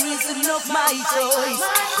is the reason of my choice.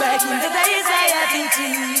 Back in the days I had to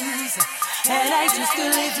choose, and I choose to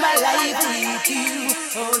live my life with you.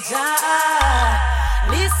 Oh Jah,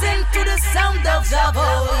 listen to the sound of your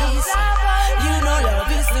voice. You know love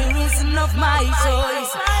is the reason of my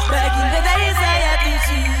choice. Back in the days I had to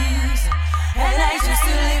choose, and I choose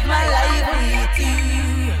to live my life with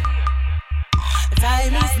you.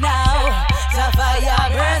 Time is now. The fire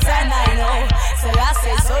burns and I know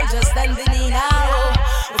Selassie soldiers standing in arrow.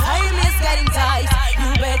 Time is getting tight.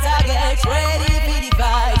 You better get ready for the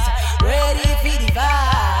fight. Ready for the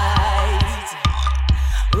fight.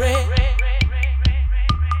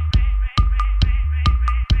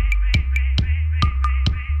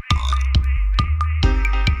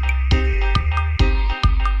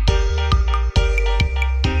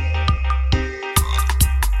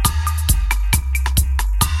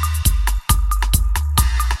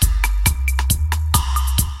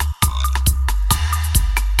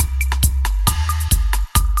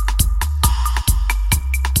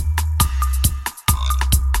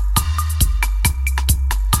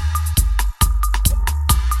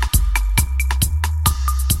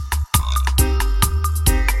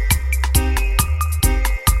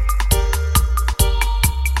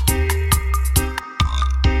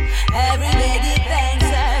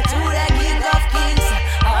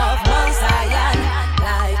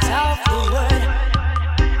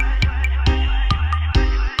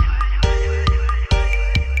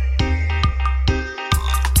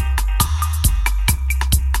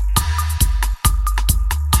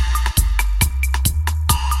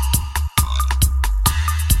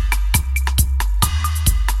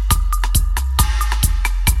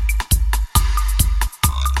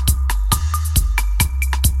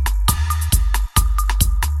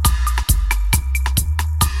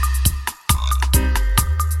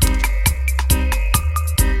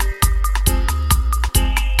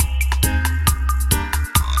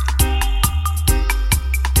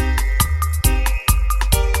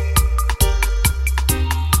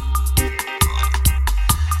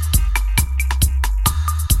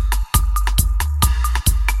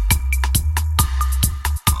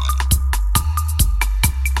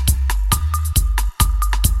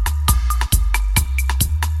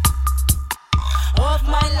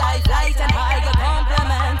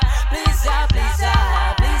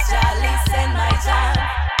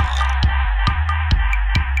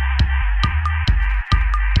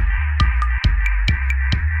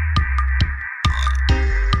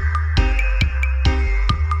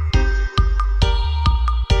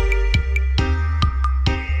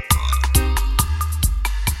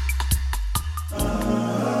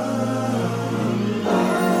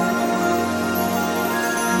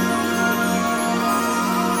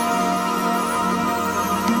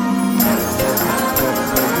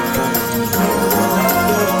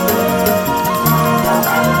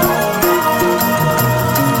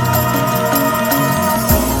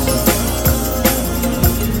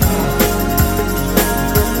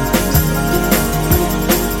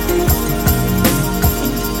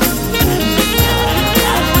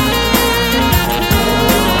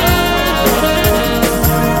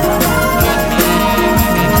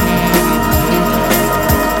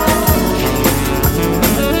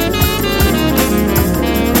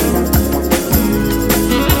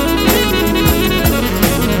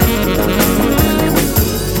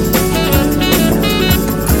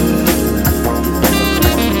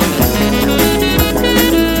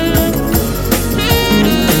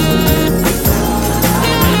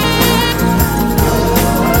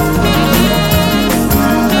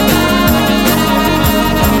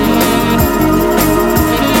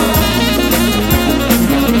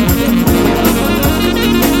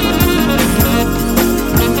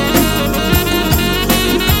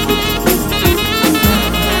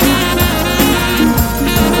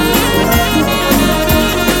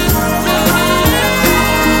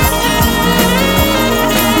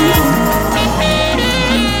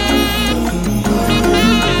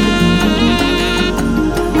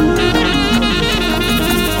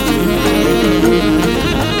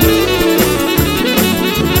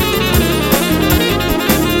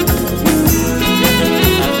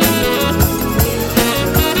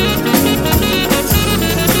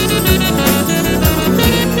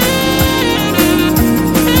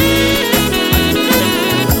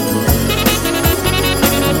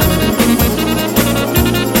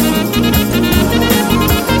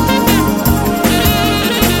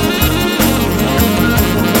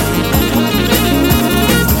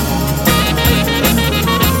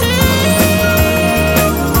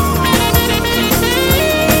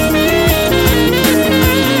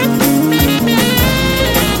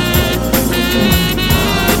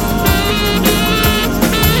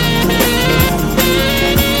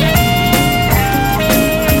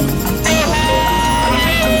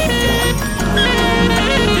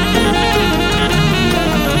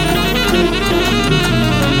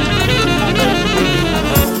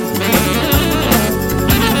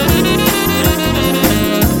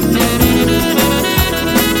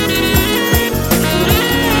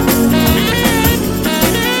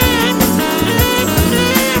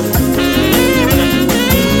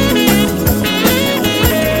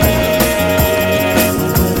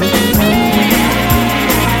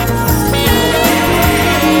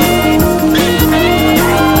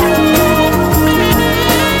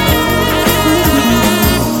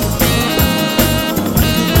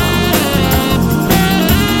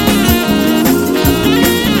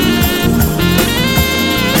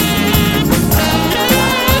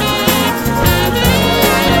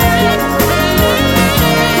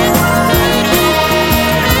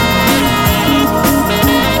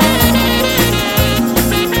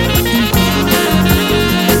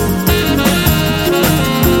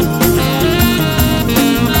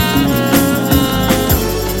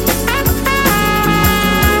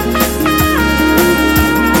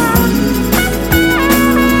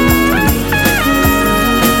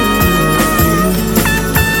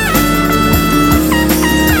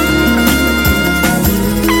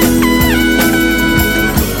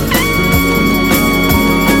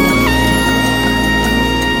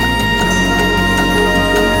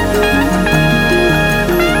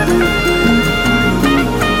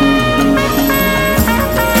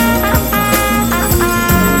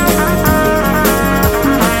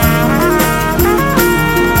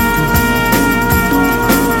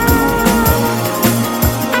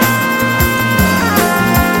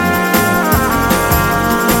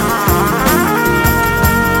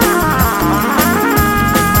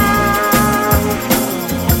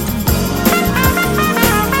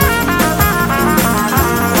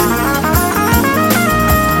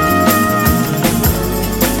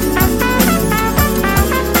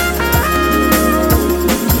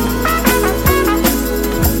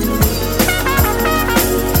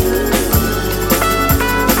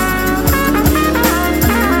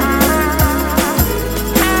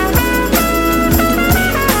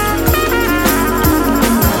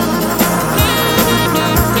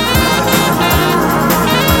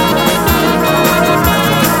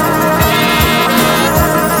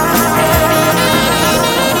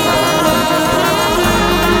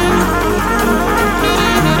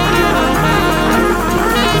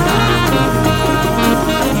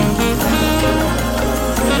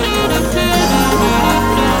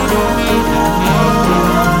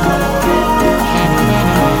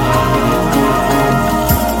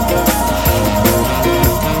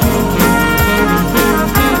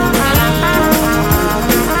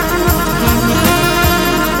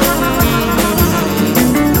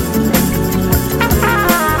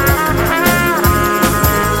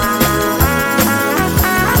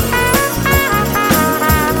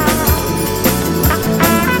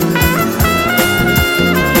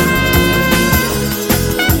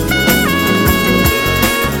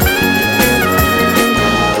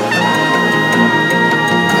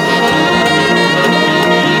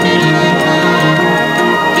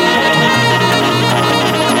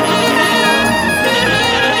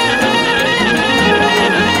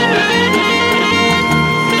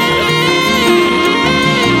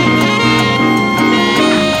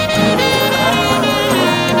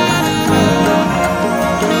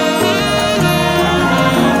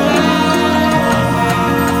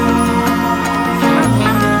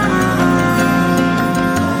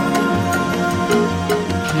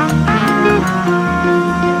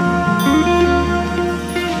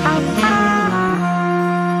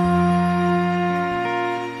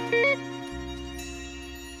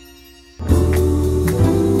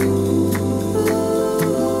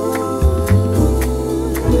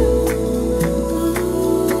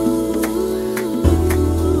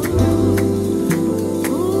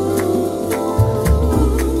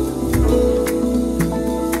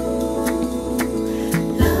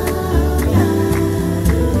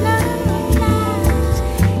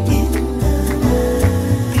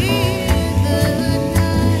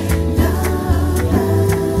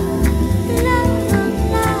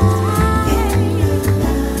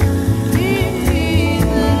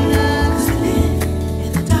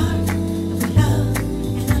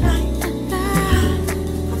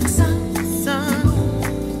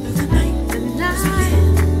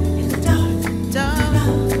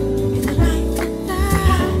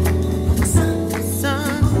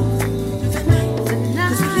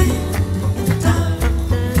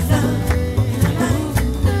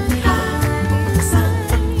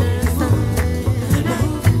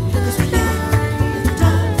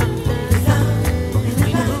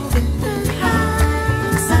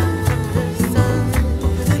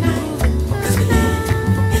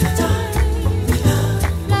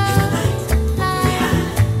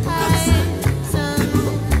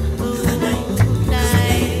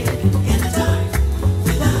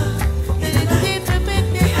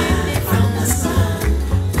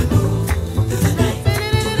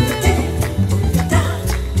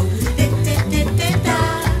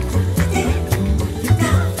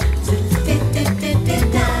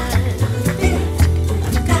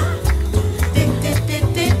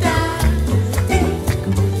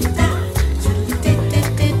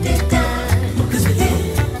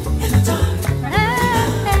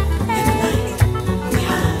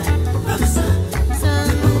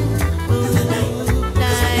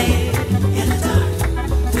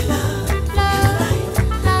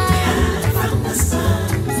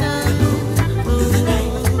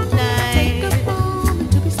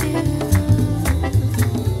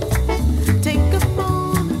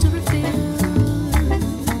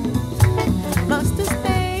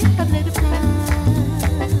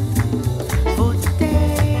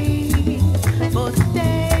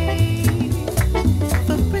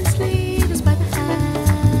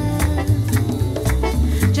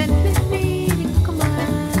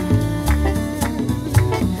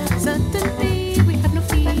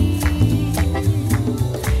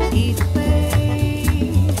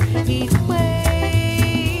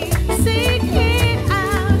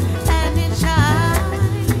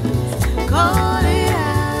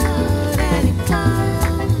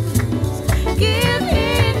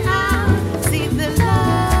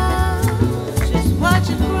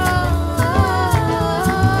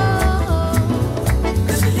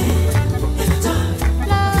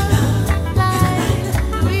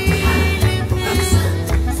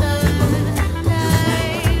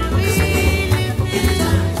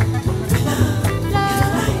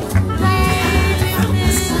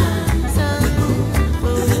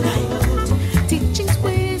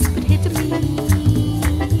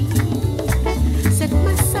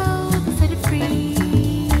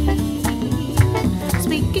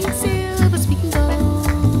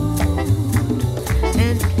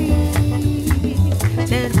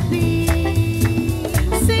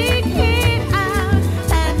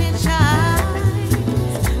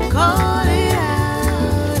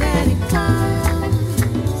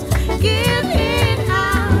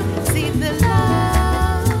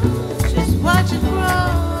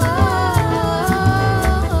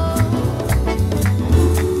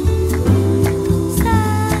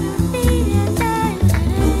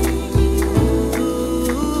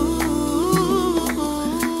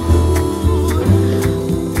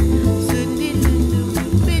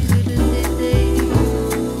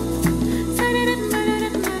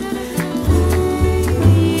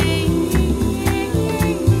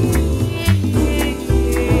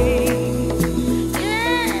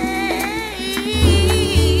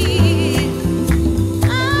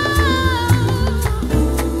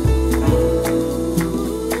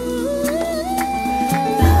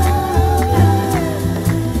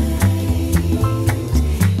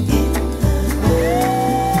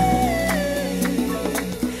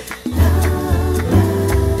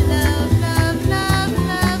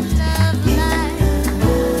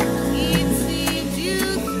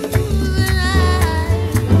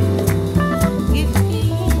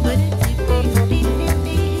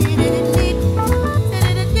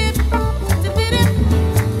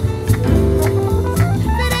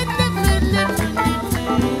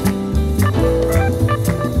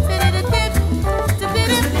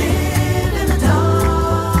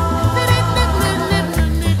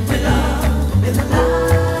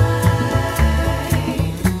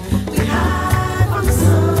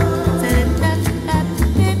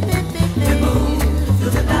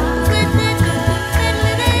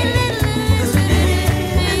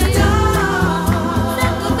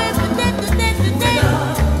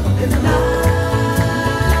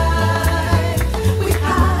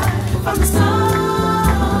 from the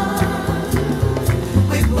sun.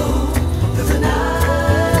 We move through the night.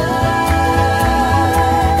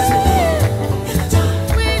 'Cause we live in the dark.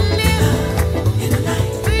 We live in the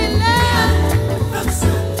night. We live from the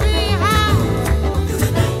sun. We hide through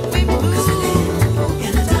the night. We move 'cause we live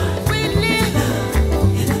in the dark. We live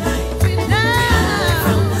in the night. We live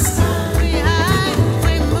from the sun. We hide.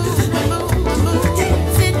 We move. We move. We move.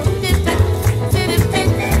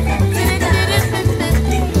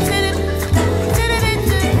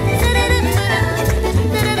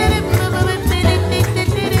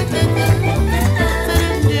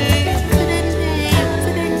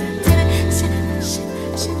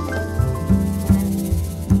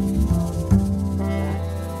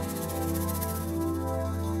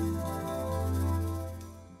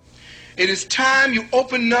 It is time you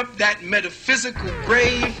open up that metaphysical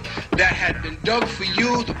grave that had been dug for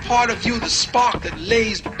you, the part of you, the spark that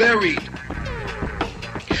lays buried.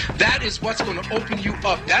 That is what's going to open you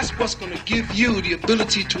up. That's what's going to give you the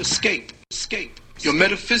ability to escape your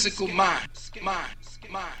metaphysical mind.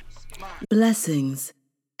 Blessings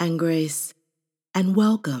and grace and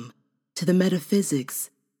welcome to the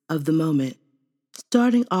metaphysics of the moment.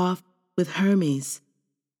 Starting off with Hermes,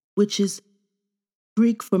 which is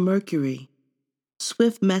Greek for Mercury,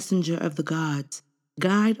 swift messenger of the gods,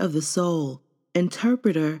 guide of the soul,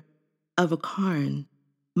 interpreter of a cairn,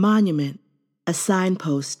 monument, a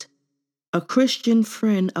signpost, a Christian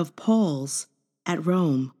friend of Paul's at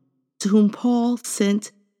Rome, to whom Paul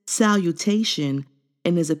sent salutation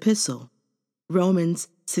in his epistle, Romans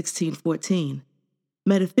 16:14.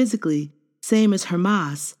 Metaphysically, same as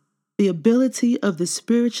Hermas, the ability of the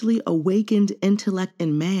spiritually awakened intellect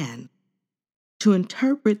in man to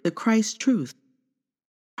interpret the Christ truth.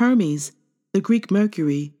 Hermes, the Greek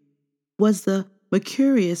Mercury, was the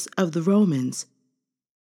Mercurius of the Romans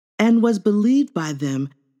and was believed by them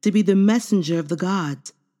to be the messenger of the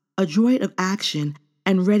gods, adroit of action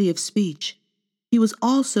and ready of speech. He was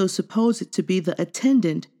also supposed to be the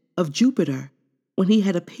attendant of Jupiter when he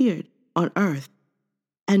had appeared on earth.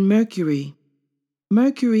 And Mercury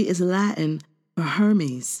is Latin for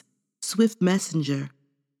Hermes, swift messenger,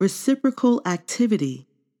 reciprocal activity,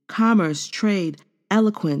 commerce, trade,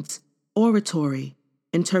 eloquence, oratory,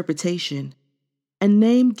 interpretation, a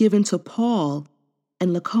name given to Paul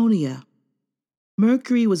and Laconia.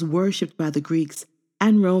 Mercury was worshipped by the Greeks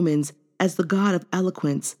and Romans as the god of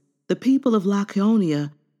eloquence. The people of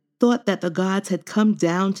Laconia thought that the gods had come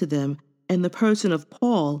down to them in the person of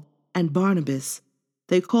Paul and Barnabas.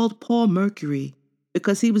 They called Paul Mercury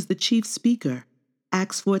because he was the chief speaker,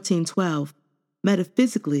 Acts 14:12.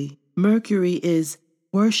 Metaphysically, Mercury is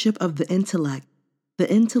worship of the intellect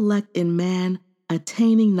in man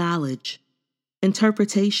attaining knowledge,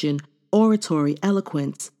 interpretation, oratory,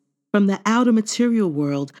 eloquence, from the outer material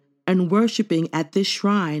world and worshiping at this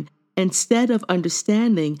shrine instead of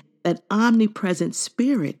understanding that omnipresent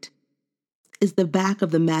spirit is the back of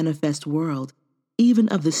the manifest world, even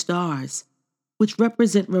of the stars, which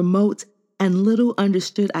represent remote and little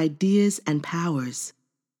understood ideas and powers.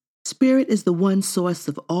 Spirit is the one source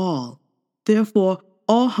of all. Therefore,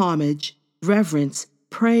 all homage, reverence,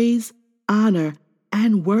 praise, honor,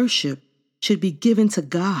 and worship should be given to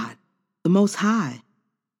God, the Most High,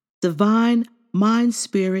 divine, mind,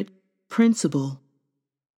 spirit, principle,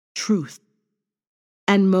 truth.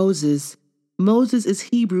 And Moses is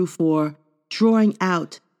Hebrew for drawing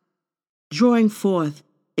out, drawing forth,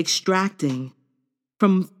 extracting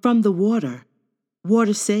from the water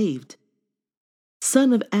saved.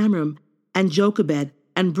 Son of Amram and Jochebed,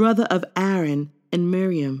 and brother of Aaron and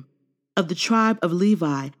Miriam, of the tribe of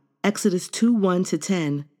Levi, Exodus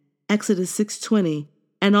 2:1-10, Exodus 6:20,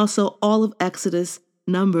 and also all of Exodus,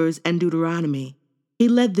 Numbers, and Deuteronomy. He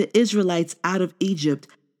led the Israelites out of Egypt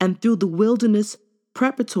and through the wilderness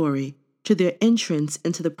preparatory to their entrance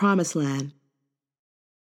into the Promised Land.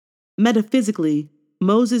 Metaphysically,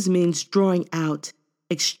 Moses means drawing out,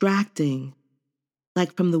 extracting,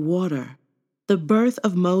 like from the water. The birth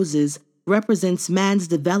of Moses represents man's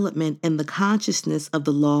development in the consciousness of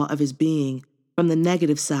the law of his being from the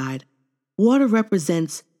negative side. Water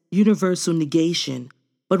represents universal negation,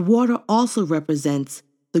 but water also represents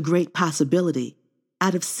the great possibility.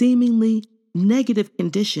 Out of seemingly negative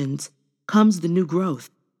conditions comes the new growth.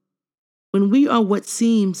 When we are what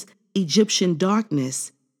seems Egyptian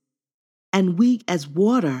darkness and weak as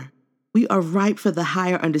water, we are ripe for the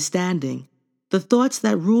higher understanding. The thoughts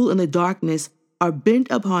that rule in the darkness are bent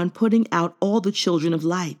upon putting out all the children of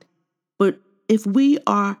light. But if we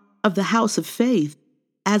are of the house of faith,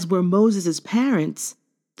 as were Moses' parents,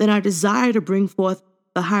 then our desire to bring forth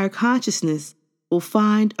the higher consciousness will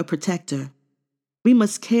find a protector. we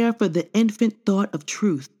must care for the infant thought of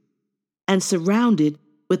truth and surround it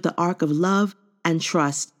with the ark of love and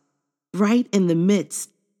trust, right in the midst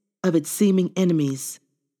of its seeming enemies.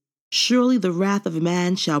 Surely the wrath of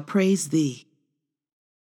man shall praise thee.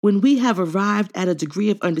 When we have arrived at a degree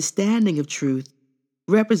of understanding of truth,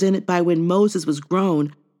 represented by when Moses was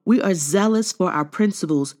grown, we are zealous for our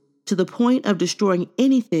principles to the point of destroying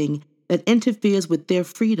anything that interferes with their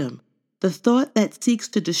freedom. The thought that seeks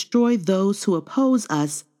to destroy those who oppose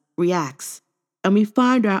us reacts, and we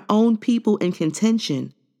find our own people in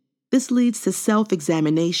contention. This leads to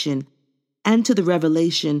self-examination and to the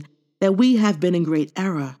revelation that we have been in great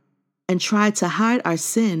error and tried to hide our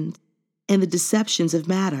sins in the deceptions of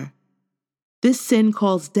matter. This sin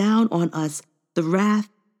calls down on us the wrath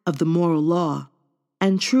of the moral law,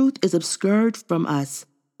 and truth is obscured from us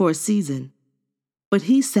for a season. But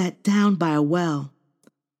he sat down by a well.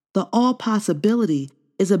 The all-possibility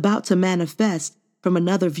is about to manifest from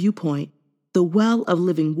another viewpoint, the well of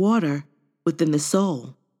living water within the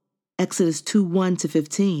soul. Exodus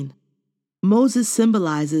 2:1-15. Moses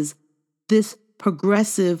symbolizes this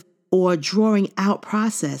progressive or drawing out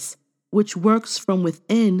process, which works from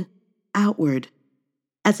within outward.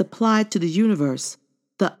 As applied to the universe,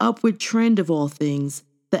 the upward trend of all things,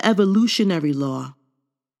 the evolutionary law.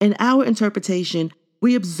 In our interpretation,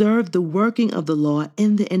 we observe the working of the law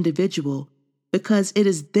in the individual because it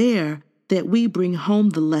is there that we bring home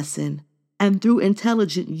the lesson, and through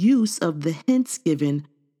intelligent use of the hints given,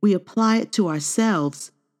 we apply it to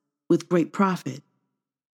ourselves with great profit.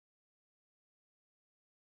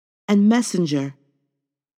 And messenger,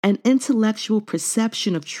 an intellectual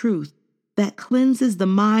perception of truth that cleanses the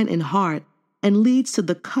mind and heart and leads to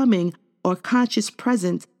the coming or conscious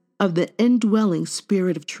presence of the indwelling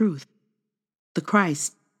Spirit of truth, the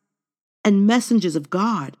Christ. And messengers of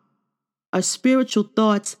God are spiritual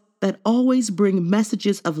thoughts that always bring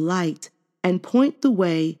messages of light and point the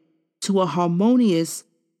way to a harmonious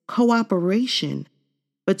cooperation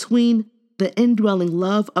between the indwelling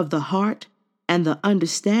love of the heart and the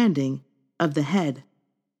understanding of the head.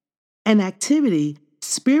 An activity,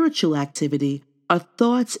 spiritual activity, are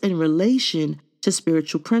thoughts in relation to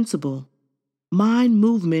spiritual principle, mind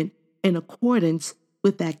movement in accordance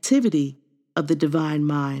with activity of the divine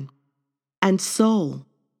mind, and soul.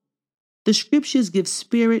 The scriptures give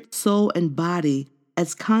spirit, soul, and body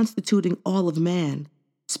as constituting all of man.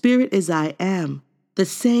 Spirit is I am, the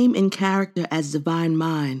same in character as divine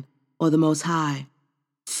mind, or the Most High.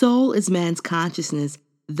 Soul is man's consciousness,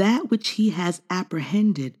 that which he has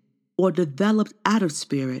apprehended or developed out of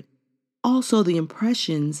spirit, also the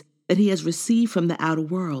impressions that he has received from the outer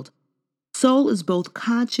world. Soul is both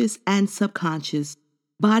conscious and subconscious.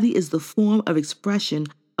 Body is the form of expression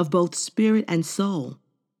of both spirit and soul.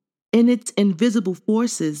 In its invisible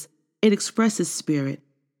forces, it expresses spirit,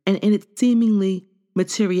 and in its seemingly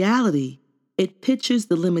materiality, it pictures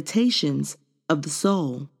the limitations of the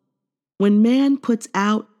soul. When man puts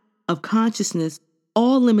out of consciousness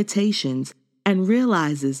all limitations and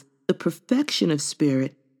realizes the perfection of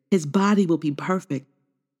spirit, his body will be perfect.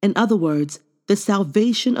 In other words, the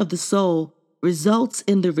salvation of the soul results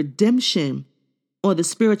in the redemption or the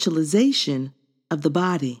spiritualization of the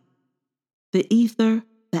body. The ether,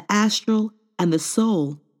 the astral, and the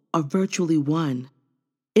soul are virtually one.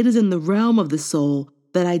 It is in the realm of the soul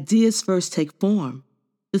that ideas first take form.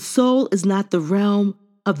 The soul is not the realm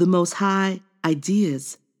of the Most High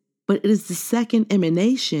ideas, but it is the second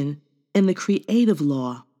emanation in the creative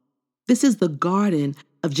law. This is the garden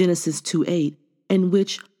of Genesis 2:8, in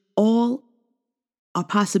which all are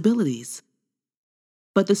possibilities.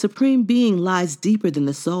 But the Supreme Being lies deeper than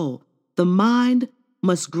the soul. The mind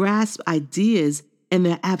must grasp ideas in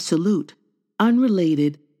their absolute,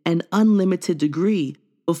 unrelated, and unlimited degree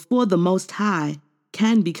before the Most High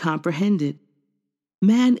can be comprehended.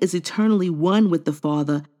 Man is eternally one with the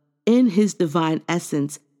Father in his divine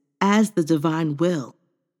essence as the divine will.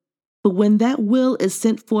 But when that will is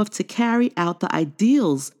sent forth to carry out the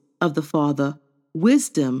ideals of the Father,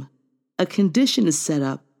 wisdom, a condition is set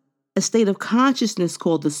up, a state of consciousness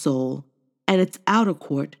called the soul, and its outer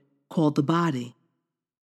court called the body.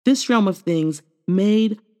 This realm of things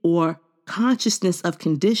made or consciousness of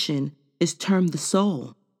condition is termed the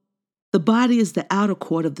soul. The body is the outer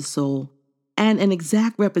court of the soul and an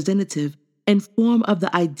exact representative and form of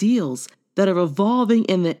the ideals that are evolving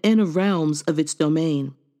in the inner realms of its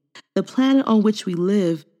domain. The planet on which we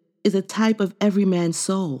live is a type of every man's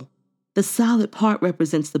soul. The solid part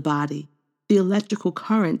represents the body. The electrical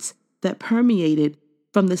currents that permeate it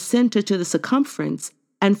from the center to the circumference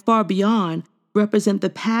and far beyond represent the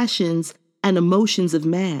passions and emotions of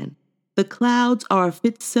man. The clouds are a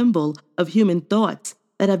fit symbol of human thoughts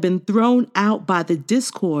that have been thrown out by the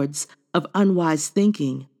discords of unwise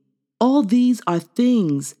thinking. All these are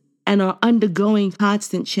things and are undergoing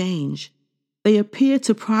constant change. They appear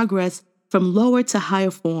to progress from lower to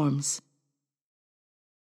higher forms.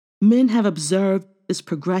 Men have observed this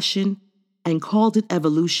progression and called it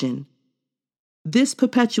evolution. This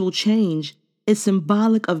perpetual change is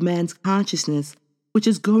symbolic of man's consciousness, which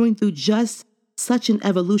is going through just such an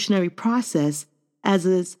evolutionary process as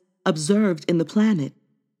is observed in the planet.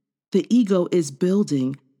 The ego is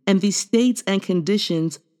building, and these states and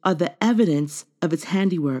conditions are the evidence of its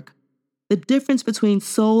handiwork. The difference between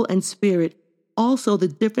soul and spirit, also the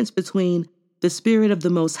difference between the spirit of the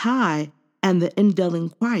Most High and the indwelling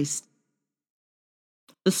Christ.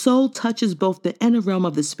 The soul touches both the inner realm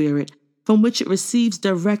of the spirit, from which it receives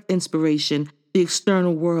direct inspiration, the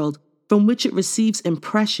external world, from which it receives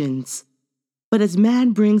impressions. But as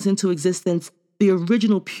man brings into existence the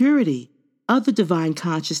original purity of the divine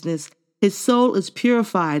consciousness, his soul is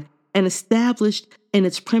purified and established in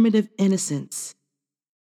its primitive innocence.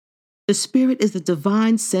 The spirit is the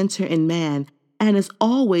divine center in man and is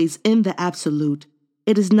always in the absolute.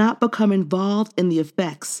 It does not become involved in the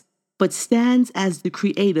effects, but stands as the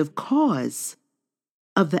creative cause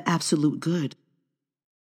of the absolute good.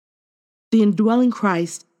 The indwelling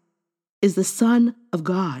Christ is the Son of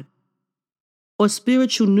God, or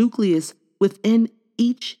spiritual nucleus within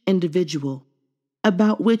each individual,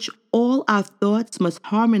 about which all our thoughts must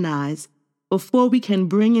harmonize before we can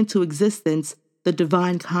bring into existence the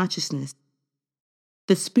divine consciousness.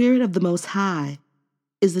 The Spirit of the Most High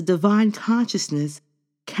is the divine consciousness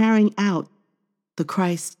carrying out the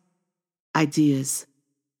Christ ideas.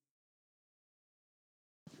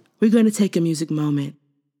 We're going to take a music moment.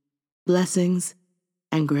 Blessings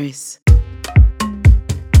and grace.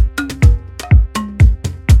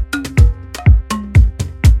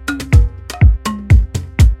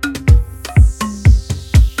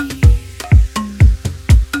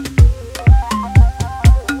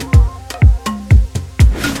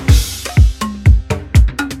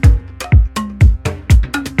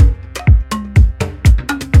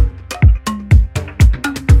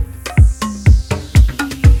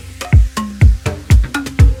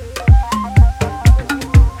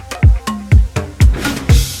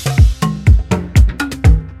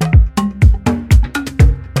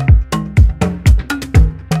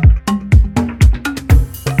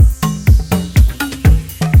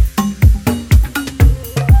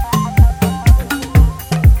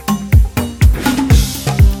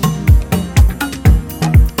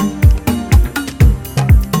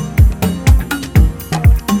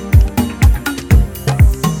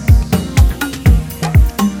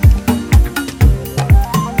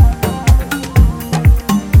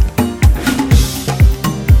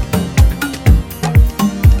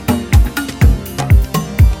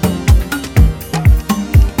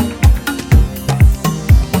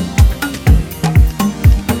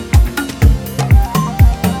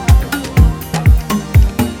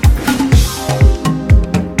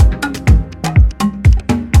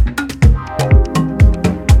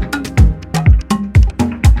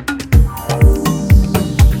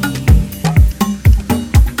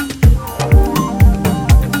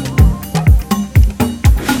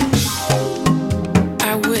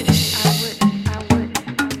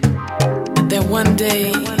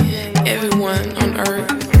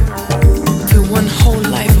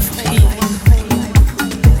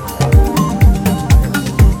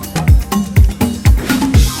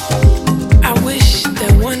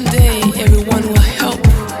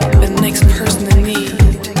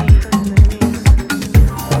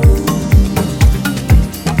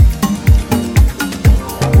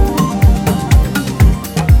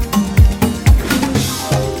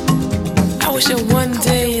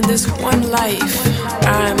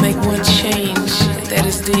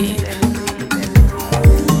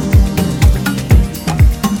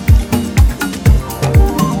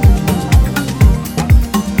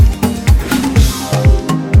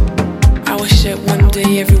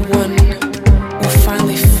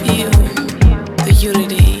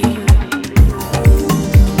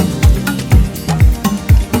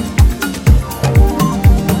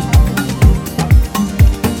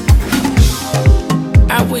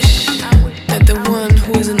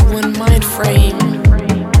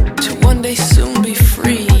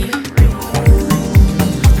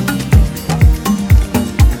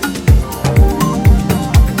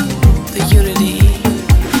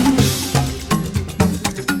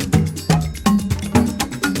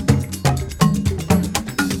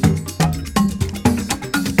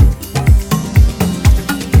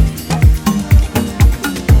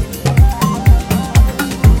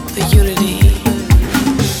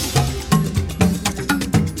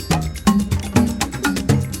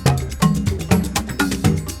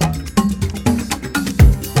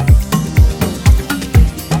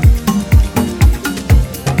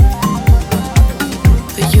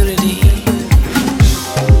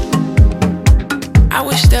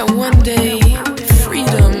 wish that one day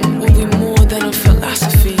freedom will be more than a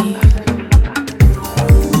philosophy.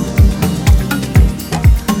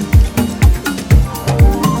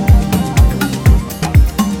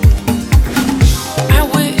 I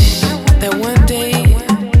wish that one day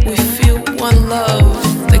we feel one love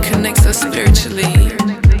that connects us spiritually.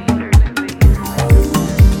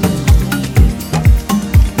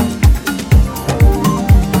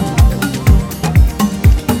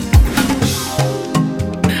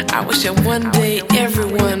 I wish that one day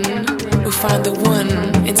everyone will find the one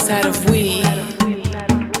inside of we.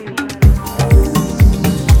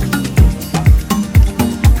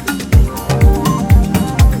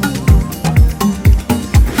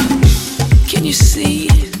 Can you see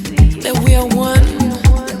that we are one?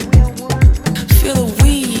 Feel a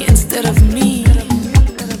we instead of me.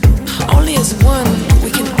 Only as one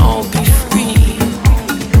we can all be free.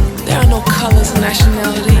 There are no colors and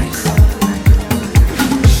nationalities.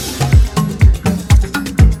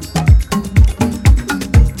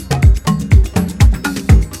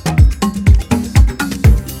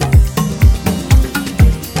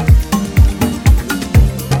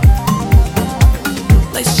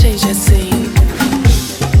 Let's change that scene.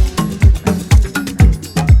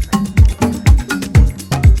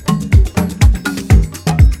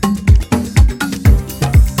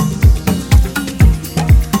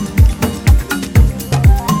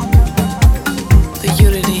 The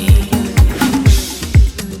unity.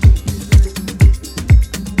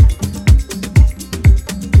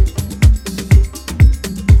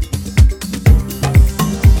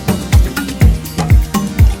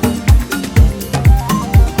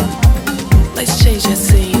 Let's change that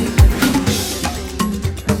scene.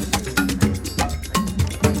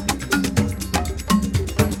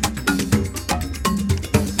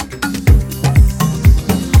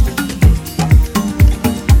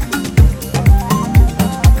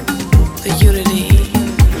 The unity.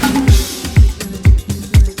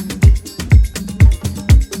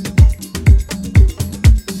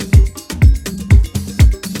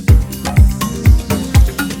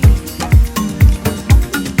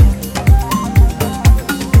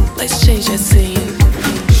 Let's change that scene.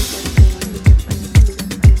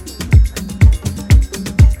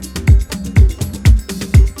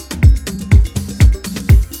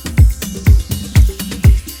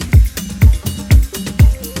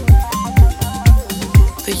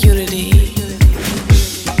 The unity.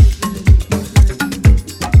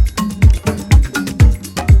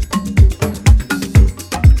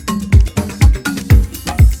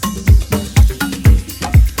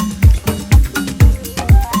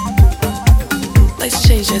 Let's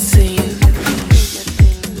change that scene.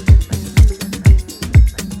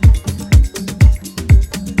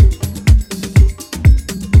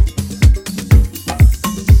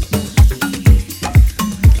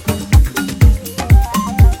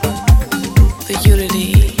 The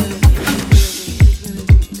unity.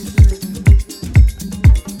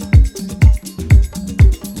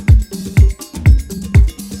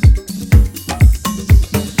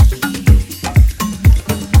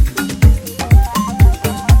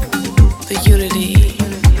 The unity.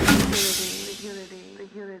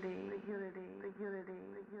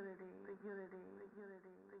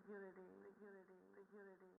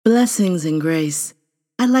 Blessings and grace.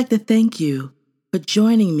 I'd like to thank you for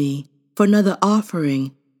joining me for another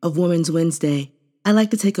offering of Women's Wednesday. I'd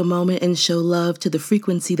like to take a moment and show love to the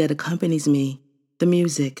frequency that accompanies me, the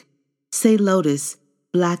music. Say Lotus,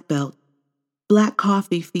 Black Belt, Black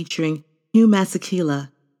Coffee featuring Hugh Masekela,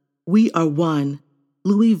 We Are One,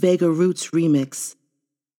 Louis Vega Roots Remix.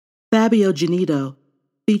 Fabio Janito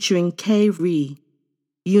featuring K. Ree,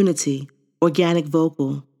 Unity, Organic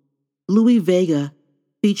Vocal. Louis Vega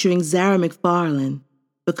featuring Zara McFarlane,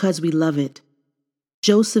 Because We Love It.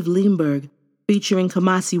 Joseph Leimberg featuring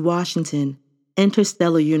Kamasi Washington,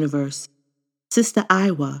 Interstellar Universe. Sister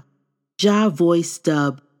Iwa, Ja Voice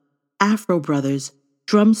Dub, Afro Brothers,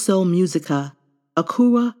 Drum Soul Musica,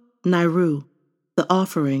 Akura Nairu, The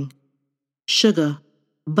Offering. Sugar,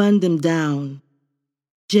 Bun Them Down.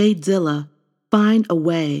 Jay Dilla, Find a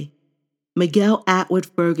Way. Miguel Atwood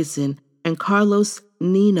Ferguson and Carlos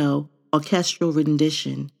Nino Orchestral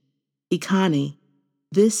Rendition. Ikani,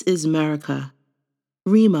 This Is America.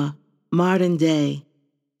 Rima, Modern Day.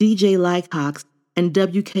 DJ Lycox and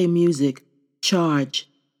WK Music, Charge,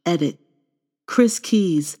 Edit. Chris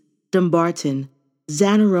Keys, Dumbarton.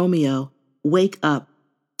 Xana Romeo, Wake Up,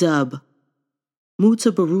 Dub.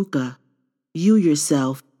 Muta Baruka, You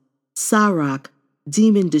Yourself. Sarok,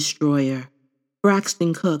 Demon Destroyer.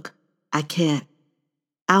 Braxton Cook, I Can't.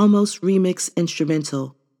 Almos Remix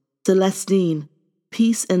Instrumental. Celestine,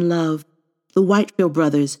 Peace and Love, the Whitefield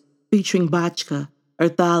Brothers, featuring Botchka,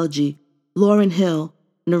 Earthology, Lauryn Hill,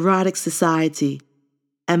 Neurotic Society,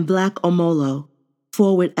 and Black Omolo,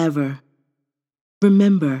 Forward Ever.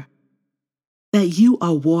 Remember that you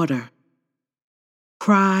are water.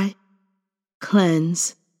 Cry,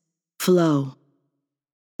 cleanse, flow.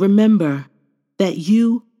 Remember that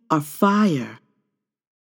you are fire.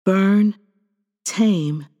 Burn,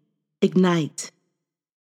 tame, ignite.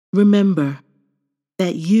 Remember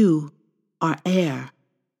that you are air.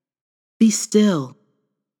 Be still.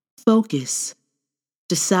 Focus.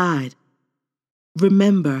 Decide.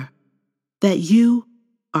 Remember that you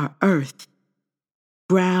are earth.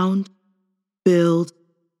 Ground, build,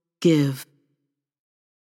 give.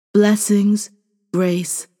 Blessings,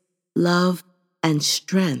 grace, love, and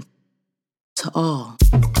strength to all.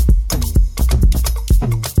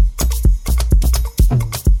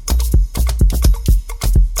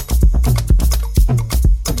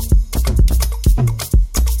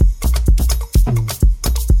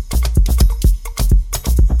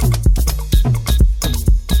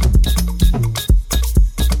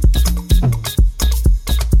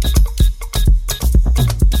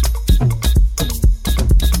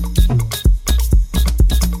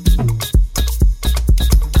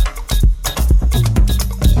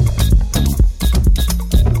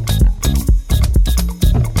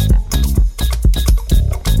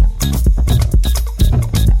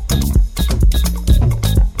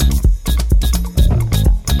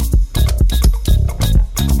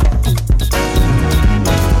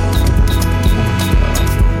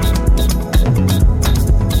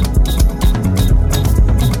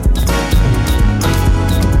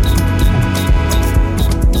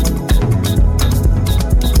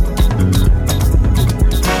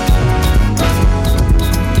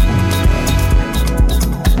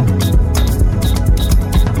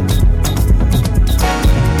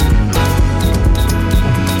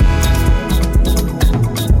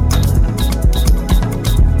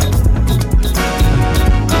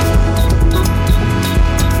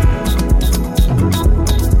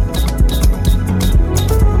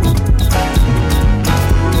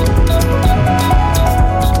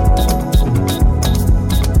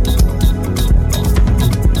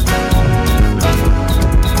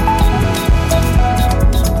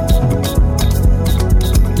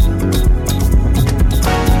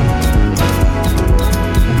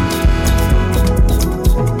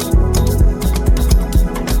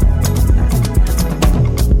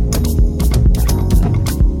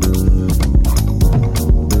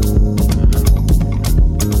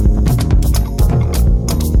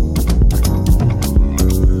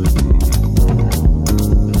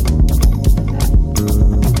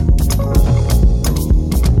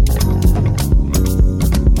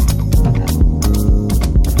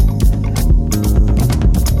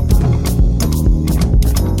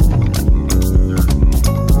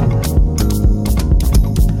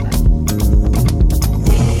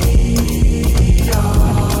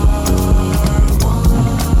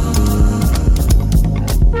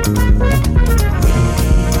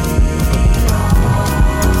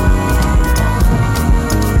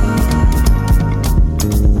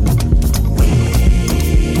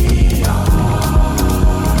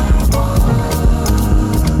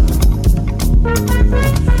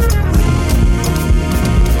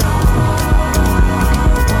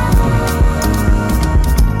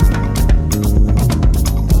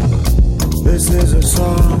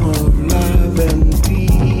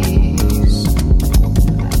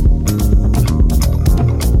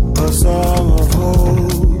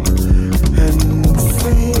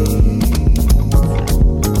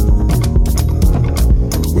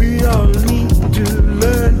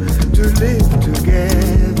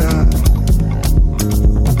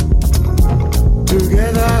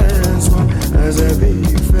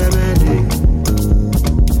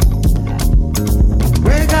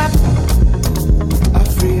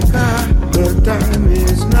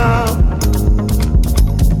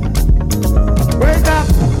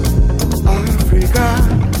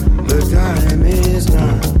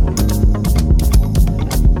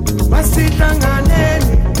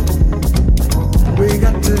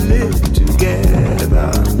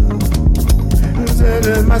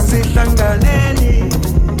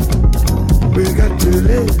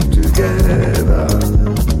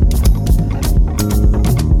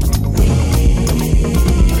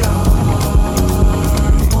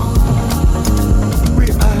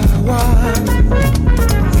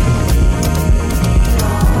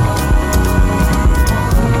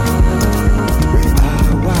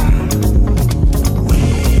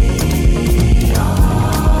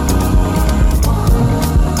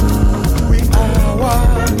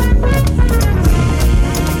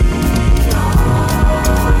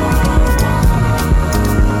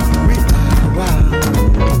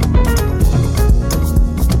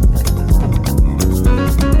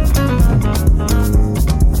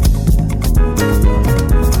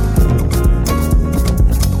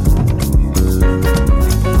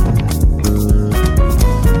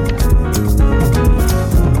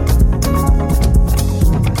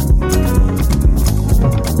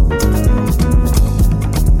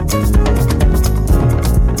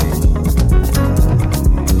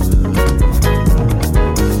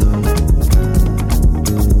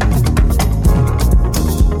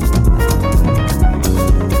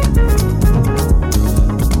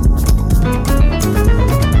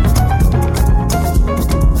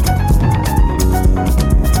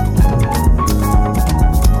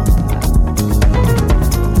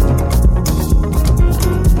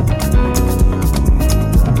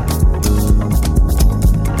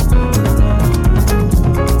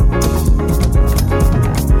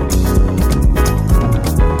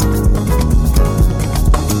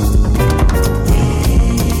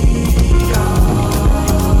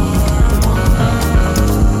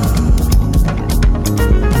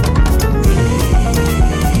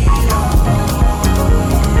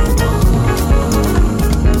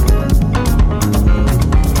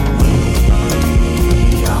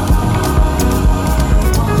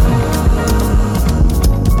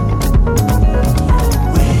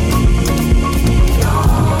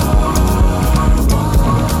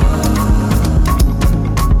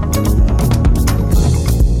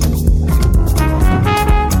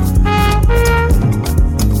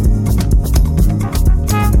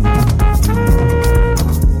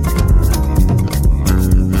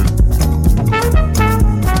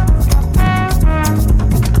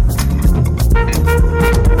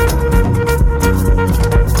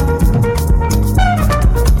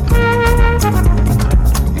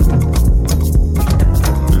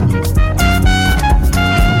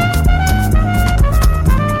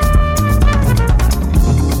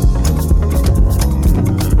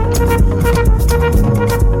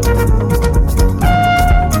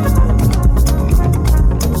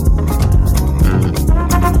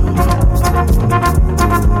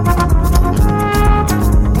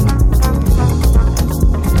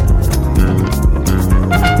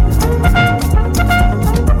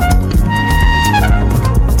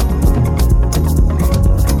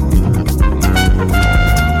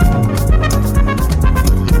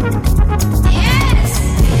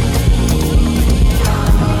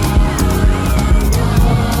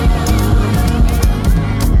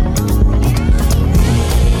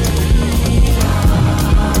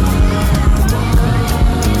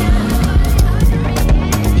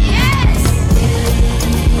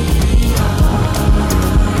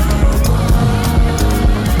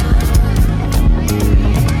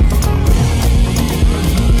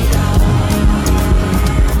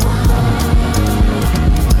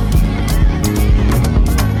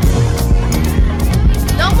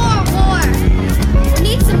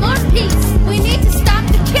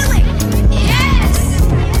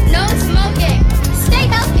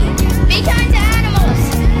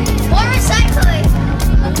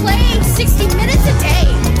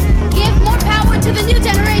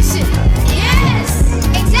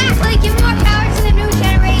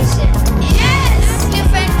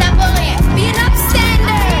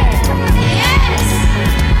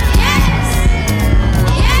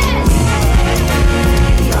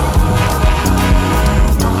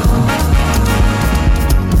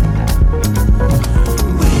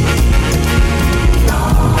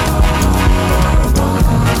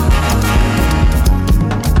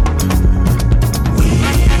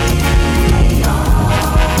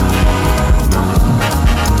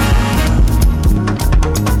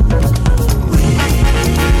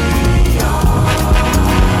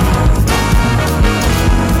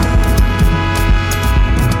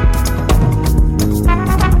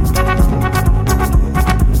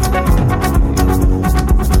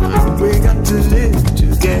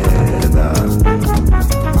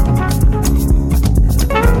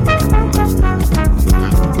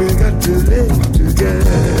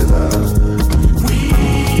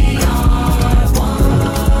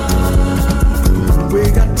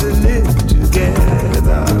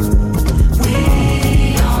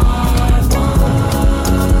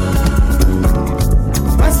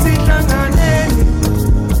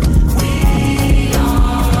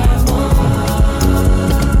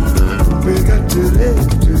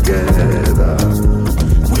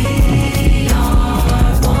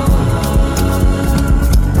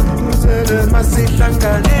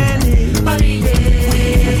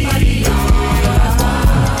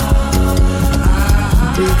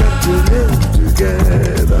 to live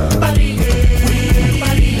together.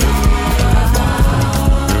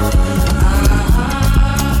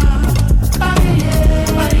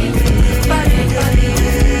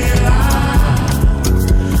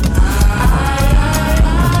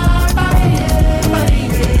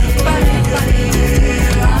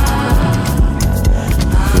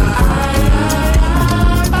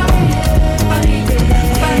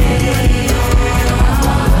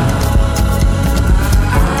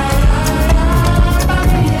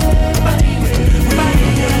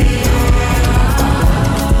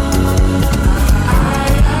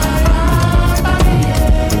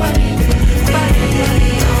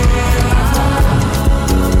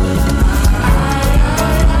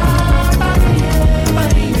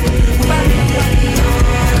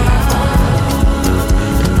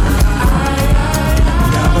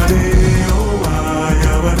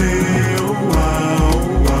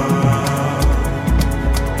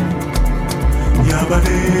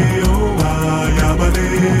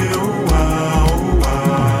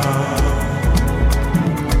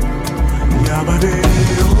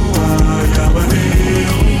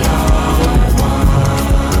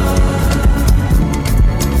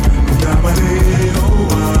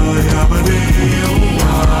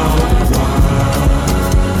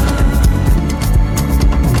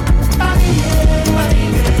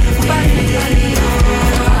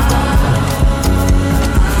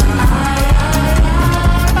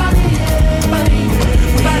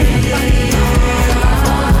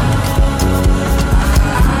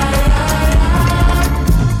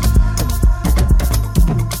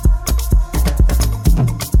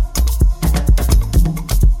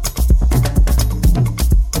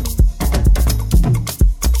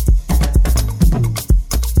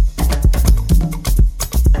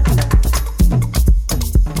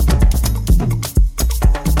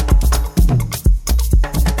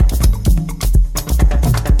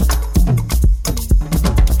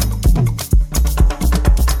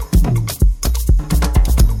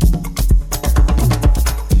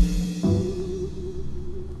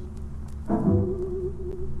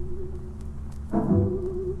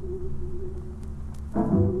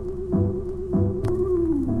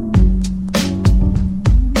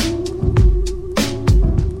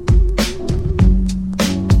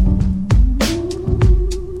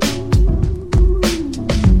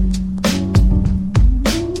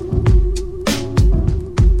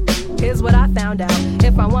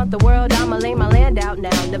 The world, I'ma lay my land out now.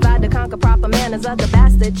 Divide to conquer proper manners of the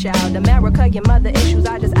bastard child. America, your mother issues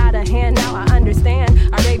are just out of hand now. I understand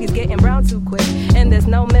our babies getting brown too quick, and there's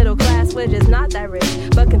no middle class, we're just not that rich,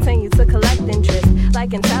 but continue to collect interest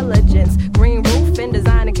like intelligence. Green roof and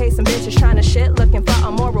design in case some bitches trying to shit, looking for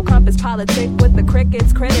a moral compass. Politic with the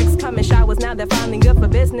crickets, critics coming showers now. They're finally good for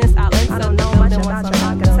business. I don't know much about your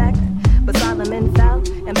architect, but Solomon fell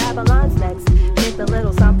and Babylon's next. Picked a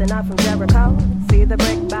little something up from Jericho. See the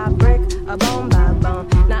brick by brick, a bone by bone.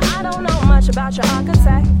 Now I don't know much about your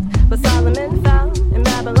architect, but Solomon fell and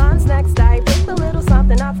Babylon's next. I picked a little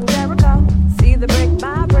something up from Jericho. See the brick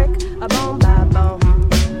by brick, a bone by bone.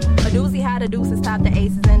 A doozy how the deuces top the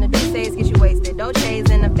aces, and the deuces get you wasted. Dolce's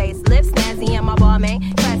in the face, lips snazzy and my ball man.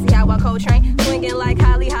 Classy how I co-train, swinging like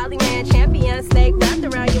Holly man. Champion snake wrapped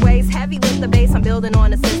around your waist, heavy with the bass. I'm building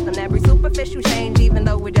on a system. Every superficial change, even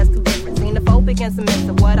though we're just too different. Xenophobic and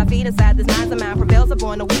submissive. What I feed inside this mind's a mind prevails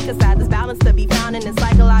upon the weaker side. There's balance to be found in this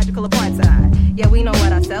psychological apartheid. Yeah, we know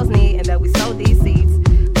what ourselves need, and that we sow these seeds.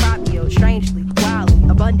 Crop yield, strangely, wildly,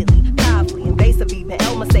 abundantly, powerfully, invasive. Even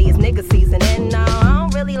Elma say it's nigga season, and no, I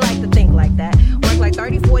don't really like to think like that. Work like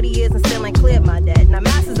 30, 40 years and still ain't cleared my debt. Now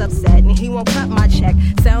Master's upset and he won't cut my check.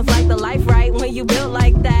 Sounds like the life right when you build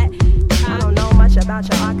like that. I don't know much about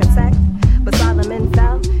your architect, but Solomon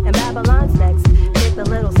fell and Babylon's next. Picked a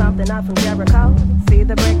little something up from Jericho. See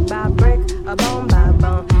the brick by brick, a bone by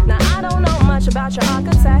bone. Now I don't know much about your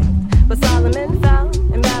architect, but Solomon fell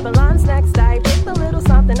and Babylon's next. I picked a little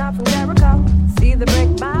something up from Jericho. See the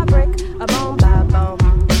brick by